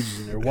 Yeah, Luigi's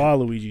in there.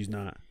 Waluigi's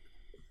not.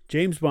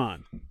 James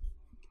Bond.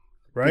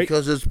 Right?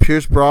 Because it's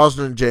Pierce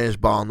Brosnan and James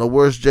Bond, the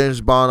worst James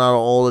Bond out of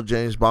all the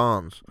James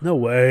Bonds. No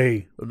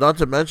way. Not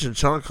to mention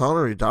Sean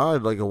Connery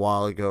died like a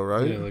while ago,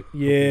 right?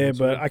 Yeah,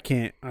 but I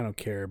don't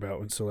care about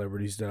when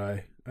celebrities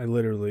die. I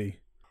literally,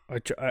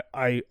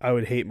 I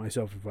would hate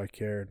myself if I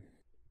cared.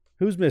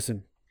 Who's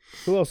missing?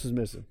 Who else is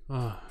missing?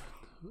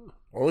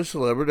 Only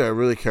celebrity I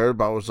really cared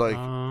about was like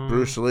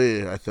Bruce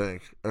Lee, I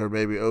think, or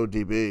maybe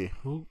ODB.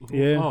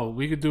 Yeah. Oh,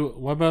 we could do.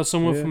 What about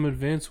someone from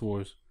Advance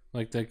Wars,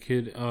 like that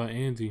kid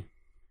Andy?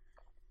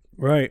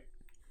 Right.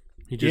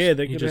 He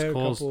just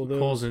calls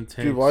in tanks.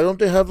 Dude, why don't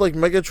they have like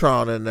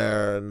Megatron in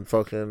there and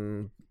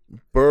fucking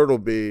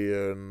Bartleby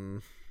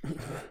and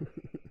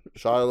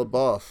Shia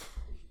LaBeouf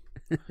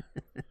and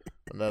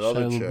that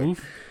other chick?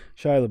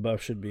 Shia LaBeouf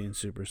should be in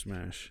Super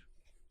Smash.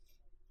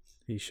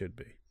 He should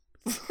be.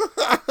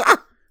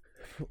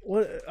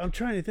 What I'm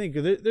trying to think.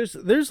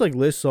 There's like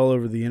lists all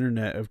over the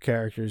internet of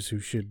characters who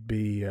should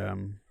be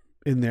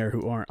in there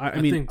who aren't.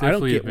 I mean, I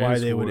don't get why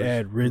they would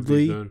add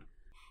Ridley.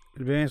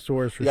 Advanced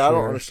Wars for sure. Yeah, I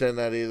don't understand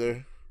that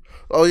either.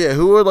 Oh yeah,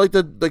 who are like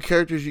the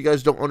characters you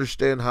guys don't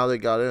understand how they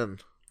got in?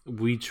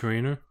 Wii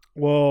Trainer.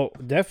 Well,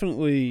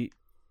 definitely.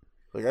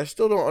 Like I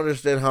still don't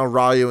understand how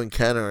Ryu and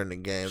Ken are in the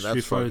game.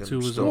 That's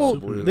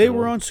fucking they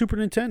were on Super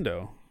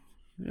Nintendo.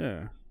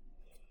 Yeah,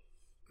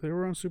 they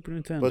were on Super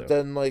Nintendo. But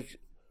then like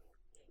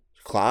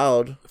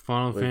Cloud,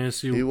 Final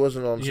Fantasy. He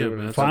wasn't on Super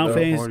Nintendo.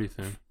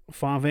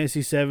 Final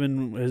Fantasy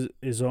 7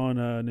 is on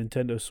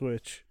Nintendo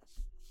Switch.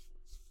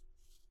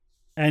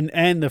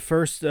 And the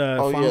first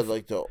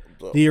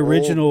the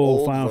original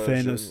old Final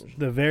version. Fantasy,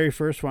 the very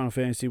first Final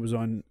Fantasy was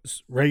on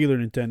regular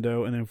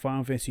Nintendo, and then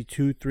Final Fantasy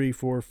 2, 3,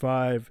 4,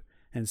 5,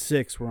 and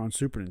 6 were on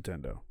Super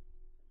Nintendo.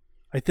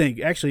 I think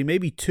actually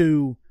maybe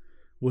 2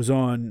 was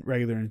on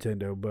regular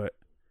Nintendo, but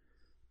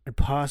and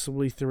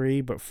possibly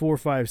 3, but 4,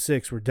 5,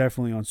 6 were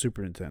definitely on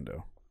Super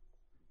Nintendo.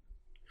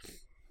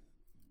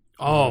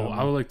 Oh,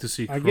 I would like to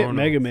see. I get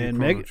Mega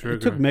Man.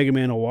 It took Mega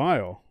Man a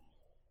while.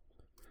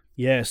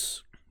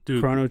 Yes. Dude,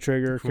 Chrono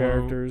Trigger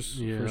characters,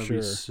 for sure.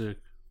 Be sick.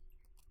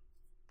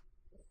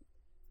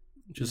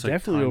 Just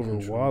definitely over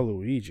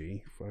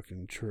Waluigi.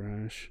 Fucking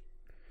trash.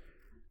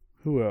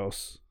 Who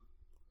else?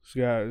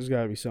 There's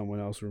got to be someone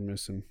else we're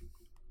missing.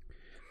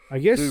 I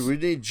guess. Dude, we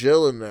need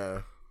Jill in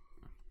there.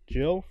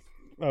 Jill?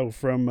 Oh,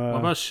 from. What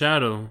about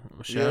Shadow?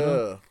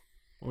 Yeah.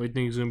 Or you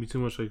think he's gonna be too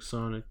much like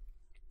Sonic?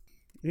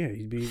 Yeah,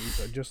 he'd be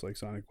just like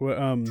Sonic.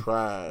 What?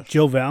 Trash.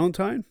 Jill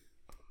Valentine.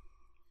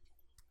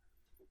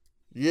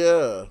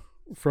 Yeah.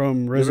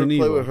 From Resident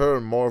Evil. Play with her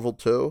in Marvel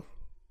 2?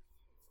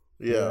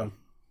 Yeah.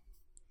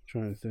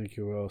 Trying to think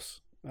who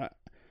else. I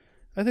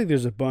think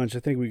there's a bunch.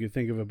 I think we could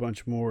think of a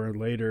bunch more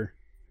later.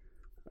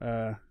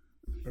 Or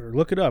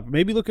look it up.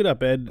 Maybe look it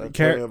up, Ed.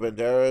 Antonio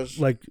Banderas.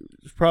 Like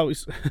probably.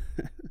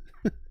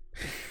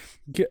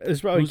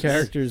 There's probably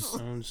characters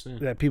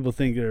that people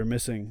think are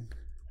missing.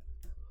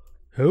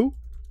 Who?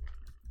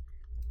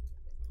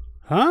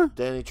 Huh?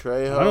 Danny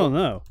Trejo. I don't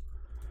know.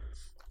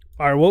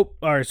 All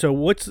right. So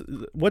what's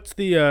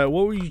the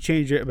what would you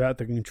change about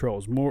the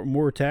controls?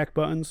 More attack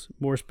buttons,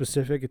 more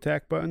specific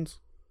attack buttons.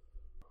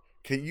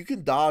 You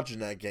can dodge in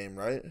that game,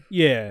 right?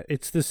 Yeah,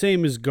 it's the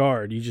same as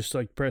guard. You just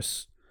like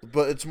press.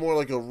 But it's more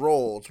like a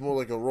roll. It's more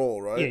like a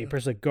roll, right? Yeah, you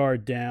press like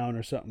guard down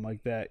or something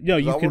like that. No,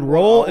 you can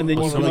roll and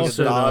then you can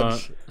also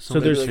dodge. So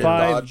there's like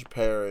 5. Dodge,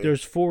 parry.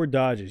 There's 4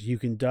 dodges. You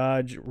can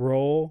dodge,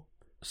 roll.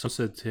 Some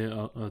said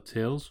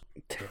Tails.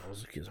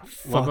 Tails gives a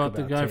fuck. What about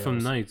the guy Tails. from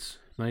Knights?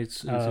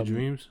 Knights into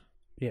Dreams?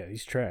 Yeah,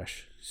 he's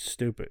trash.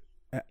 Stupid.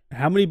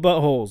 How many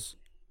buttholes?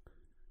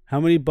 How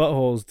many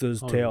buttholes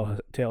does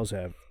Tails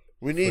have?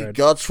 We need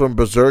Guts from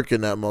Berserk in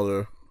that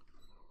mother.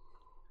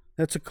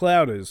 That's what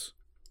Cloud is.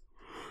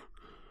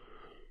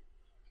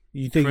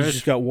 You think he's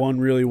just got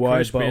one really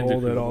wide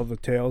butthole that all the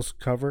tails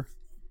cover?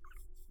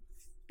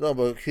 No,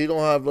 but he don't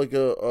have like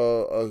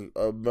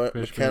a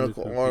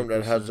mechanical arm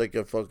that has like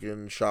a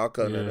fucking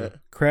shotgun in it.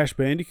 Crash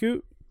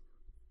Bandicoot?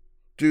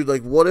 Dude,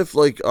 like what if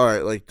like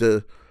like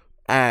the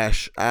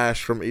Ash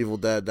from Evil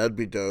Dead, that'd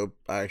be dope,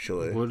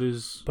 actually.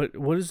 But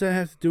what does that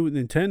have to do with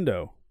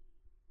Nintendo?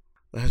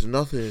 It has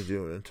nothing to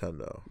do with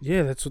Nintendo.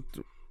 Yeah, that's what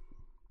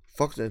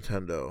fuck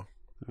Nintendo.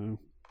 Oh.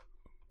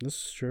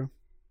 This is true.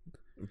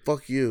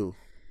 Fuck you.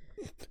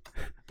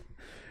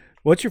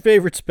 What's your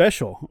favorite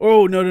special?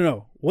 Oh,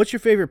 no. What's your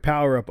favorite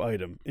power-up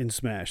item in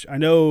Smash? I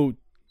know,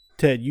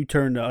 Ted, you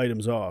turn the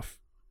items off,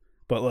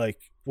 but,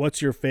 like,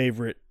 what's your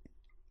favorite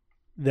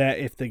that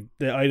if the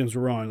items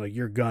were on, like,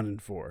 you're gunning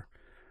for?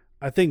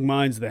 I think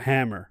mine's the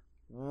hammer.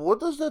 What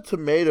does that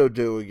tomato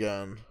do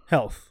again?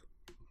 Health.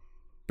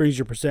 Brings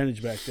your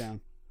percentage back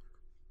down.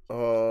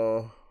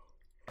 So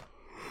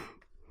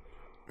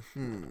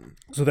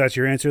that's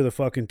your answer, the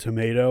fucking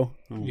tomato?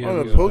 Oh,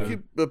 yeah,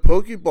 the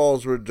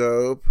Pokeballs were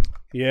dope.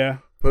 Yeah.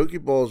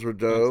 Pokeballs were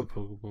dope.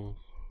 Pokeballs.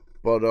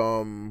 But,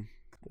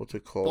 what's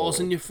it called? Balls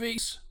in your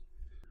face.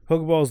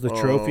 Pokeballs, the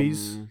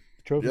trophies.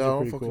 Trophies are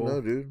pretty cool. I don't fucking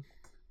know, dude.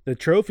 The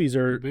trophies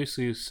are...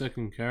 basically a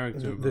second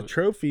character. The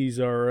trophies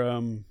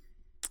are,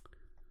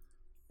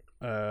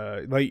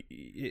 like,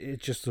 it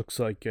just looks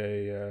like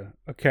a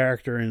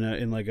character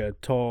in like a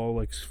tall,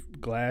 like,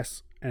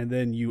 glass. And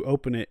then you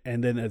open it,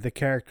 and then the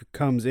character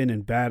comes in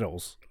and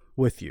battles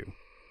with you.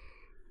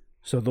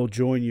 So they'll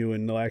join you,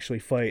 and they'll actually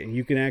fight, and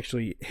you can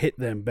actually hit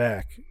them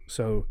back.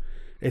 So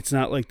it's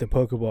not like the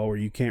Pokeball where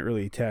you can't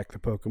really attack the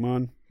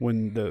Pokemon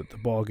when the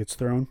ball gets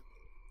thrown.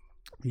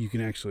 You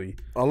can actually...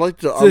 I like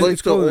the ultimate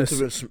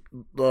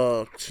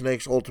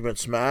Snake's Ultimate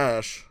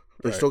Smash.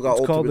 They still got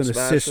Ultimate Smashes. It's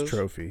called an assist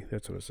trophy.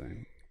 That's what I was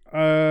saying.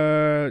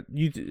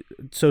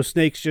 So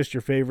Snake's just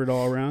your favorite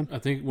all around? I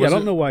think. I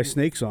don't know why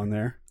Snake's on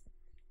there.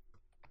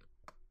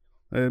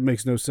 It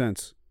makes no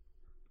sense.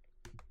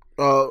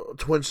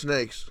 Twin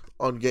Snakes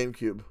on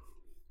GameCube.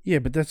 Yeah,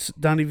 but that's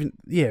not even.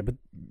 Yeah, but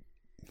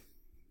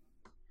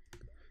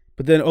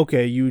then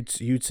okay,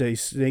 you'd say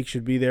Snake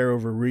should be there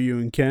over Ryu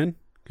and Ken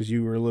because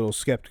you were a little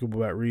skeptical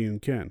about Ryu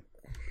and Ken.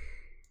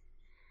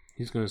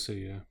 He's gonna say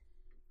yeah.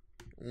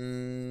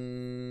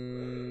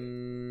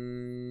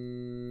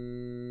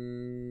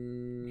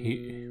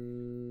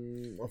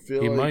 I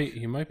feel he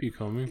might be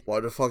coming. Why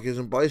the fuck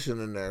isn't Bison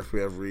in there if we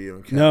have Ryu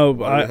and Ken?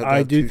 No,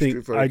 I do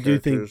think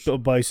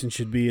Bison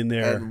should be in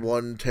there. And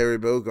one Terry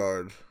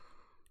Bogard.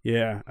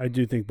 Yeah, I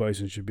do think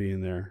Bison should be in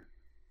there.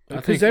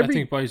 I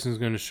think Bison's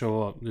going to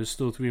show up. There's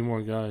still 3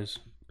 more guys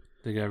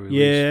that got released.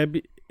 Yeah,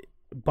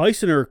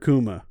 Bison or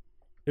Akuma.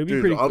 It'd be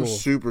pretty cool. I'm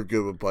super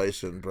good with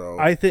Bison, bro.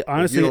 I think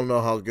honestly, you don't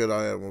know how good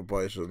I am with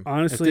Bison.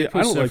 Honestly,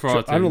 I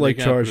don't like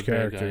charge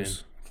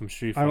characters. From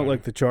Street Fighter. I don't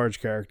like the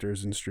charge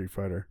characters in Street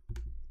Fighter.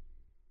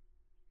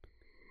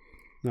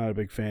 Not a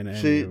big fan of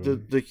any of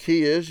them. The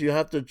key is you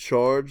have to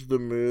charge the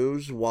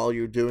moves while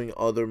you're doing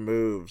other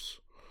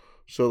moves.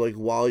 So like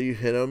while you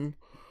hit them,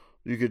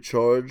 you could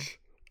charge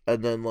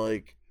and then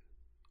like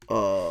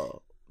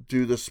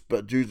do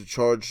the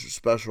charge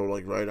special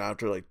like right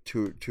after like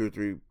two or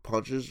 3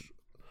 punches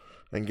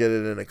and get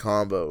it in a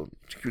combo.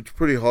 It's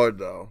pretty hard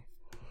though.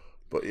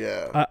 But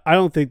yeah, I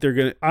don't think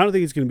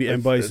it's gonna be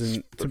M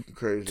Bison.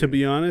 Crazy. To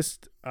be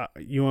honest,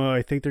 you know what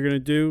I think they're gonna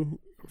do,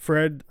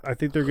 Fred? I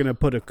think they're gonna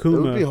put Akuma.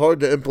 It would be hard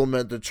to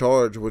implement the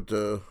charge with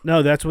the.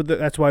 No, that's why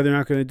they're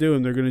not gonna do,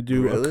 and they're gonna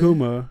do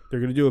Akuma.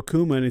 They're gonna do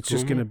Akuma, and it's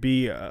just gonna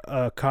be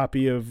a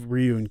copy of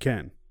Ryu and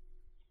Ken.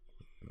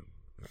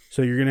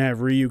 So you're gonna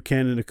have Ryu,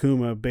 Ken, and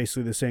Akuma,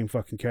 basically the same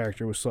fucking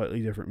character with slightly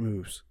different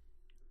moves.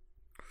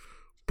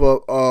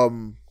 But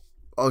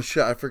oh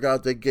shit! I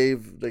forgot they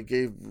gave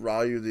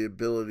Ryu the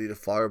ability to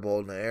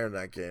fireball in the air in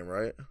that game,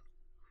 right?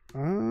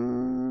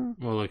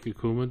 Well, like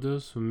Akuma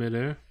does from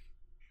midair.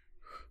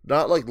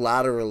 Not like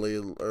laterally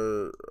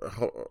or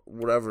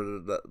whatever.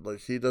 That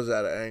like he does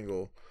that at an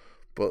angle,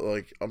 but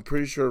like I'm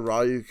pretty sure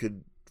Ryu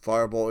could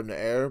fireball in the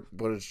air,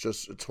 but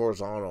it's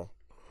horizontal.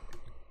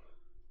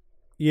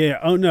 Yeah.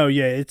 Oh no.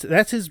 Yeah.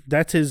 That's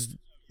his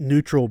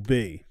neutral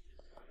B.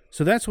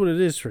 So that's what it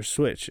is for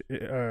Switch,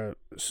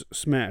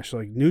 Smash.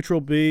 Like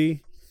neutral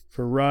B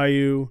for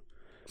Ryu.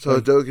 So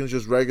Hadouken's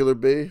just regular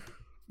B?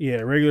 Yeah,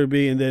 regular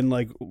B, and then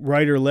like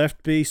right or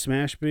left B,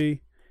 Smash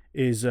B,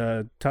 is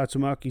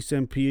Tatsumaki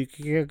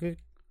Senpai.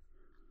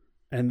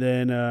 And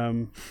then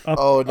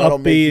that'll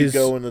up make B you is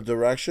go in the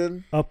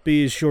direction? Up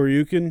B is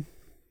Shoryuken.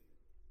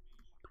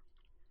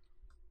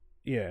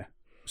 Yeah.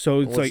 So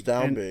it's like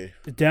down B?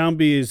 Down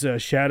B is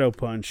Shadow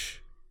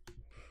Punch.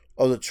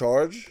 Oh, the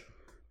charge?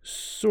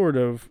 Sort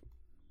of.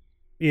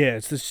 Yeah,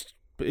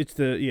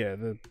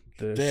 the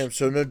Damn,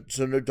 so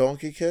no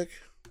donkey kick?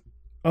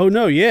 Oh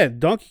no, yeah,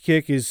 donkey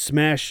kick is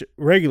smash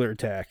regular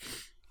attack.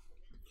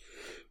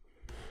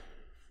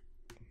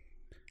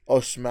 Oh,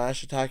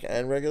 smash attack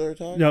and regular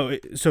attack? No,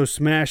 so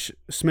smash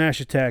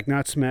attack,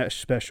 not smash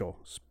special.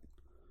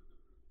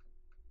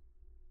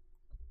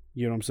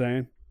 You know what I'm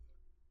saying?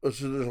 Oh,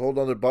 so just hold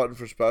on the button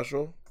for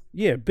special?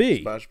 Yeah,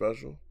 B. Smash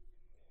special.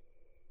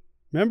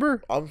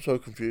 Remember? I'm so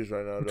confused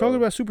right now. We're talking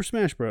about Super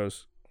Smash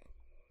Bros.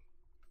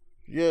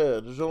 Yeah,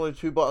 there's only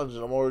 2 buttons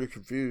and I'm already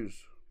confused.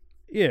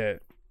 Yeah,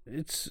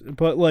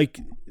 but like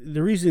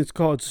the reason it's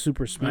called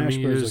Super Smash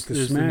Bros. Like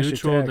the smash the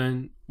neutral. attack.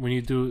 Then when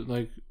you do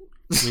like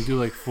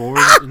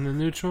forward in the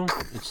neutral,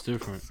 it's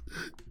different.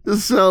 It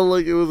sounded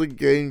like it was a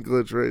game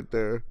glitch right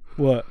there.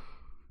 What?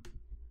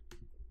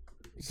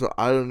 So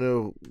I don't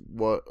know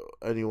what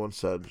anyone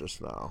said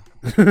just now.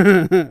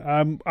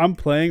 I'm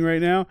playing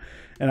right now,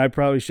 and I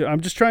probably should.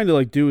 I'm just trying to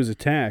like do his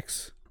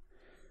attacks,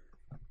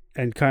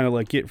 and kind of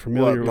like get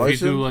familiar with.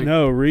 If you do, like,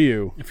 no,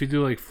 Ryu. If you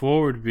do like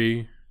forward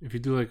B, if you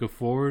do like a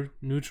forward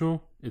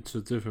neutral, it's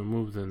a different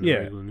move than the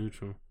regular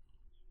neutral.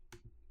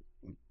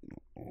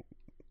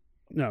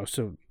 No,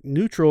 so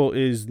neutral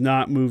is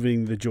not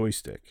moving the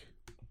joystick.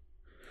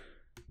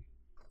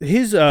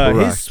 His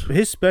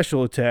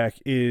special attack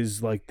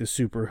is like the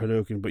Super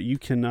Hadouken, but you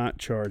cannot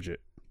charge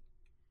it.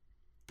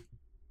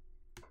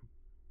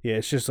 Yeah,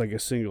 it's just like a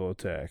single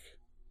attack.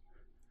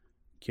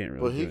 Can't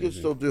really. But he can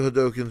still do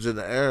Hadoukens in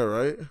the air,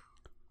 right?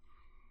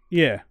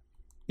 Yeah,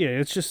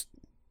 it's just.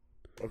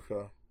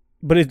 Okay.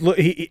 But it's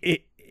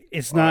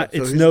not.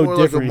 So it's no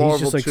different. Like he's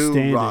just like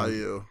standing.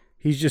 Ryu.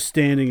 He's just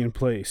standing in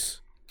place.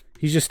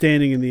 He's just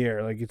standing in the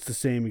air, like it's the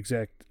same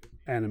exact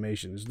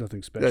animation. There's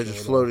nothing special. Yeah,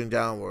 just floating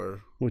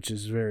downward, which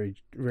is very,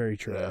 very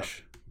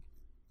trash.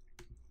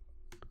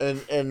 Yeah.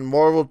 And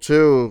Marvel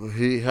 2,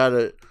 he had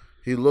it.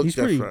 He looked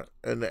different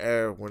in the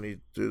air when he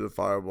threw the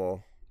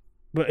fireball.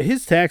 But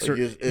his attacks are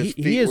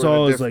he has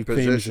all his like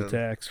famous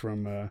attacks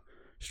from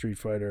Street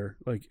Fighter,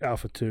 like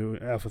Alpha 2,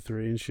 Alpha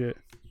 3, and shit.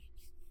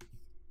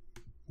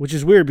 Which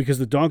is weird because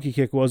the donkey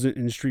kick wasn't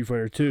in Street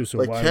Fighter 2, so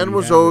like why Ken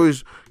was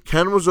always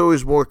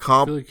more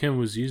I feel like Ken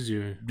was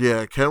easier.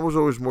 Yeah, Ken was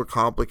always more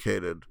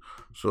complicated.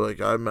 So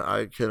like I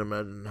can't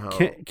imagine how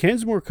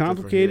Ken's more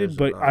complicated,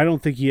 but I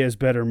don't think he has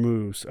better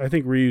moves. I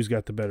think Ryu's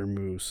got the better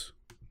moves.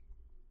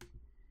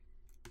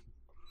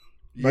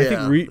 Yeah, I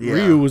think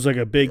Ryu was like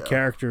a big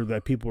character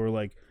that people were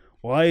like,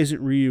 why isn't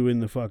Ryu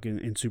in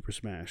in Super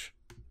Smash?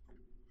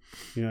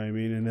 You know what I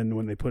mean? And then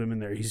when they put him in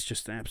there, he's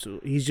just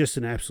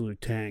an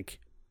absolute tank.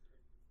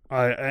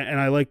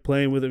 I like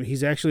playing with him.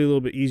 He's actually a little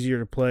bit easier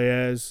to play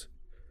as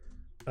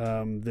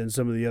than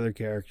some of the other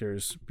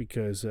characters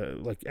because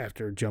like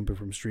after jumping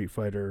from Street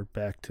Fighter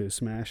back to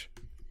Smash,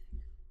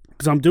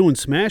 because I'm doing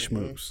Smash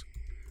moves.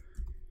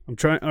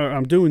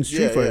 I'm doing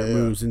Street Fighter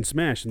moves in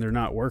Smash and they're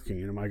not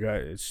working. And my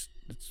God,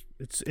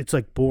 it's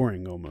like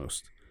boring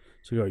almost.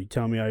 So you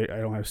tell me I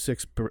don't have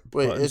 6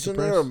 Wait, isn't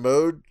there a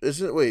mode?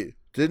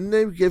 Didn't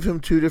they give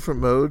him 2 different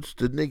modes?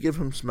 Didn't they give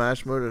him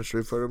Smash mode and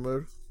Street Fighter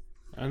mode?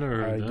 I never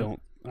heard that.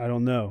 I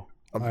don't know.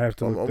 I have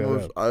to look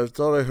that up. I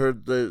thought I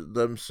heard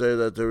them say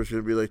that there was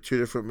going to be like 2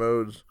 different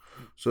modes.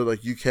 So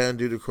like you can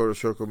do the quarter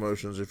circle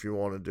motions if you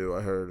want to do.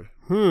 I heard.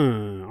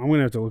 I'm going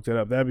to have to look that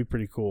up. That'd be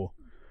pretty cool.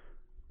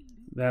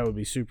 That would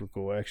be super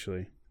cool,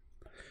 actually.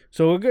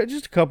 So we'll get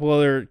just a couple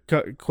other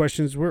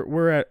questions.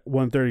 We're at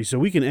 1:30, so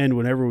we can end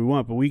whenever we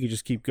want, but we can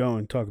just keep going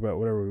and talk about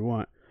whatever we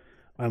want.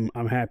 I'm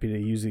happy to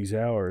use these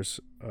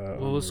hours.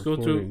 Well, let's go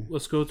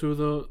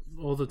through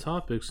all the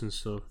topics and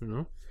stuff. You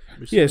know.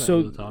 Yeah. So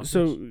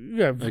you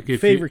got like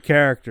favorite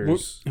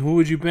characters. Who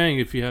would you bang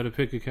if you had to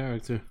pick a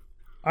character?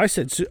 I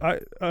said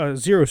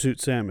Zero Suit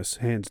Samus,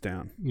 hands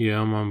down. Yeah,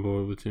 I'm on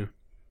board with you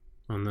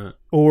on that.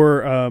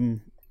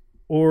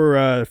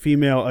 Or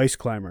female ice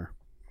climber.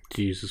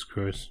 Jesus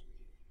Christ.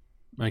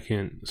 I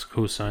can't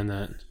co-sign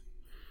that.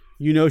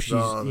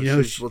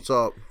 She's what's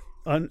up?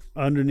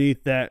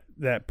 Underneath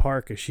that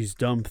parka, she's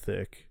dumb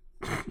thick.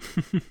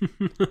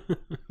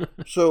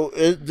 So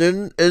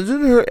isn't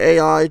her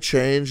AI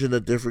change in the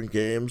different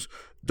games?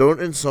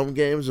 Don't in some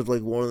games if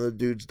like one of the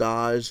dudes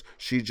dies,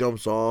 she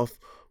jumps off.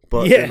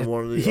 But in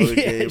one of the other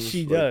games,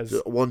 she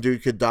does. One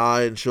dude could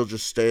die and she'll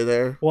just stay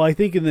there. Well, I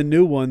think in the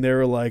new one they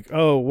were like,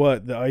 "Oh,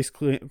 what? The ice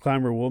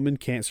climber woman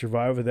can't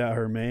survive without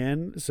her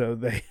man." So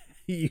they,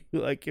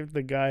 like, if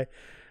the guy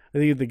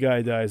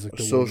dies, like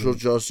the social woman.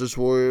 Justice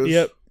warriors.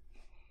 Yep.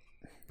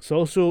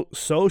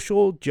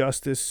 Social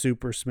justice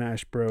Super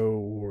Smash Bros.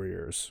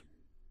 Warriors.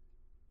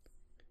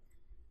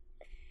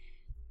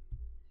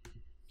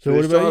 So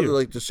what about you?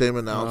 Like the same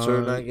announcer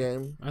in that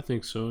game? I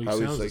think so. How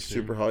he's like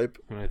super hype.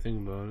 When I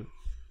think about it.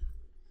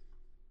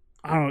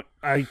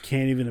 I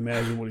can't even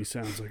imagine what he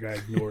sounds like. I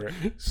ignore it.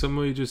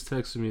 Somebody just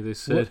texted me. They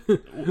said,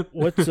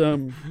 "What's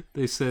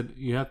They said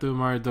you have to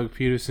admire Doug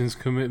Peterson's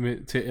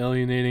commitment to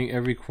alienating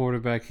every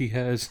quarterback he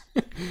has.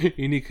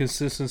 You need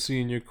consistency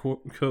in your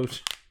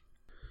coach."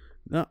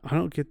 No, I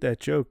don't get that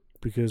joke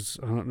because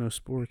I don't know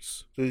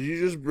sports. Did you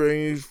just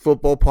bring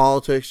football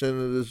politics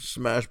into this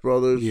Smash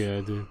Brothers? Yeah,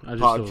 I did. I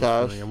just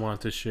podcast. I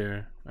wanted to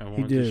share.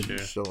 You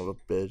son of a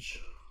bitch.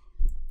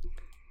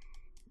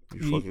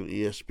 You fucking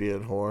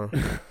ESPN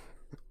whore.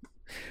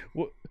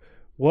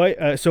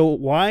 Why? So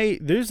why?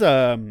 There's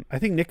I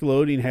think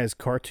Nickelodeon has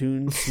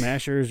Cartoon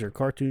Smashers or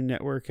Cartoon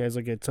Network has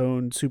like its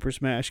own Super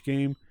Smash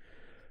game.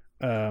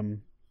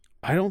 I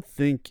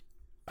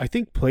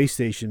think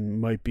PlayStation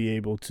might be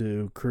able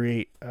to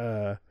create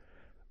a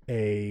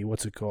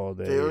what's it called?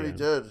 They already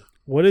did.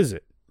 What is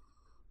it?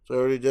 They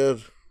already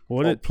did.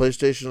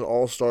 PlayStation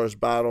All Stars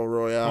Battle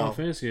Royale. Oh,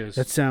 fancy.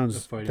 That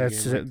sounds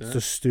that's the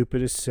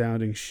stupidest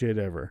sounding shit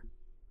ever.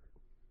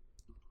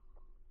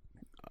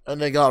 And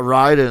they got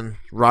Raiden.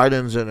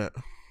 Raiden's in it.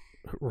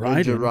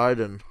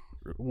 Raiden?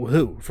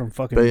 Who? From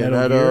fucking Bayonetta.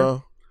 Metal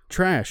Gear?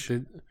 Trash.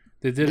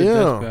 They did a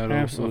death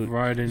battle of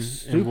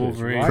Raiden and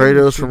Wolverine.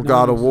 Kratos from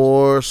God of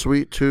War.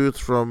 Sweet Tooth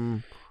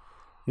from...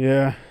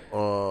 Yeah.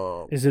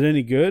 Is it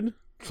any good?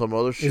 Some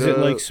other shit. Is it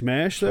like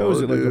Smash, though?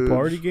 Is it like a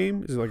party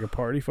game? Is it like a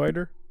party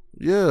fighter?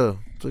 Yeah.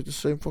 It's like the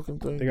same fucking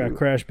thing. They got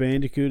Crash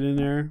Bandicoot in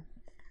there.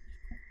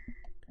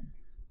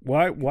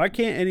 Why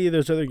can't any of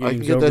those other games I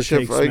can get that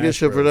shit for, I get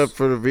shit for that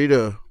for the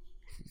Vita,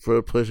 for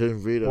the PlayStation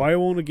Vita. Why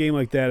won't a game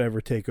like that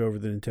ever take over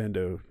the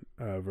Nintendo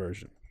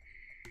version?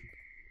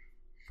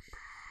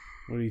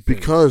 What do you think?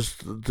 Because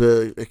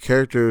the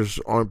characters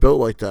aren't built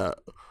like that.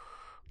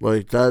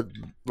 Like that,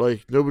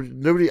 like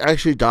nobody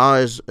actually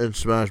dies in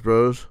Smash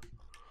Bros.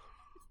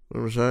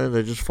 You know what I'm saying?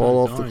 They just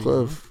fall off the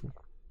cliff.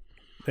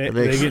 They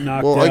get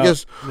knocked out. Well, I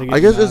guess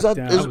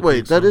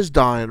that is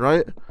dying,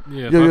 right?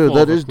 Yeah,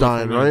 that is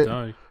dying,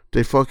 right?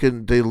 They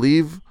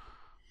leave.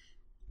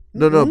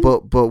 No,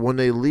 but when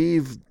they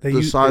leave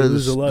the side of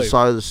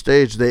the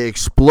stage, they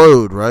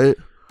explode, right?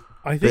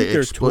 I think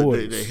they're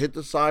toys. They hit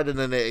the side and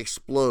then they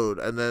explode,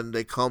 and then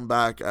they come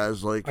back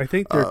as like I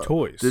think they're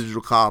toys,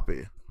 digital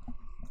copy.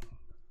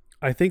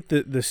 I think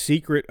the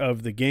secret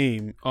of the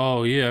game.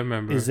 Oh yeah, I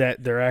remember. Is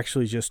that they're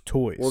actually just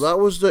toys. Well, that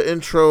was the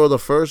intro of the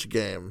first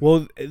game.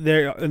 Well,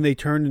 they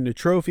turn into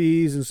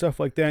trophies and stuff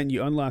like that, and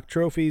you unlock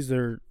trophies.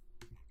 They're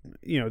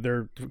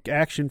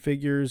action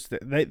figures.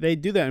 They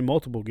do that in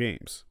multiple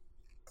games.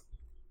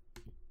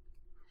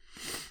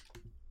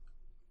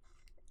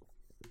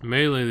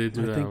 Melee, they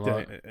do that a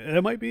lot.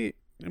 It might be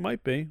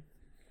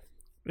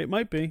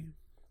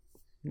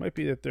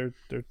that they're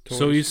toys.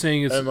 So you're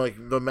saying it's and like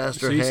the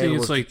master hand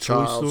was like the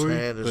child's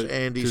hand is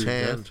Andy's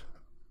hand. Death?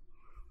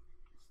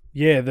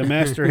 Yeah, the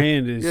master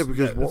hand is. Yeah,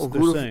 because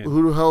who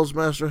the hell's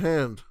master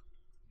hand?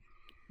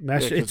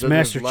 It's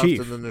Master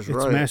Chief. It's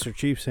Master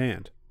Chief's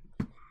hand.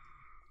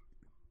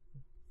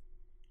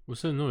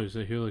 What's that noise?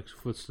 I hear like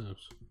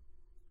footsteps.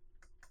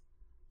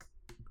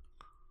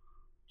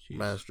 Jesus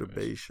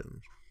Masturbation.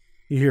 Christ.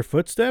 You hear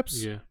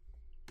footsteps? Yeah.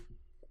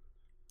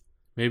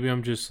 Maybe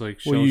I'm just like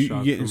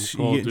shell-shocked from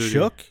Call of Duty.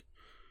 Shook?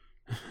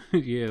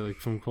 Yeah, like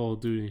from Call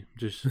of Duty.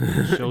 Just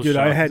shell-shocked. Dude,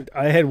 I had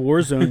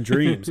Warzone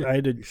dreams. I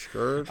had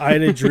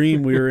a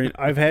dream we were in.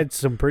 I've had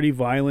some pretty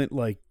violent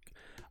I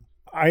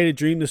had a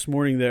dream this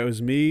morning that it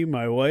was me,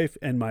 my wife,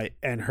 and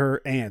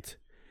her aunt.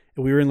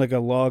 And we were in like a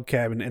log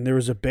cabin, and there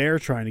was a bear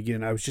trying to get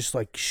in. I was just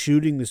like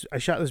shooting this. I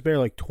shot this bear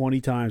like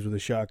 20 times with a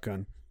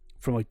shotgun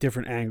from like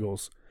different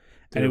angles,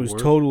 and it was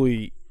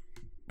totally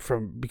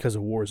because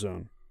of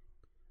Warzone.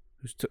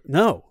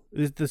 No,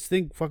 this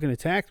thing fucking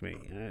attacked me.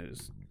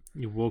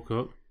 You woke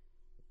up?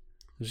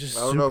 I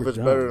don't know if it's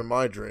better than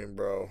my dream,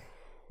 bro.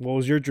 What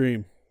was your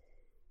dream?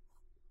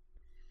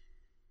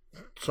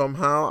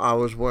 Somehow I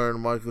was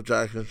wearing Michael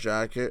Jackson's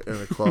jacket in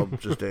a club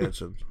just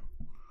dancing.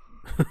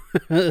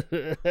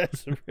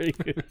 That's a pretty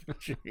good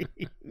dream.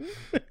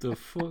 The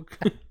fuck?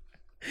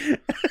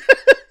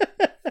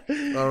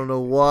 I don't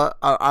know what.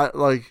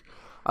 I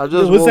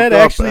just was woke that up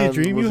actually a and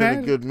dream was you in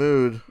had? a good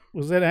mood.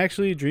 Was that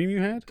actually a dream you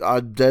had?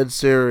 Dead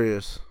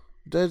serious.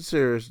 Dead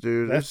serious,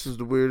 dude. This is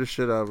the weirdest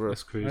shit ever.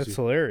 That's crazy. That's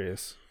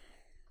hilarious.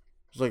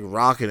 It's like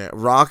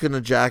rocking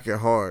the jacket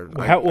hard.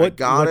 What I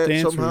got it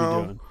dance somehow.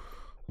 were you doing?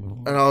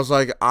 And I was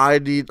like,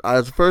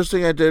 the first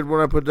thing I did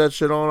when I put that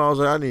shit on, I was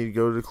like, I need to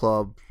go to the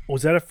club.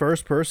 Was that a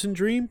first-person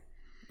dream?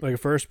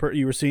 Like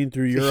you were seeing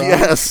through your eyes?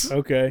 Yes.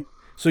 Okay.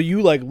 So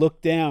you like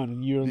looked down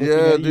and you were looking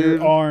at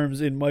your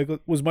arms in Michael.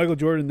 Was Michael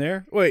Jordan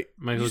there? Wait,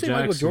 Michael did you say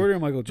Jackson. Michael Jordan or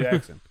Michael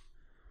Jackson?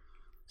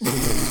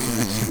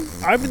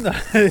 I've been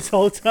this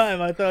whole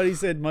time. I thought he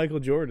said Michael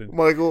Jordan.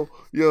 Michael,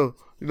 you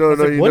know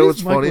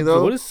what's funny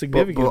though? What is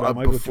significant about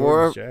Michael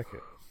Jordan's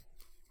jacket?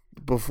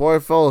 Before I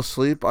fell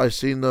asleep, I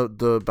seen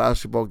the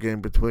basketball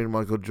game between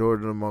Michael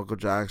Jordan and Michael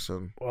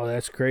Jackson. Well,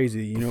 that's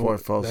crazy. Before I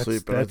fell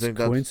asleep, and I think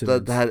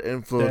that had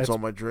influence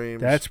on my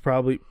dreams. That's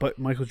probably, but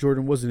Michael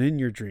Jordan wasn't in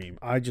your dream.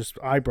 I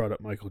brought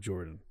up Michael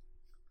Jordan.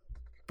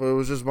 But it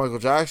was just Michael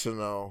Jackson,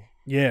 though.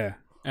 Yeah.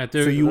 That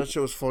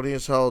shit was funny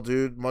as hell,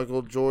 dude.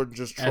 Michael Jordan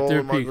just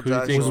trolling Michael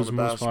Jackson on the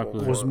basketball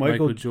court. Was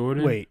Michael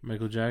Jordan,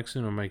 Michael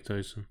Jackson, or Mike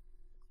Tyson?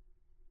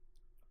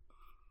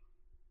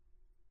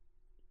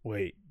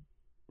 Wait.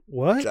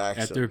 What?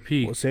 Jackson. At their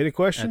peak. Well, say the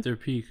question. At their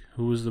peak,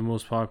 who was the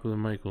most popular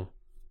Michael?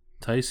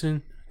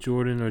 Tyson,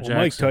 Jordan, or Jackson?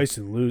 Mike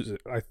Tyson loses.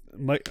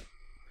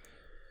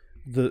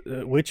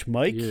 Which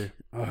Mike? Yeah.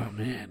 Oh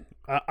man,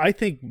 I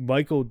think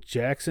Michael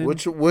Jackson.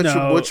 Which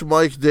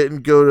Mike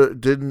didn't go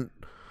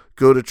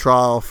to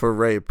trial for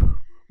rape?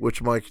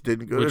 Which Mike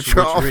didn't go to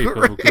trial rape? For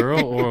rape? Of a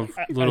girl or of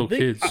little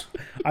kids?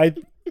 It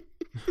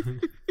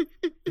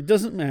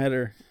doesn't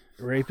matter.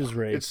 Rape is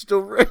rape. It's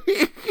still rape.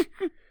 Did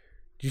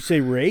you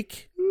say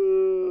rake?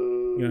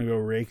 You're gonna go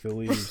rake the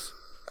leaves.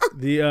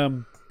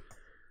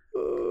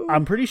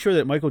 I'm pretty sure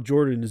that Michael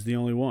Jordan is the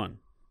only one.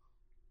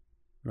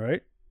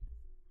 Right?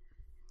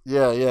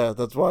 Yeah,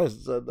 that's why I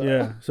said that.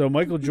 Yeah, so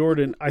Michael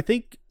Jordan,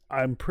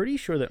 I'm pretty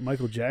sure that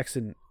Michael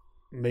Jackson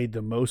made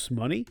the most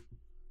money.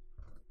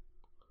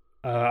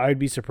 I'd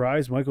be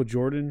surprised. Michael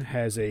Jordan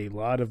has a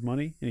lot of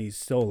money, and he's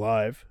still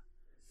alive.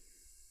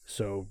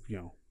 So,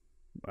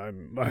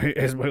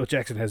 as Michael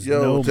Jackson has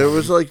no money. There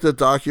was like the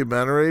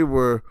documentary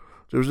where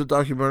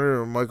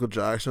Michael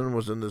Jackson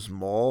was in this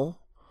mall,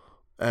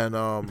 and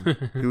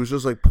he was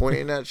just like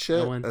pointing at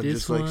shit and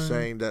just like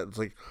saying that it's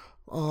like,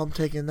 oh, I'm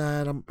taking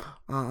that. I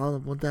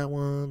want that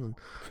one,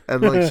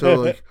 and like so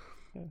like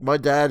my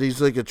dad, he's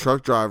like a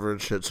truck driver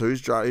and shit. So he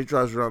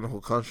drives around the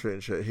whole country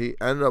and shit. He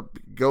ended up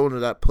going to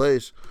that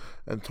place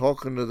and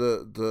talking to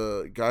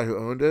the guy who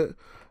owned it,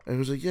 and he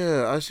was like,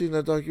 yeah, I seen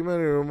that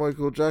documentary where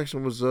Michael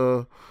Jackson was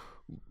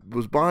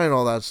buying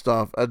all that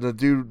stuff, and the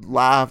dude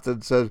laughed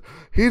and said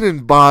he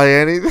didn't buy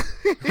anything.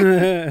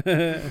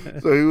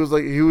 So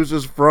he was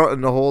just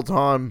fronting the whole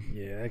time.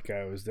 Yeah, that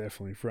guy was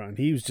definitely fronting.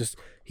 He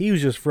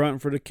was just fronting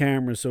for the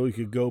camera so he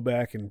could go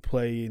back and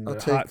play in the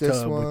hot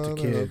tub with the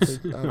kids.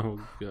 Oh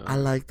god, I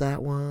like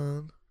that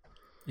one.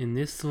 In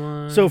this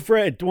one. So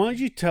Fred, why don't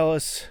you tell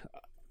us?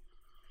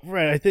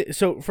 Fred,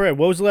 Fred,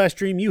 what was the last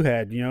dream you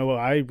had?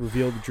 I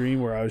revealed the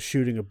dream where I was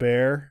shooting a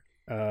bear.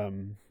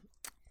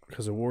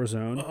 Because of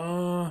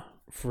Warzone.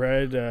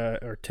 Fred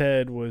or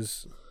Ted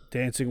was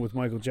dancing with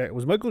Michael Jackson.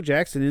 Was Michael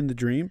Jackson in the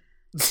dream?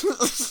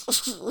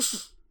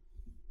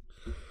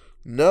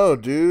 No,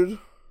 dude.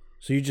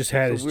 So you just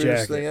had his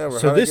jacket.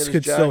 So this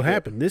could still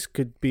happen. This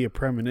could be a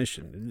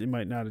premonition. It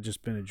might not have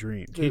just been a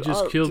dream. Dude, he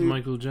just killed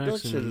Michael Jackson.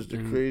 That shit is the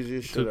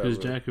craziest shit took his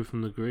jacket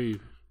from the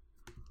grave.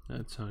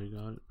 That's how he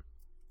got it.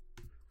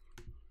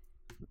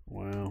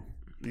 Wow.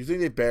 You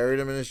think they buried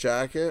him in his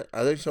jacket?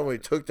 I think somebody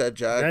took that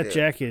jacket. That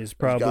jacket is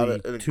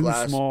probably too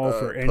small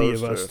for any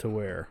of us to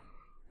wear.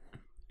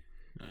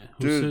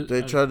 Dude,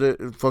 they tried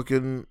to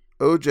fucking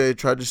OJ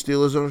tried to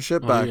steal his own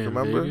shit back.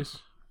 Remember? Vegas?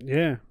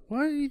 Yeah.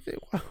 Why are you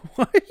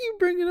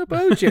bringing up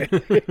OJ?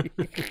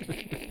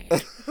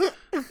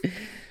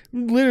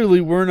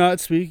 Literally, we're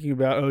not speaking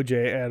about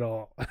OJ at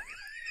all.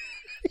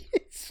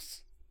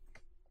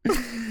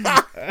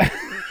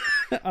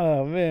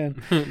 Oh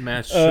man,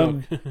 Matt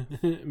shook.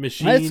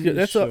 Machine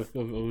that's shook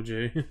of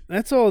OJ.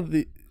 That's all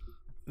the.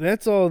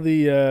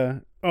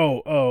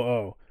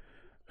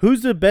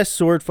 Who's the best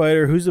sword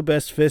fighter? Who's the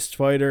best fist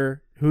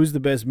fighter? Who's the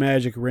best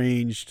magic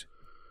ranged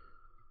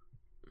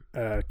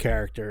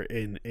character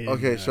in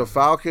Okay, so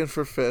Falcon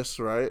for fists,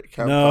 right?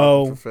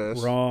 No,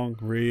 wrong.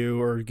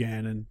 Ryu or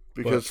Ganon.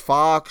 Because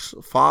Fox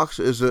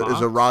is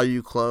a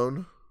Ryu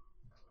clone.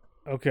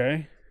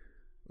 Okay.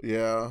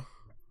 Yeah.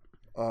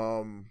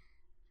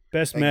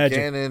 Best magic.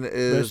 Ganon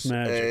is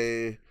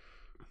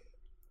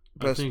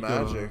best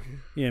magic.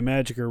 Yeah,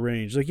 magic or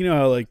range. Like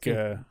how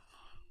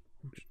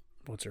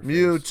what's her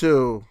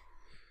Mewtwo. Face?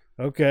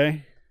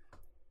 Okay.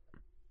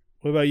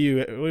 What about you?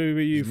 What about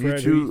you, Fred?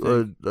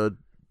 Mewtwo,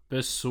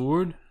 best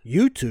sword?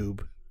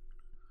 YouTube.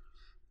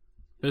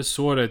 Best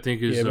sword, I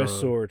think, is best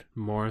sword.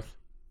 Marth.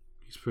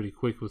 He's pretty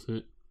quick with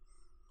it.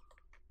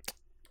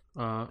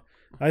 I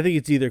think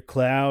it's either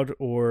Cloud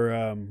or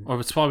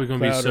it's probably going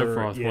to be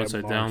Sephiroth once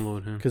I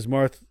download him. Because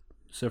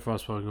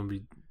Sephiroth's probably going to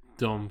be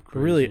dumb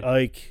crazy. Really,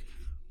 Ike.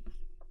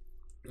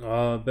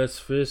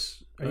 Best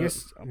fist. I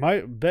guess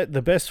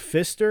the best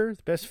fister.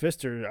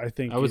 I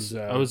think I would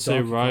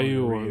say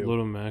Ryu or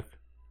Little Mac,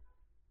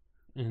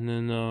 and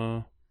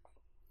then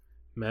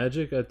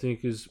magic. I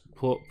think is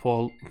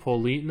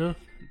Paulina.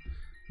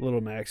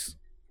 Little Max.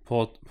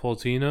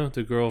 Palutena,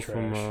 the girl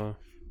from.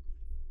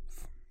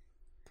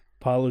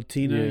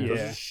 Palutena, yeah.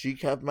 Does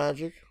Sheik have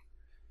magic?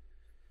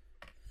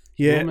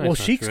 Yeah, well,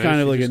 Sheik's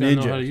kind of like a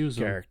ninja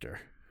character.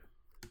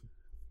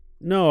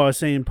 No, I was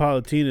saying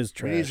Palutena's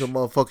trash. We need some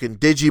motherfucking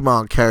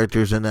Digimon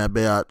characters in that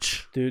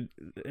bitch. Dude,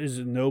 there's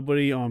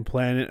nobody on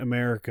planet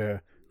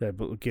America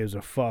that gives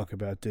a fuck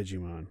about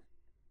Digimon.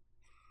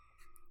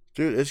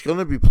 Dude, it's going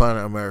to be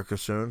Planet America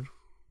soon.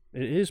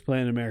 It is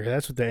Planet America.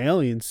 That's what the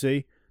aliens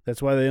see.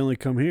 That's why they only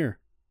come here.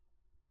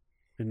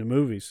 In the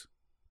movies.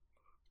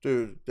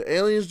 Dude, the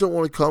aliens don't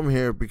want to come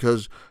here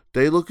because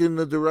they look in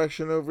the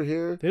direction over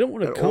here. They don't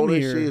want to come all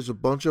here. All they see is a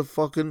bunch of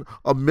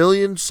a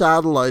million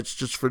satellites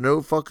just for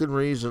no fucking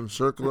reason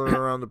circling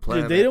around the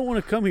planet. Dude, they don't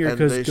want to come here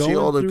because they going see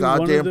all the through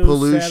goddamn one of those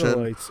pollution.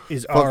 Satellites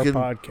is our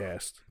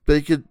podcast.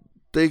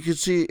 They could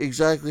see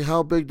exactly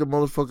how big the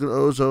motherfucking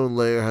ozone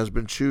layer has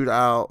been chewed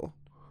out.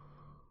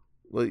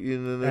 Like, you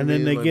know what I mean? And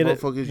then they get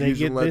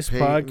this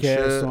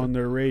podcast on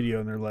their radio,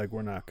 and they're like,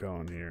 "We're not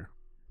going here."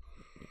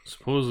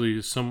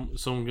 Supposedly,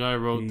 some guy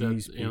wrote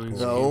These that aliens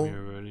people. came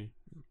here already,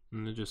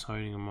 and they're just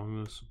hiding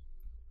among us.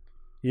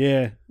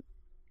 Yeah,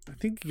 I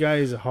think the guy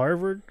is a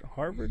Harvard.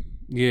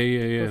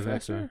 Yeah. Professor?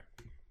 That's a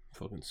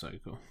fucking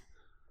psycho.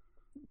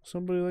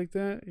 Somebody like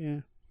that.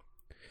 Yeah.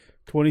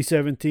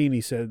 2017.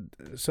 He said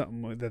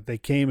something like that they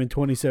came in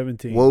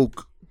 2017.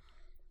 Woke.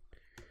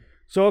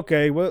 So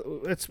okay,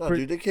 well that's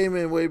dude, they came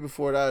in way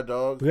before that,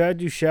 dog. We gotta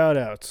do shout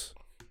outs.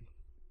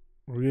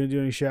 We're gonna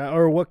do any shout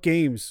or what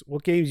games?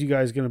 What games you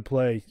guys gonna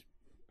play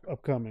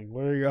upcoming?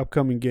 What are your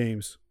upcoming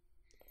games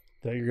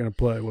that you're gonna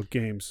play? What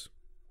games?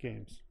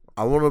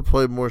 I want to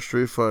play more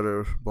Street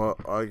Fighter, but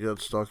I get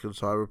stuck in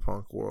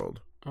Cyberpunk world.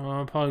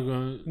 I'm probably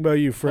going. What about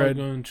you, Fred?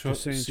 Going to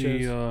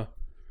see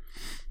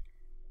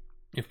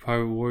if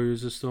Pirate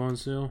Warriors is still on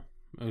sale.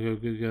 I'll go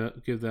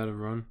give that a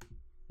run.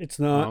 It's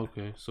not. Oh,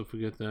 okay, so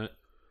forget that.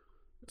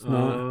 It's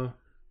not.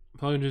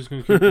 Probably just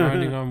gonna keep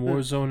grinding on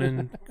Warzone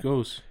and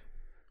Ghost.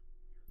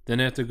 Then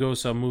after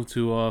Ghost, I'll move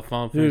to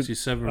Final Fantasy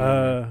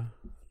VII.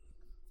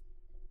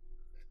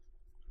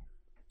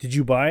 Did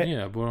you buy it?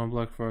 Yeah, I bought it on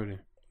Black Friday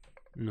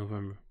in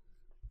November.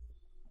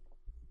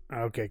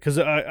 Okay, because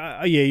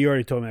yeah, you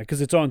already told me that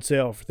because it's on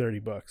sale for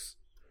 $30.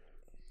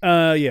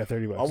 Yeah,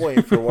 $30. I'm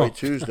waiting for White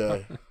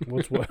Tuesday.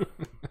 What's what? Oh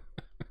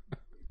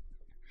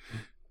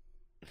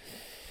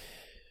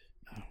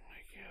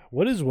my god!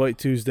 What is White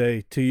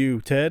Tuesday to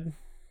you, Ted?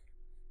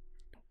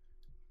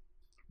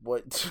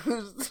 White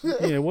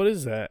Tuesday? Yeah, what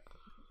is that?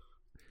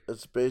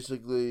 It's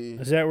basically.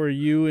 Is that where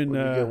you and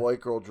you get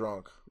white girl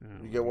drunk?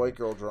 You get white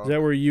girl drunk. Is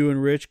that where you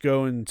and Rich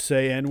go and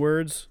say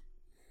N-words?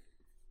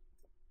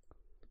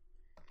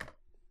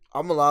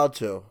 I'm allowed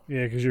to.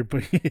 Yeah, because you're.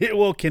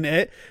 Well,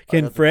 can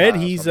Fred?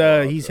 He's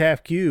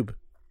half cube.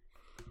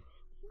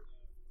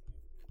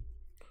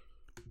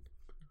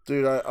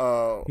 Dude,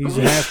 he's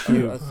half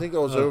cube. I think I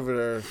was over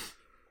there.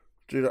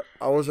 Dude,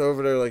 I was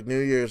over there like New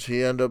Year's.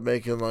 He ended up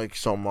making like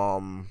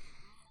some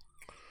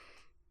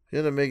He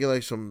ended up making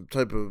like some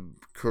type of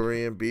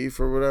Korean beef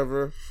or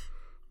whatever.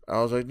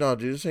 I was like, no,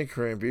 dude, this ain't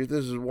Korean beef.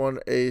 This is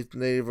 1/8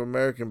 Native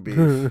American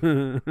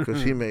beef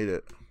because he made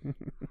it.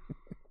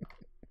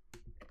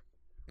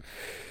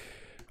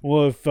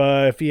 Well,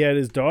 if he had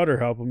his daughter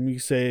help him, you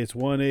say it's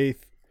 1/8,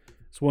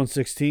 it's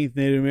 1/16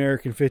 Native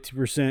American,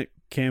 50%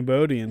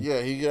 Cambodian.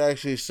 Yeah, he could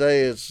actually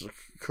say it's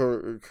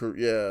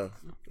yeah,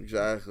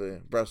 exactly.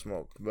 Breast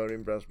milk,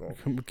 Cambodian breast milk.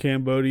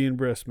 Cambodian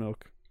breast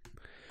milk.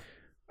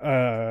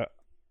 I'm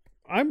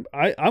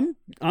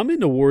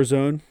into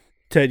Warzone.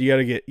 Ted, you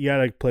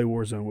gotta play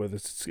Warzone with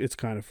us. It's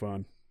kind of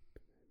fun.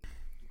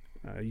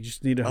 You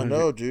just need 100. I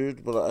know,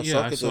 dude, but I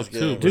suck at those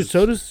games. Dude,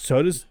 so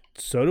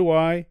do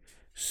I.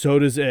 So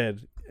does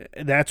Ed.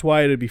 That's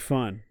why it'd be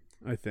fun,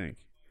 I think,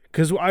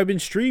 because I've been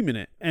streaming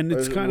it and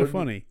it's kind of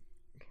funny.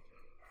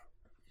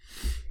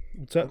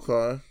 What's up?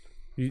 Okay.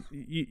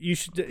 You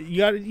should.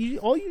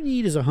 All you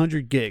need is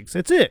 100 gigs.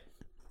 That's it.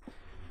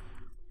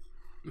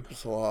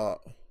 It's a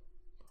lot.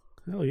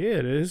 Hell yeah,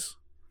 it is.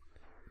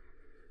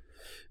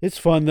 It's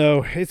fun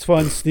though. It's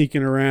fun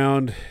sneaking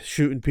around,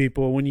 shooting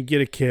people. When you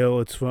get a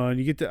kill, it's fun.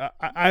 You get to.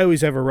 I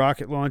always have a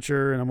rocket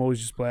launcher, and I'm always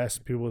just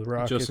blasting people with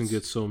rockets. Justin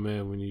gets so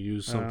mad when you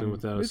use something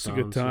without a silencer. It's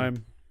a good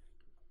time.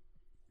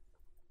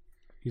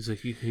 He's like,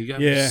 he got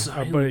me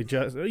our buddy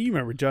Justin. You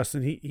remember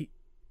Justin?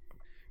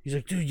 He's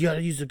like, dude, you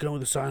gotta use the gun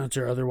with a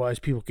silencer, otherwise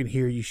people can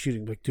hear you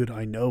shooting. I'm like, dude,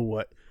 I know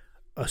what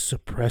a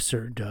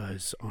suppressor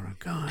does on a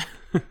gun.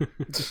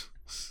 It's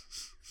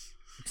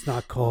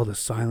not called a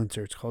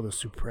silencer. It's called a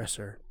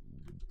suppressor.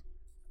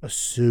 A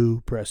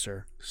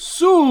suppressor.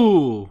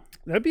 Sue.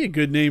 That'd be a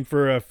good name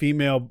for a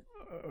female.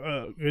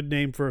 Good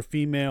name for a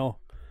female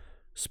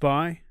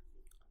spy.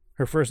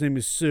 Her first name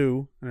is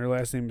Sue, and her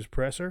last name is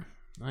Presser.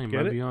 I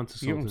might be onto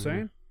something. You know what I'm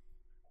saying?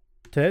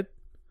 Ted,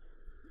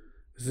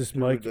 is this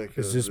mic?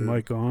 Is this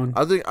mic on?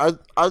 I think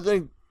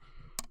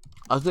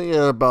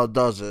it about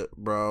does it,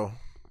 bro.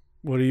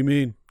 What do you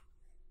mean?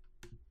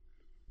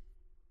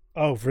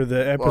 Oh, for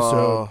the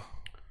episode.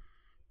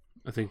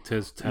 I think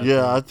Ted's tapped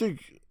out. I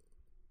think.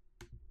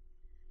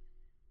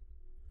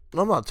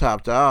 I'm not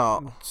tapped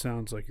out. It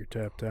sounds like you're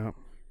tapped out.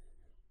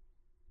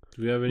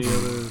 Do we have any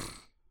other?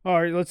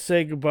 All right, let's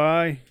say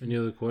goodbye. Any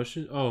other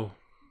questions? Oh.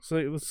 So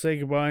let's say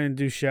goodbye and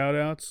do shout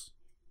outs.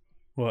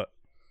 What?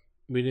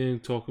 We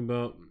didn't talk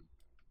about.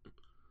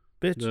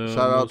 Bitch.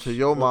 Shout out to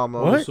your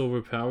mama. Most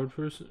overpowered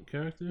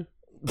character?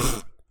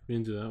 We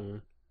didn't do that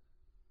one.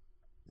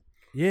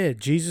 Yeah,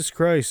 Jesus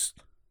Christ.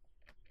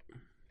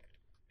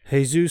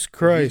 Jesus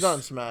Christ. He's not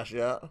in Smash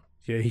yet.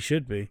 Yeah, he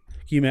should be.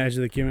 Can you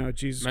imagine they came out with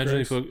Jesus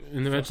Christ?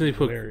 Imagine they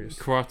put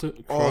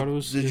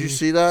Kratos. Did you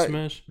see that?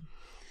 Smash?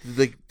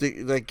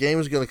 That game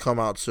is gonna come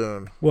out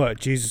soon. What,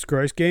 Jesus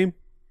Christ game?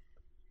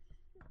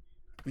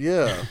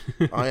 Yeah,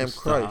 I Am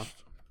Christ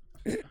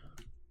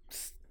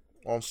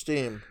on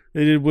Steam.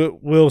 They did.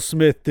 Will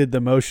Smith did the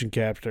motion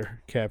capture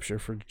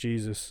for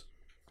Jesus.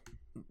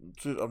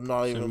 Dude, I'm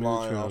not even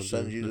lying. I'll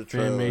send you the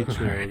trailer.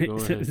 Go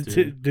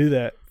ahead, do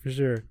that for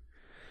sure.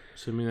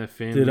 Send me that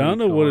fan. Dude, I don't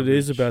know what it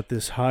is about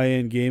this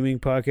high-end gaming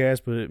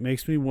podcast, but it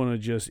makes me want to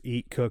just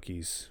eat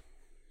cookies.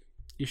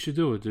 You should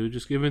do it, dude.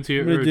 Just give in to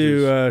your urges. I'm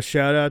gonna do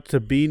shout out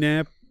to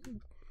BNAP.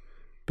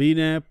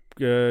 BNAP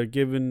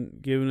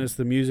giving us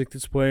the music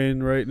that's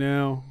playing right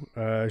now.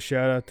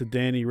 Shout out to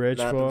Danny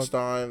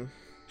Redflock.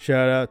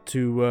 Shout out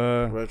to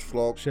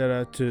Redflock. Shout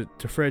out to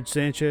Fred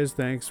Sanchez.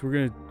 Thanks.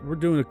 We're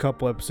doing a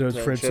couple episodes.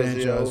 Fred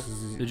Sanchez.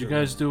 Did you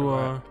guys do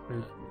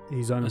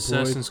he's unemployed.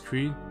 Assassin's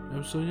Creed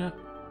episode yet?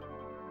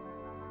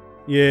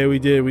 Yeah, we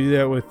did. We did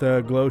that with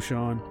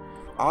Glowshawn.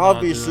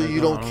 Obviously,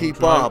 you don't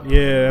keep up.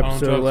 Yeah,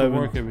 episode I don't 11. To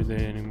work every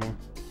day anymore.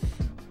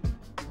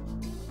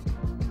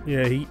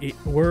 Yeah,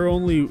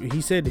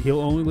 he said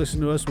he'll only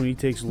listen to us when he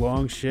takes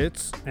long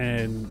shits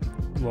and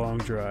long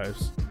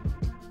drives.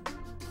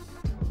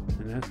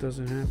 And that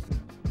doesn't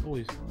happen.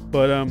 Always.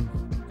 But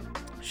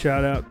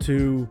shout out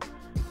to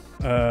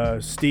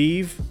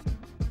Steve,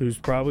 who's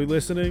probably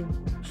listening.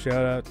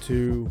 Shout out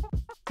to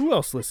who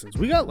else listens?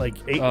 We got like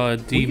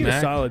 8. We get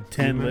a solid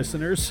 10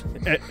 listeners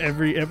at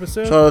every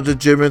episode. Shout out to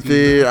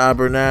Jimothy,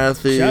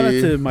 Abernathy. Shout out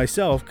to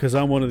myself because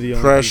I'm one of the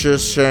only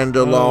Precious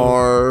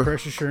Chandelier.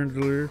 Precious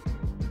Chandelier.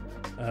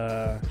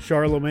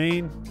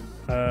 Charlemagne.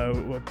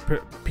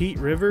 Pete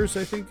Rivers,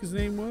 I think his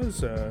name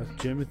was.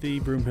 Jimothy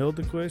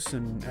Broomhildequist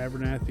and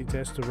Abernathy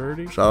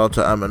Testaverde. Shout out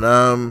to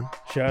Eminem.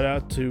 Shout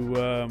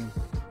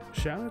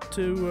out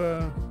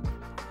to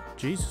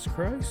Jesus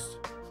Christ.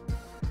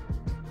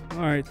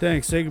 All right,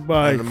 thanks. Say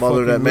goodbye. And the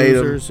mother that made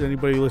him.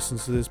 Anybody who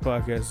listens to this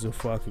podcast is a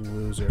fucking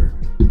loser.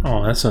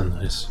 Oh, that's not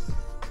nice.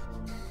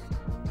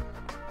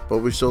 But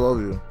we still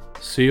love you.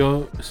 See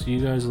you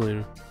guys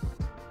later.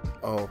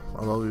 Oh,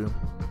 I love you.